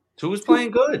is. Tua's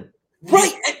playing good.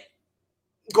 Right.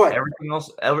 Go ahead.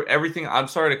 Everything. I'm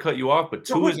sorry to cut you off, but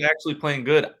Tua is actually playing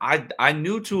good. I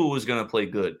knew Tua was going to play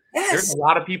good. Yes. There's a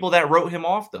lot of people that wrote him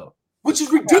off, though. Which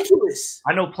is ridiculous.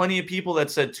 I know plenty of people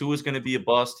that said Tua's going to be a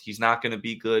bust. He's not going to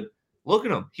be good. Look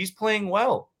at him. He's playing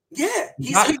well. Yeah.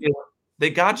 They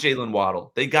got Jalen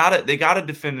Waddle. They got a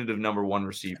definitive number one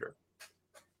receiver.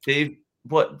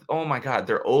 Oh my God,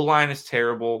 their O-line is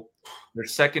terrible. Their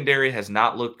secondary has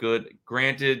not looked good.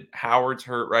 Granted, Howard's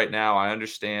hurt right now. I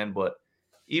understand. But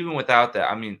even without that,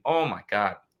 I mean, oh, my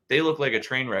God. They look like a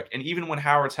train wreck. And even when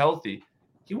Howard's healthy,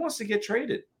 he wants to get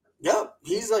traded. Yep.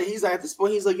 He's like at this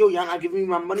point, he's like, yo, y'all not giving me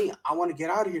my money. I want to get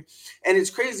out of here. And it's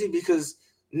crazy because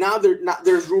now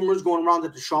there's rumors going around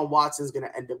that Deshaun Watson is going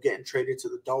to end up getting traded to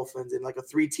the Dolphins and like a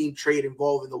 3-team trade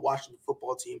involving the Washington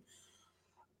football team.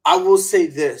 I will say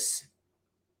this.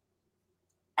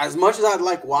 As much as I'd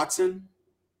like Watson,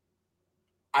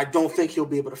 I don't think he'll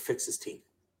be able to fix his team.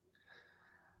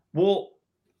 Well,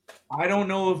 I don't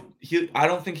know if I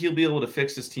don't think he'll be able to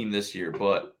fix his team this year,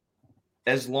 but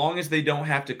as long as they don't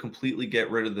have to completely get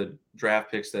rid of the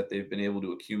draft picks that they've been able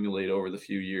to accumulate over the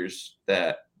few years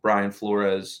that Brian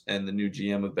Flores and the new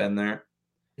GM have been there,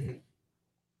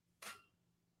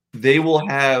 they will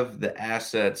have the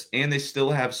assets and they still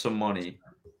have some money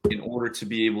in order to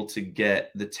be able to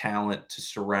get the talent to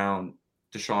surround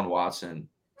Deshaun Watson.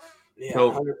 Yeah.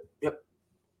 So, yep.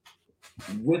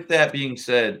 With that being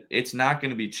said, it's not going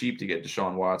to be cheap to get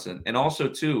Deshaun Watson. And also,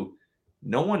 too,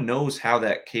 no one knows how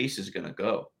that case is going to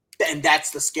go. And that's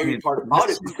the scary part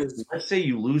about it. Because let's say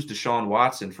you lose Deshaun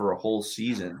Watson for a whole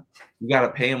season. You got to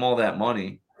pay him all that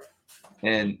money.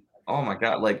 And, oh, my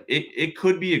God, like it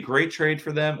could be a great trade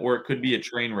for them or it could be a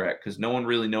train wreck because no one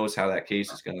really knows how that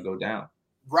case is going to go down.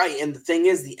 Right. And the thing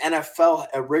is, the NFL,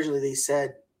 originally they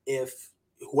said if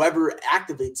whoever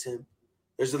activates him,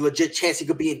 there's a legit chance he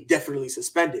could be indefinitely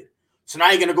suspended. So now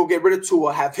you're going to go get rid of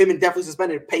Tua, have him indefinitely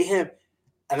suspended, pay him,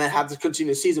 and then have to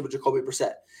continue the season with Jacoby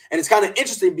Brissett. And it's kind of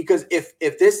interesting because if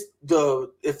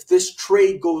this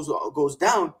trade goes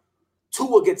down,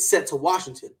 Tua gets sent to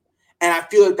Washington. And I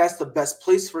feel like that's the best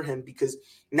place for him because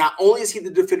not only is he the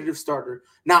definitive starter,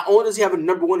 not only does he have a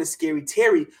number one in Scary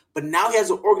Terry, but now he has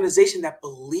an organization that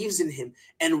believes in him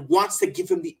and wants to give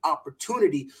him the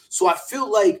opportunity. So I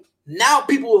feel like now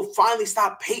people will finally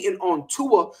stop hating on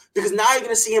Tua because now you're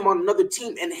going to see him on another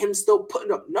team and him still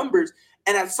putting up numbers.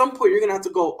 And at some point, you're going to have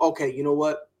to go, okay, you know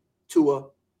what? Tua,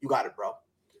 you got it, bro.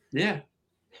 Yeah,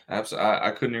 absolutely. I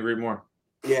couldn't agree more.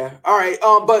 Yeah. All right.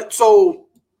 But so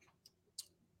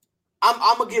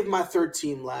I'm gonna give my third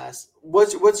team last.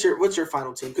 What's your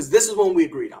final team? Because this is one we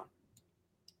agreed on.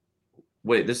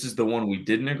 Wait, this is the one we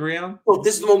didn't agree on? Oh,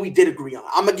 this is the one we did agree on.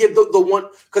 I'm gonna give the one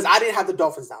because I didn't have the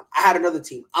Dolphins down. I had another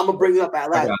team. I'm gonna bring it up at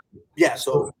last. Yeah.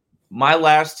 So my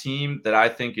last team that I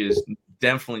think is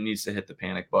definitely needs to hit the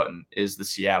panic button is the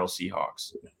Seattle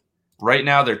Seahawks. Right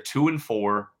now they're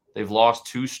 2-4. They've lost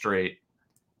 2 straight,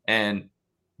 and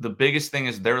the biggest thing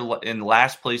is they're in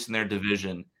last place in their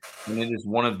division, and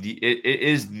it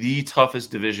is the toughest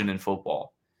division in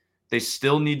football. They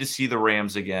still need to see the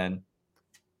Rams again.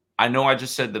 I know I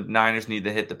just said the Niners need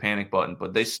to hit the panic button,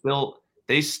 but they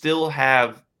still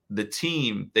have the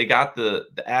team. They got the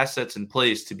assets in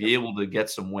place to be able to get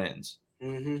some wins.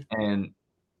 Mm-hmm. And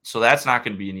so that's not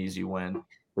going to be an easy win.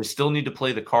 They still need to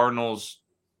play the Cardinals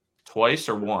twice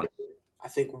or once. I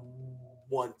think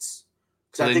once.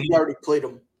 Because I think they already played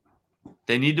them.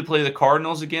 They need to play the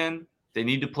Cardinals again. They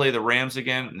need to play the Rams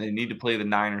again, and they need to play the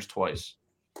Niners twice.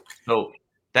 So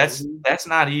that's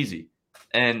not easy.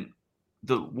 And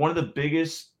one of the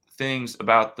biggest things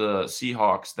about the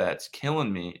Seahawks that's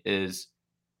killing me is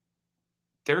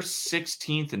they're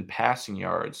 16th in passing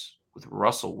yards with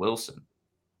Russell Wilson.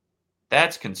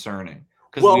 That's concerning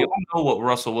because we all know what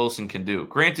Russell Wilson can do.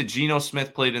 Granted, Geno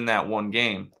Smith played in that one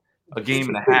game, a game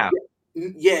and a half.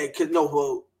 Yeah,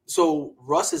 so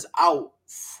Russ is out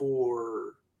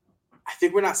for, I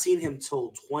think we're not seeing him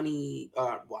till week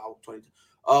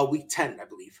 10, I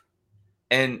believe.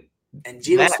 And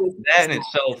Geno Smith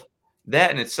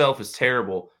that in itself is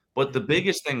terrible. But the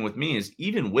biggest thing with me is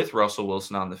even with Russell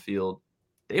Wilson on the field,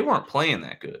 they weren't playing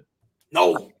that good.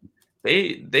 No.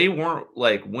 They weren't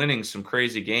like winning some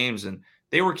crazy games, and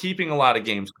they were keeping a lot of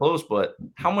games close, but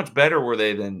how much better were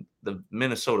they than the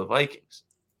Minnesota Vikings?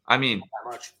 I mean,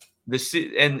 not much.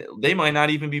 And they might not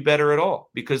even be better at all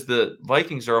because the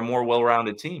Vikings are a more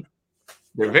well-rounded team.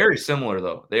 They're very similar,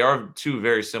 though. They are 2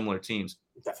 very similar teams.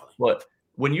 Definitely. But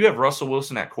when you have Russell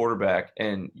Wilson at quarterback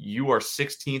and you are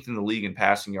 16th in the league in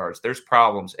passing yards, there's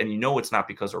problems, and you know it's not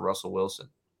because of Russell Wilson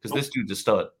because this dude's a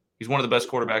stud. He's one of the best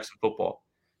quarterbacks in football.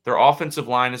 Their offensive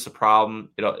line is a problem.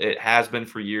 It has been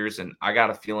for years, and I got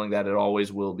a feeling that it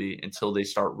always will be until they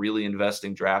start really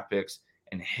investing draft picks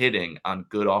and hitting on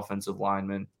good offensive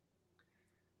linemen.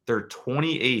 They're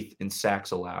 28th in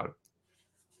sacks allowed.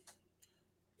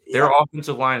 Their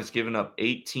offensive line has given up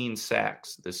 18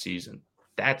 sacks this season.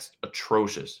 That's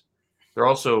atrocious. They're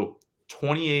also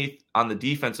 28th on the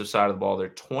defensive side of the ball. They're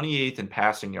 28th in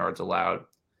passing yards allowed,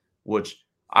 which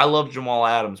I love Jamal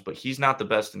Adams, but he's not the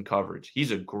best in coverage.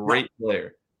 He's a great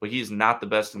player, but he's not the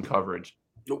best in coverage.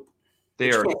 Nope. They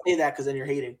you are. Can't say that because then you're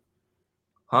hating.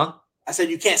 Huh? I said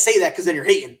you can't say that because then you're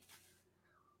hating.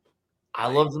 I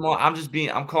love Jamal.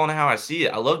 I'm calling it how I see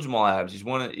it. I love Jamal Adams. He's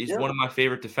one of my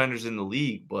favorite defenders in the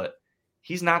league, but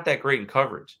he's not that great in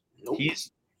coverage. Nope.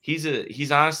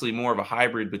 He's honestly more of a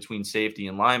hybrid between safety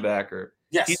and linebacker.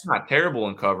 Yes. He's not terrible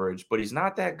in coverage, but he's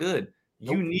not that good.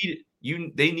 Nope.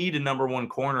 They need a number one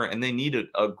corner, and they need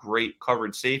a great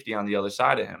coverage safety on the other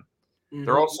side of him. Mm-hmm.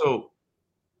 They're also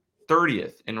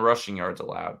 30th in rushing yards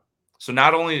allowed. So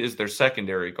not only is their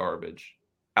secondary garbage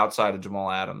outside of Jamal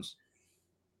Adams,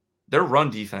 their run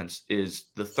defense is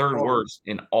the third worst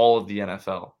in all of the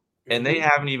NFL. And they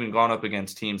haven't even gone up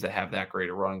against teams that have that great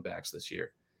of running backs this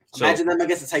year. So imagine them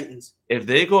against the Titans. If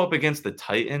they go up against the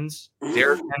Titans,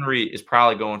 Derrick Henry is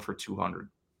probably going for 200.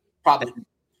 Probably. And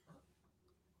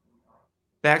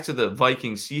back to the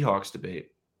Vikings-Seahawks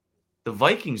debate. The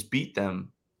Vikings beat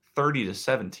them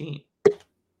 30-17.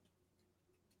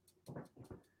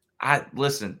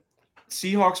 Listen,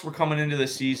 Seahawks were coming into the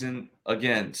season,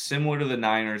 again, similar to the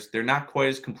Niners. They're not quite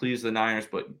as complete as the Niners,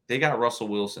 but they got Russell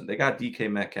Wilson. They got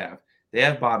DK Metcalf. They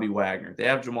have Bobby Wagner. They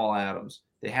have Jamal Adams.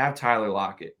 They have Tyler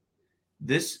Lockett.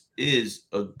 This is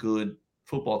a good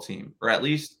football team, or at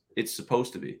least it's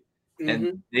supposed to be. Mm-hmm.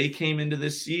 And they came into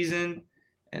this season,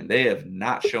 and they have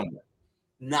not shown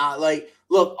it.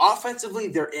 Look, offensively,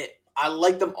 they're it. I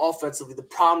like them offensively. The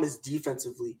problem is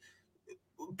defensively.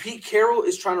 Pete Carroll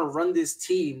is trying to run this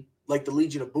team like the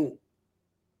Legion of Boom.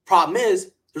 Problem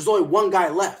is, there's only one guy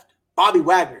left, Bobby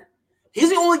Wagner.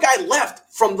 He's the only guy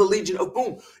left from the Legion of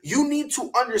Boom. You need to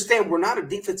understand we're not a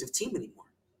defensive team anymore.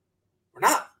 We're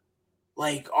not.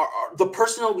 The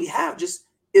personnel we have just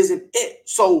isn't it.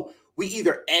 So we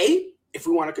either A, if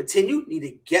we want to continue, need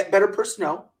to get better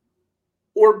personnel,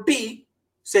 or B,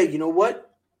 say, you know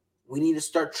what? We need to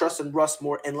start trusting Russ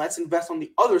more, and let's invest on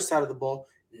the other side of the ball,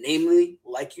 namely,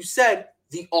 like you said,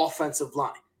 the offensive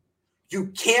line. You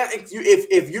can't,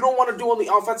 if you don't want to do on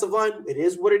the offensive line, it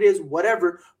is what it is,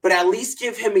 whatever, but at least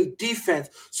give him a defense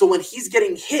so when he's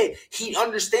getting hit, he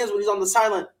understands when he's on the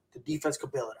sideline, the defense can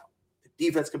bail it out. The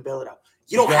defense can bail it out.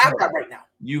 You don't have that right now.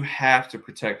 You have to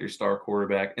protect your star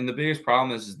quarterback. And the biggest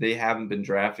problem is they haven't been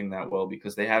drafting that well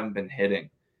because they haven't been hitting.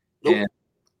 Nope. And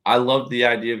I loved the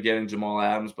idea of getting Jamal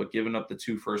Adams, but giving up the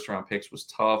 2 first-round picks was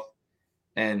tough.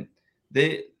 And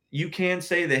you can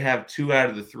say they have 2 out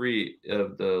of the 3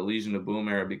 of the Legion of Boom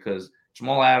era because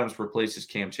Jamal Adams replaces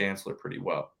Cam Chancellor pretty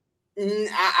well.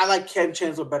 I like Cam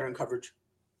Chancellor better in coverage.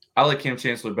 I like Cam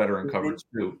Chancellor better in coverage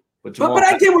too. But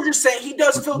I get what you're saying. He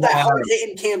does fill that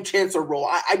hard-hitting Cam Chancellor role.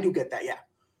 I do get that, yeah.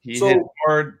 He hit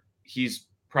hard. He's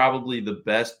probably the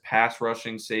best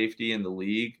pass-rushing safety in the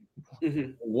league.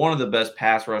 Mm-hmm. One of the best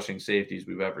pass-rushing safeties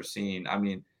we've ever seen. I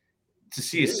mean, to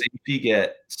see a safety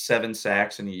get 7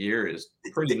 sacks in a year is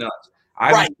pretty nuts.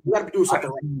 You got to do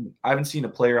something. I haven't seen a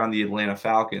player on the Atlanta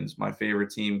Falcons, my favorite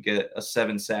team, get a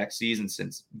 7-sack season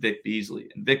since Vic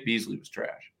Beasley, and Vic Beasley was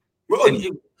trash.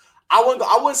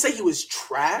 I wouldn't say he was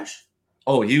trash.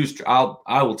 Oh, he was.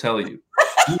 I will tell you,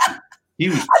 he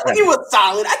was. I think he was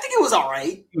solid. I think he was all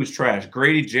right. He was trash.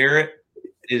 Grady Jarrett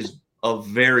is a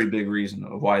very big reason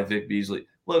of why Vic Beasley.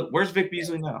 Look, where's Vic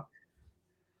Beasley now?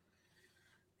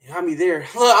 I mean, there.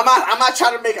 Look, I'm not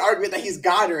trying to make an argument that he's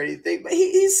God or anything, but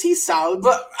he's solid.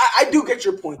 But I do get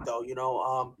your point, though. You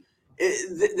know,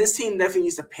 this team definitely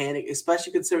needs to panic,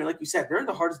 especially considering, like you said, they're in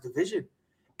the hardest division,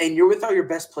 and you're without your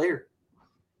best player.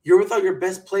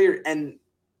 And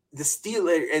the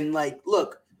Steelers. And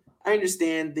look, I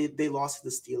understand they lost to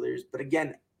the Steelers, but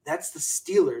again, that's the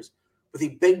Steelers with a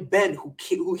Big Ben who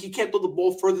he can't throw the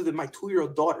ball further than my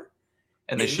 2-year-old daughter.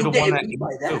 And they should have won that game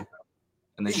too.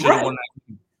 And they should have won that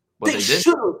game. They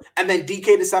should have. And then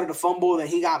DK decided to fumble. Then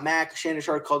he got mad. Shannon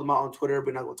Sharp called him out on Twitter.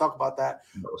 We're not going to talk about that.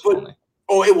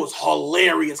 It was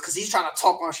hilarious because he's trying to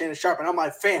talk on Shannon Sharp. And I'm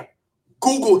like, fam,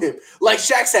 Google him. Like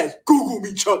Shaq says, Google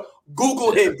me, Chuck.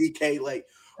 Google him, DK.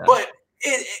 But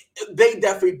they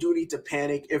definitely do need to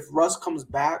panic. If Russ comes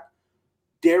back,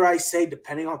 dare I say,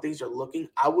 depending on things are looking,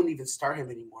 I wouldn't even start him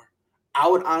anymore. I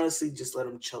would honestly just let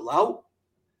him chill out.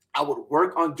 I would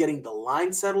work on getting the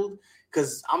line settled.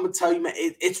 Because I'm going to tell you, man,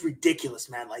 it's ridiculous,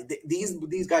 man.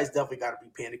 These guys definitely got to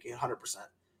be panicking 100%.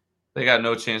 They got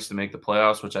no chance to make the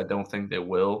playoffs, which I don't think they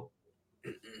will.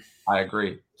 I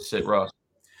agree. Sit Russ.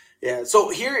 Yeah, so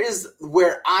here is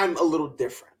where I'm a little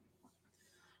different.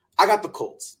 I got the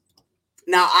Colts.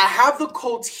 Now, I have the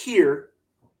Colts here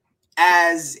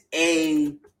as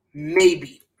a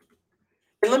maybe.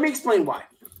 And let me explain why.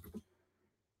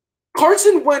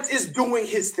 Carson Wentz is doing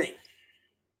his thing.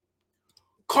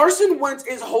 Carson Wentz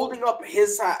is holding up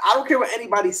his side. I don't care what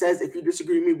anybody says. If you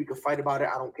disagree with me, we can fight about it.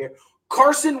 I don't care.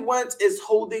 Carson Wentz is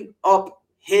holding up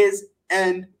his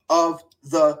end of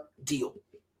the deal.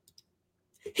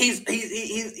 He's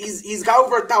got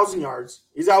over 1,000 yards.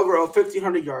 He's got over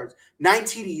 1,500 yards, 9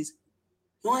 TDs.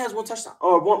 He only has 1 touchdown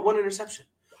or one interception.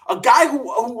 A guy who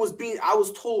was being, I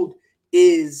was told,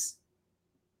 is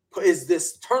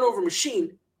this turnover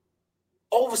machine.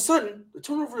 All of a sudden, the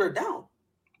turnovers are down.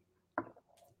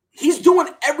 He's doing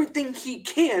everything he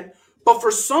can, but for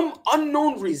some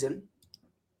unknown reason,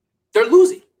 they're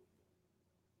losing.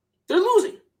 They're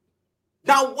losing.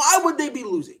 Now, why would they be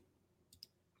losing?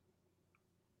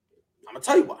 I'm going to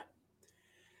tell you why.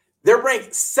 They're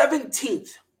ranked 17th.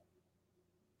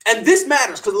 And this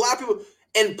matters because a lot of people,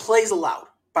 and plays allowed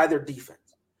by their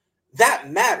defense.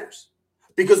 That matters.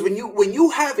 Because when you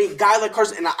have a guy like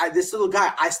Carson, and this little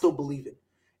guy, I still believe in.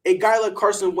 A guy like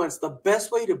Carson Wentz, the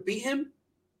best way to beat him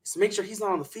is to make sure he's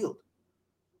not on the field.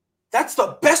 That's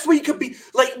the best way you could be.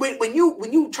 Like when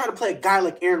you try to play a guy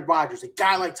like Aaron Rodgers, a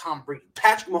guy like Tom Brady,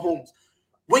 Patrick Mahomes,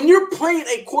 when you're playing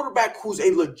a quarterback who's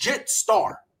a legit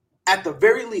star, at the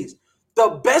very least,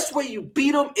 the best way you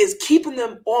beat them is keeping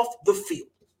them off the field.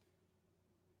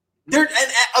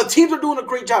 Teams are doing a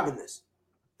great job in this.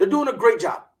 They're doing a great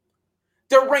job.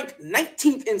 They're ranked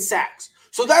 19th in sacks.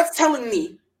 So that's telling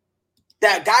me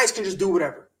that guys can just do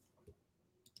whatever.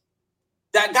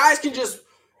 That guys can just,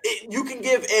 you can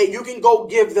go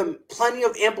give them plenty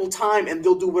of ample time and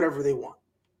they'll do whatever they want.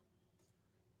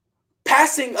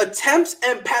 Passing attempts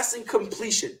and passing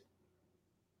completion,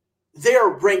 they're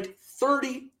ranked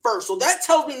 31st. So that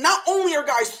tells me not only are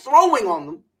guys throwing on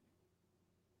them,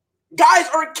 guys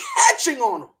are catching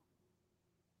on them.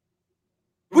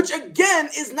 Which again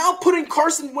is now putting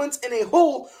Carson Wentz in a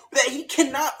hole that he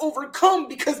cannot overcome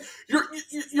because you're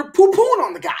poo-pooing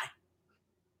on the guy.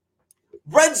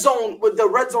 Red zone, with the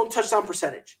red zone touchdown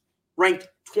percentage, ranked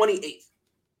 28th.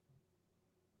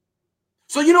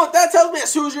 So you know what that tells me? As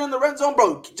soon as you're in the red zone,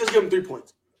 bro, just give him 3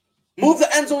 points. Move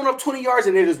the end zone up 20 yards,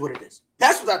 and it is what it is.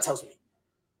 That's what that tells me.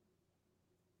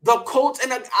 The Colts,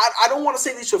 and I don't want to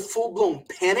say they should full-blown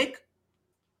panic,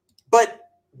 but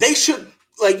they should,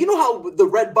 like, you know how the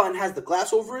red button has the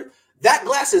glass over it? That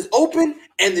glass is open,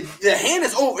 and the hand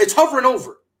is over. It's hovering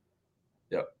over.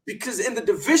 Yeah. Because in the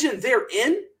division they're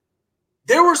in,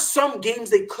 there were some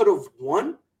games they could have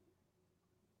won,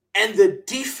 and the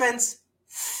defense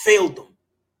failed them.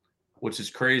 Which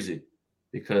is crazy,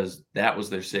 because that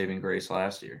was their saving grace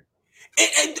last year.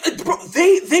 And bro,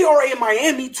 they are a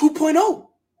Miami 2.0.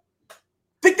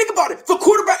 Think about it. The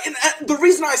quarterback, and the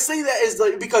reason I say that is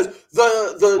because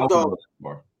no,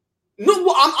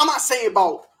 well, I'm not saying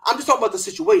about. I'm just talking about the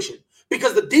situation.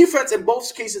 Because the defense, in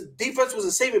both cases, defense was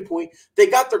a saving point. They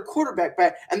got their quarterback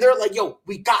back, and they're like, yo,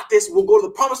 we got this. We'll go to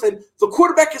the promised land. The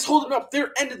quarterback is holding up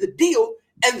their end of the deal,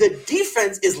 and the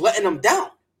defense is letting them down.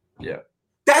 Yeah.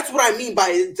 That's what I mean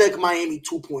by like Miami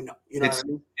 2.0. You know what I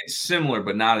mean? It's similar,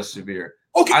 but not as severe.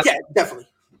 Okay, yeah, definitely.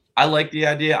 I like the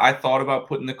idea. I thought about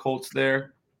putting the Colts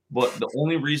there, but the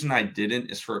only reason I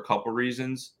didn't is for a couple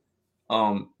reasons.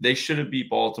 They should have beat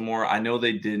Baltimore. I know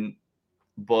they didn't,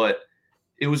 but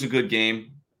it was a good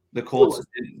game. The Colts,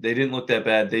 they didn't look that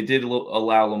bad. They did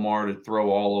allow Lamar to throw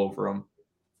all over them.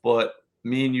 But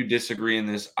me and you disagree in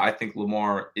this. I think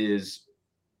Lamar is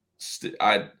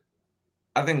I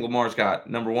think Lamar's got,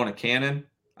 number one, a cannon.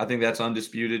 I think that's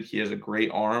undisputed. He has a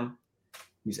great arm.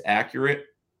 He's accurate.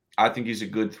 I think he's a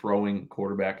good throwing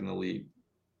quarterback in the league.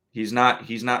 He's not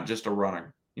just a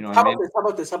runner. You know what I mean? How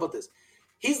about this?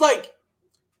 He's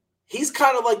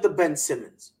kind of like the Ben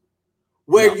Simmons,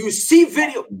 where you see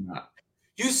videos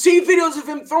of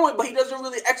him throwing, but he doesn't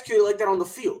really execute it like that on the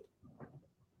field.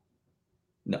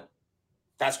 No.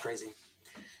 That's crazy.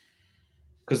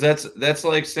 Because that's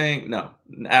like saying no,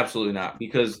 absolutely not.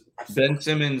 Because Ben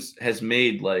Simmons has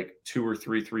made like 2 or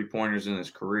 3 3-pointers in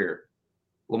his career.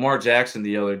 Lamar Jackson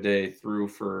the other day threw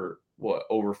for what,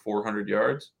 over 400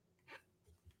 yards?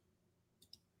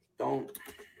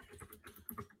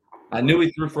 I knew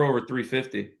he threw for over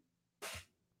 350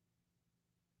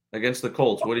 against the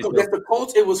Colts. What did he throw? Against the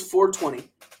Colts, it was 420.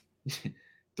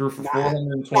 Threw for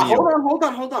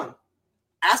 420. Hold on.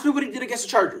 Ask me what he did against the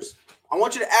Chargers. I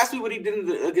want you to ask me what he did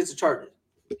against the Chargers.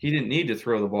 He didn't need to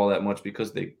throw the ball that much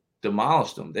because they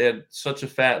demolished them. They had such a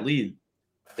fat lead.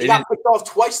 They got picked off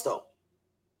twice, though.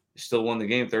 They still won the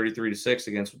game 33-6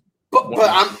 against. But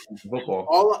I'm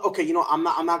football. Okay, you know, I'm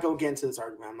not going to get into this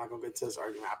argument.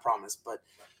 I promise. But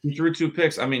he threw 2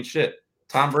 picks. I mean, shit.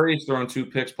 Tom Brady's thrown 2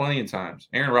 picks plenty of times.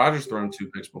 Aaron Rodgers thrown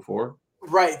 2 picks before.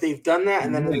 Right, they've done that,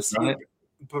 and then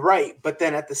but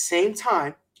then at the same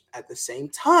time, At the same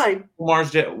time,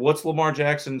 what's Lamar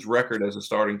Jackson's record as a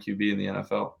starting QB in the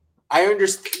NFL? I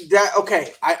understand that.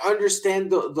 Okay, I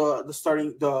understand the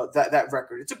starting that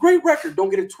record. It's a great record. Don't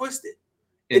get it twisted.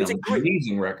 It's an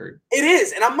amazing record. It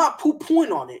is, and I'm not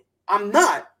poo-pooing on it. I'm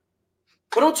not.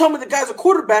 But don't tell me the guy's a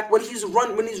quarterback when he's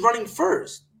running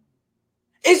first.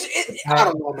 I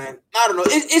don't know, man. I don't know.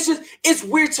 It's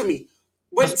weird to me.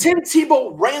 When Tim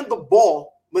Tebow ran the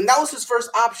ball, when that was his first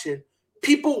option,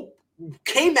 people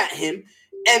came at him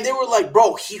and they were like,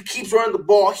 bro, he keeps running the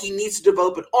ball. He needs to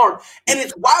develop an arm. And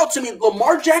it's wild to me.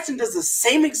 Lamar Jackson does the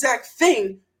same exact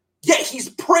thing, yet he's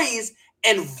praised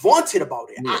and vaunted about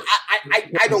it. Yeah.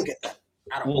 I don't get that.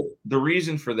 The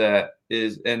reason for that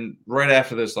is, and right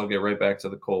after this, I'll get right back to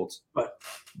the Colts. But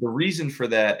the reason for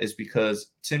that is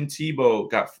because Tim Tebow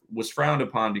was frowned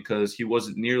upon because he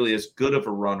wasn't nearly as good of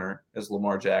a runner as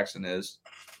Lamar Jackson is,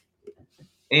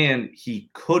 and he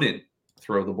couldn't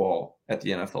throw the ball at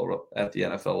the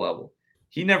NFL level.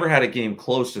 He never had a game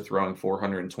close to throwing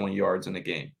 420 yards in a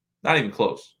game. Not even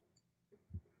close.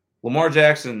 Lamar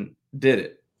Jackson did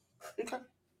it. Okay.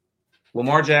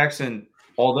 Lamar Jackson,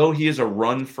 although he is a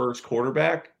run-first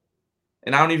quarterback,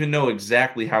 and I don't even know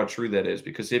exactly how true that is,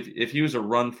 because if he was a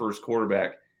run-first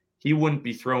quarterback, he wouldn't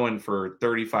be throwing for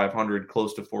 3,500,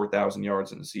 close to 4,000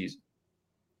 yards in a season.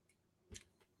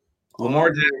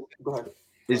 Lamar Jackson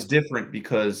is different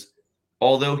because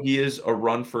although he is a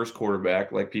run-first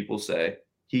quarterback, like people say,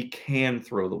 he can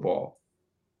throw the ball.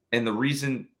 And the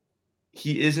reason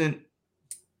he isn't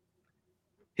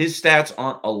 – his stats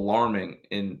aren't alarming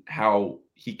in how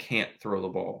he can't throw the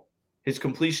ball. His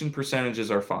completion percentages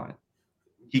are fine.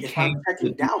 If I'm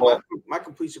checking down, my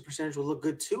completion percentage will look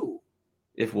good too.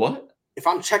 If what? If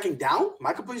I'm checking down,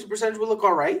 my completion percentage will look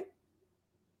all right.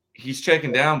 He's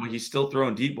checking down, but he's still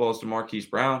throwing deep balls to Marquise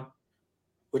Brown.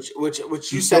 Which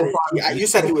you said you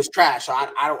said he was trash.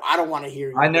 I don't want to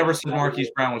hear you. I never said Marquise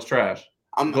Brown was trash.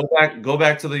 Go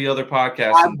back to the other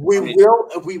podcast. We will.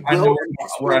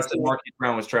 Where I said Marquise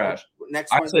Brown was trash.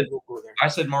 I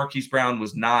said Marquise Brown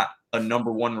was not a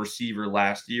number one receiver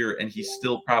last year, and he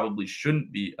still probably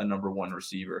shouldn't be a number one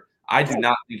receiver. I do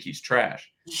not think he's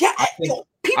trash. Yeah,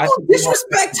 people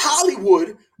disrespect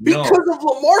Hollywood because of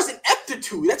Lamar's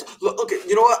ineptitude. Okay.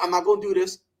 You know what? I'm not going to do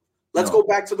this. Let's go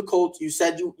back to the Colts. You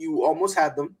said you almost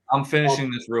had them. I'm finishing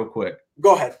this real quick.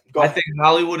 Go ahead. I think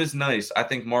Hollywood is nice. I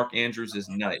think Mark Andrews is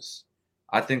nice.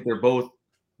 I think they're both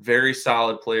very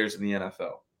solid players in the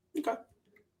NFL. Okay.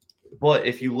 But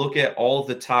if you look at all of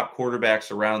the top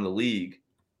quarterbacks around the league,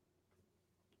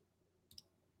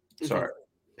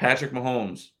 Patrick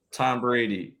Mahomes, Tom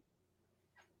Brady,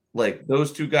 like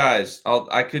those two guys,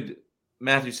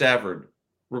 Matthew Stafford,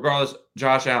 regardless,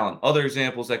 Josh Allen, other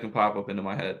examples that can pop up into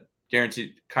my head.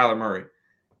 Guaranteed, Kyler Murray.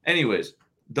 Anyways,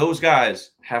 those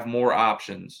guys have more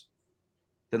options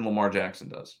than Lamar Jackson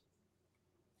does.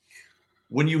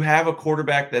 When you have a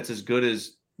quarterback that's as good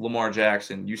as Lamar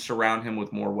Jackson, you surround him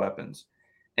with more weapons.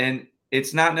 And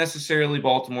it's not necessarily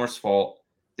Baltimore's fault.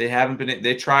 They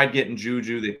tried getting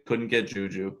Juju. They couldn't get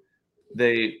Juju.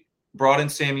 They brought in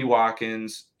Sammy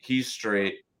Watkins. He's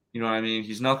straight. You know what I mean?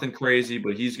 He's nothing crazy,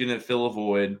 but he's going to fill a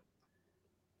void.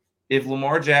 If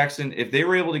Lamar Jackson, if they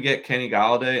were able to get Kenny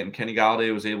Golladay and Kenny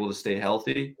Golladay was able to stay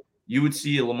healthy, you would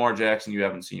see a Lamar Jackson you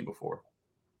haven't seen before,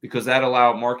 because that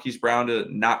allowed Marquise Brown to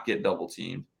not get double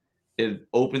teamed. It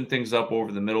opened things up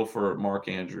over the middle for Mark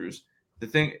Andrews.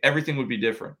 Everything would be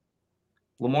different.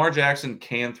 Lamar Jackson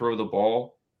can throw the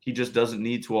ball. He just doesn't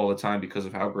need to all the time because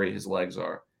of how great his legs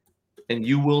are. And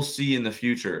you will see in the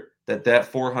future that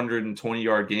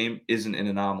 420-yard game isn't an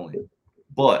anomaly.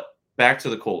 But back to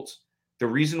the Colts. The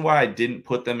reason why I didn't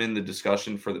put them in the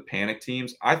discussion for the panic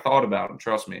teams, I thought about them,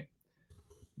 trust me.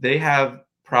 They have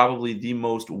probably the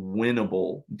most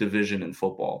winnable division in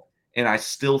football. And I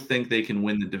still think they can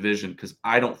win the division because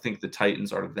I don't think the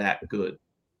Titans are that good.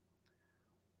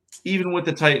 Even with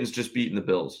the Titans just beating the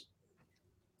Bills,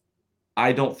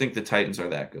 I don't think the Titans are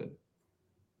that good.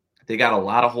 They got a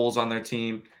lot of holes on their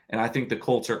team, and I think the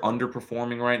Colts are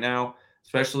underperforming right now.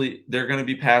 Especially, they're going to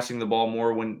be passing the ball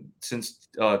more since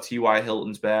T.Y.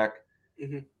 Hilton's back.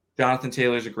 Mm-hmm. Jonathan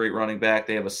Taylor's a great running back.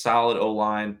 They have a solid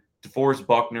O-line. DeForest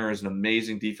Buckner is an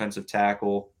amazing defensive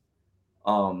tackle.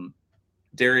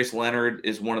 Darius Leonard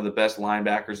is one of the best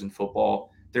linebackers in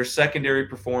football. Their secondary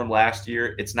performed last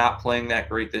year. It's not playing that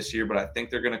great this year, but I think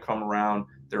they're going to come around.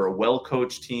 They're a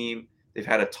well-coached team. They've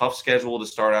had a tough schedule to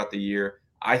start out the year.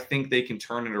 I think they can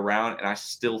turn it around, and I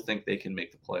still think they can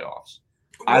make the playoffs.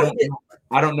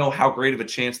 I don't know how great of a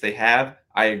chance they have.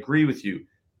 I agree with you.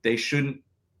 They shouldn't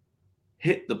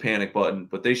hit the panic button,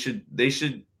 but they should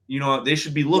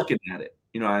be looking at it.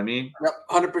 You know what I mean? Yep,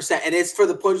 100%. And it's for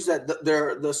the punches that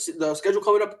the schedule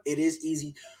coming up. It is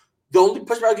easy. The only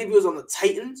pushback I'll give you is on the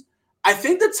Titans. I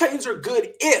think the Titans are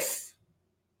good if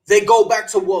they go back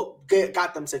to what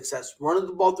got them success, running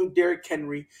the ball through Derrick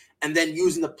Henry and then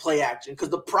using the play action. Because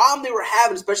the problem they were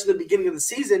having, especially at the beginning of the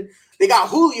season, they got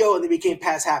Julio and they became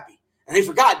pass happy. And they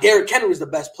forgot Derrick Henry was the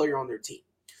best player on their team.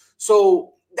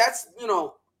 So that's,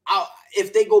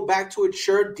 if they go back to it,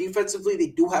 sure, defensively they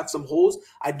do have some holes.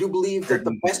 I do believe that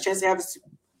the best chance they have is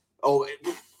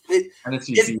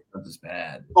Tennessee defense is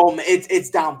bad. Oh man, it's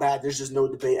down bad. There's just no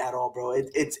debate at all, bro.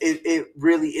 It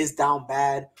really is down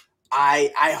bad.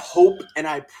 I hope and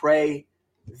I pray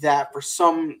that for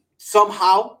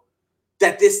somehow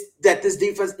that this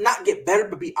defense not get better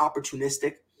but be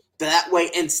opportunistic. That way,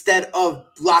 instead of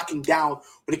locking down,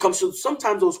 when it comes to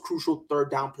sometimes those crucial third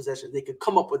down possessions, they could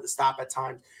come up with a stop at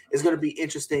times. It's going to be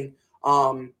interesting.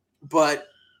 But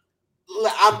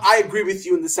I agree with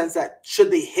you in the sense that should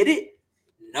they hit it?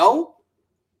 No.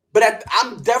 But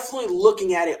I'm definitely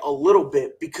looking at it a little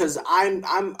bit because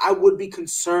I would be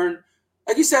concerned.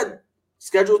 Like you said,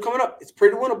 schedule coming up. It's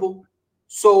pretty winnable.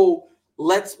 So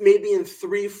let's maybe in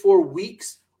 3-4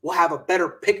 weeks we'll have a better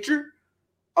picture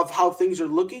of how things are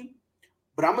looking.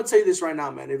 But I'm gonna tell you this right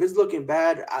now, man. If it's looking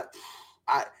bad,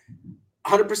 I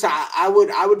 100%.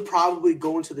 I would probably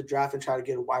go into the draft and try to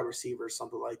get a wide receiver or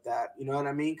something like that. You know what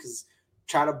I mean? Because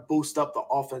try to boost up the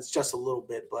offense just a little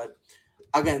bit. But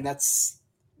again, that's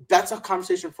a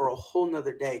conversation for a whole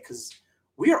nother day because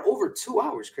we are over 2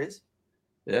 hours, Chris.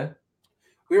 Yeah.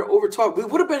 We are over 2 hours. We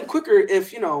would have been quicker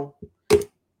if,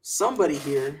 somebody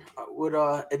here would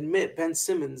admit Ben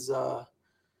Simmons.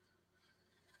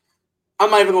 I'm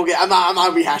not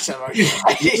rehashing that.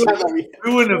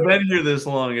 You wouldn't have been here this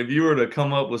long if you were to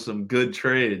come up with some good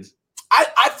trades.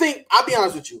 I think, I'll be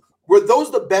honest with you. Were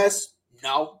those the best?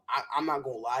 No, I'm not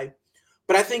going to lie.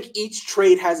 But I think each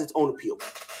trade has its own appeal.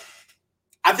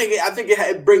 I think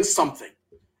it brings something.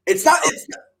 It's not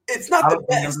the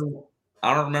best.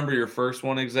 I don't remember your first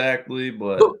one exactly,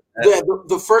 but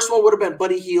the first one would have been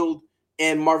Buddy Hield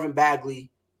and Marvin Bagley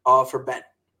for Ben.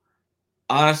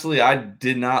 Honestly, I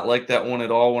did not like that one at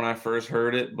all when I first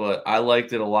heard it, but I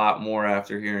liked it a lot more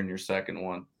after hearing your second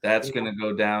one. That's going to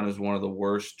go down as one of the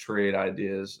worst trade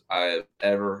ideas I've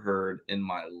ever heard in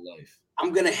my life.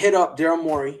 I'm going to hit up Daryl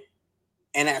Morey,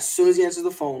 and as soon as he answers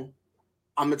the phone,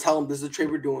 I'm going to tell him this is the trade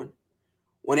we're doing.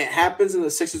 When it happens and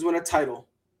the Sixers win a title,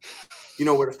 you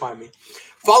know where to find me.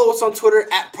 Follow us on Twitter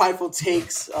at Prideful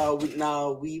Takes.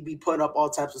 We be putting up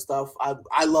all types of stuff.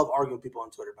 I love arguing with people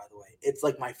on Twitter, by the way. It's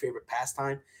like my favorite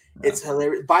pastime. Yeah. It's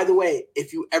hilarious. By the way,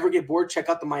 if you ever get bored, check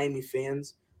out the Miami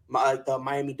fans, the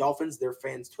Miami Dolphins, their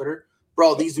fans' Twitter.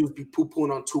 Bro, these dudes be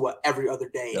poo-pooing on Tua every other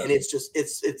day, and it's just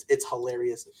it's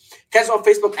hilarious. Catch us on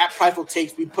Facebook at Prideful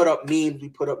Takes. We put up memes, we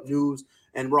put up news,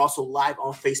 and we're also live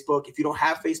on Facebook. If you don't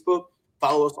have Facebook,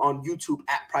 follow us on YouTube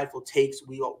at Prideful Takes.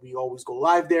 We always go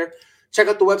live there. Check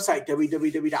out the website,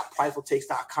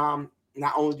 www.pridefultakes.com.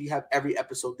 Not only do you have every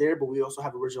episode there, but we also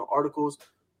have original articles.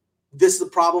 This is a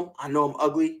problem. I know I'm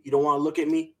ugly. You don't want to look at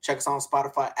me. Check us out on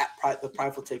Spotify at the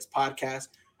Prideful Takes podcast.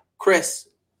 Chris,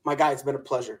 my guy, it's been a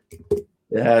pleasure.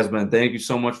 It has been. Thank you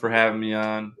so much for having me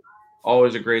on.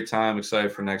 Always a great time.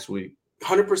 Excited for next week.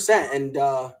 100%. And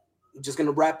I'm just going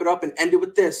to wrap it up and end it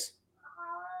with this.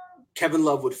 Kevin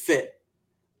Love would fit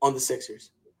on the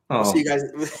Sixers. I'll see you guys.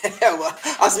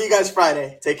 I'll see you guys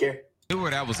Friday. Take care. Knew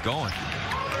where that was going.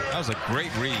 That was a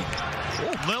great read.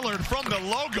 Lillard from the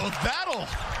logo. That'll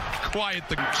quiet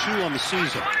the 2 on the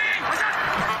season.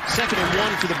 2nd and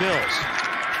 1 to the Bills.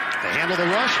 They handle the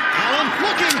rush. Allen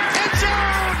looking. End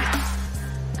zone.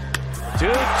 To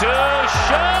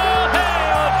Shohei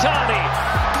Ohtani.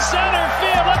 Center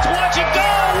field. Let's watch it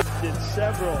go. Did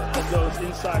several of those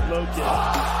inside low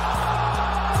kicks.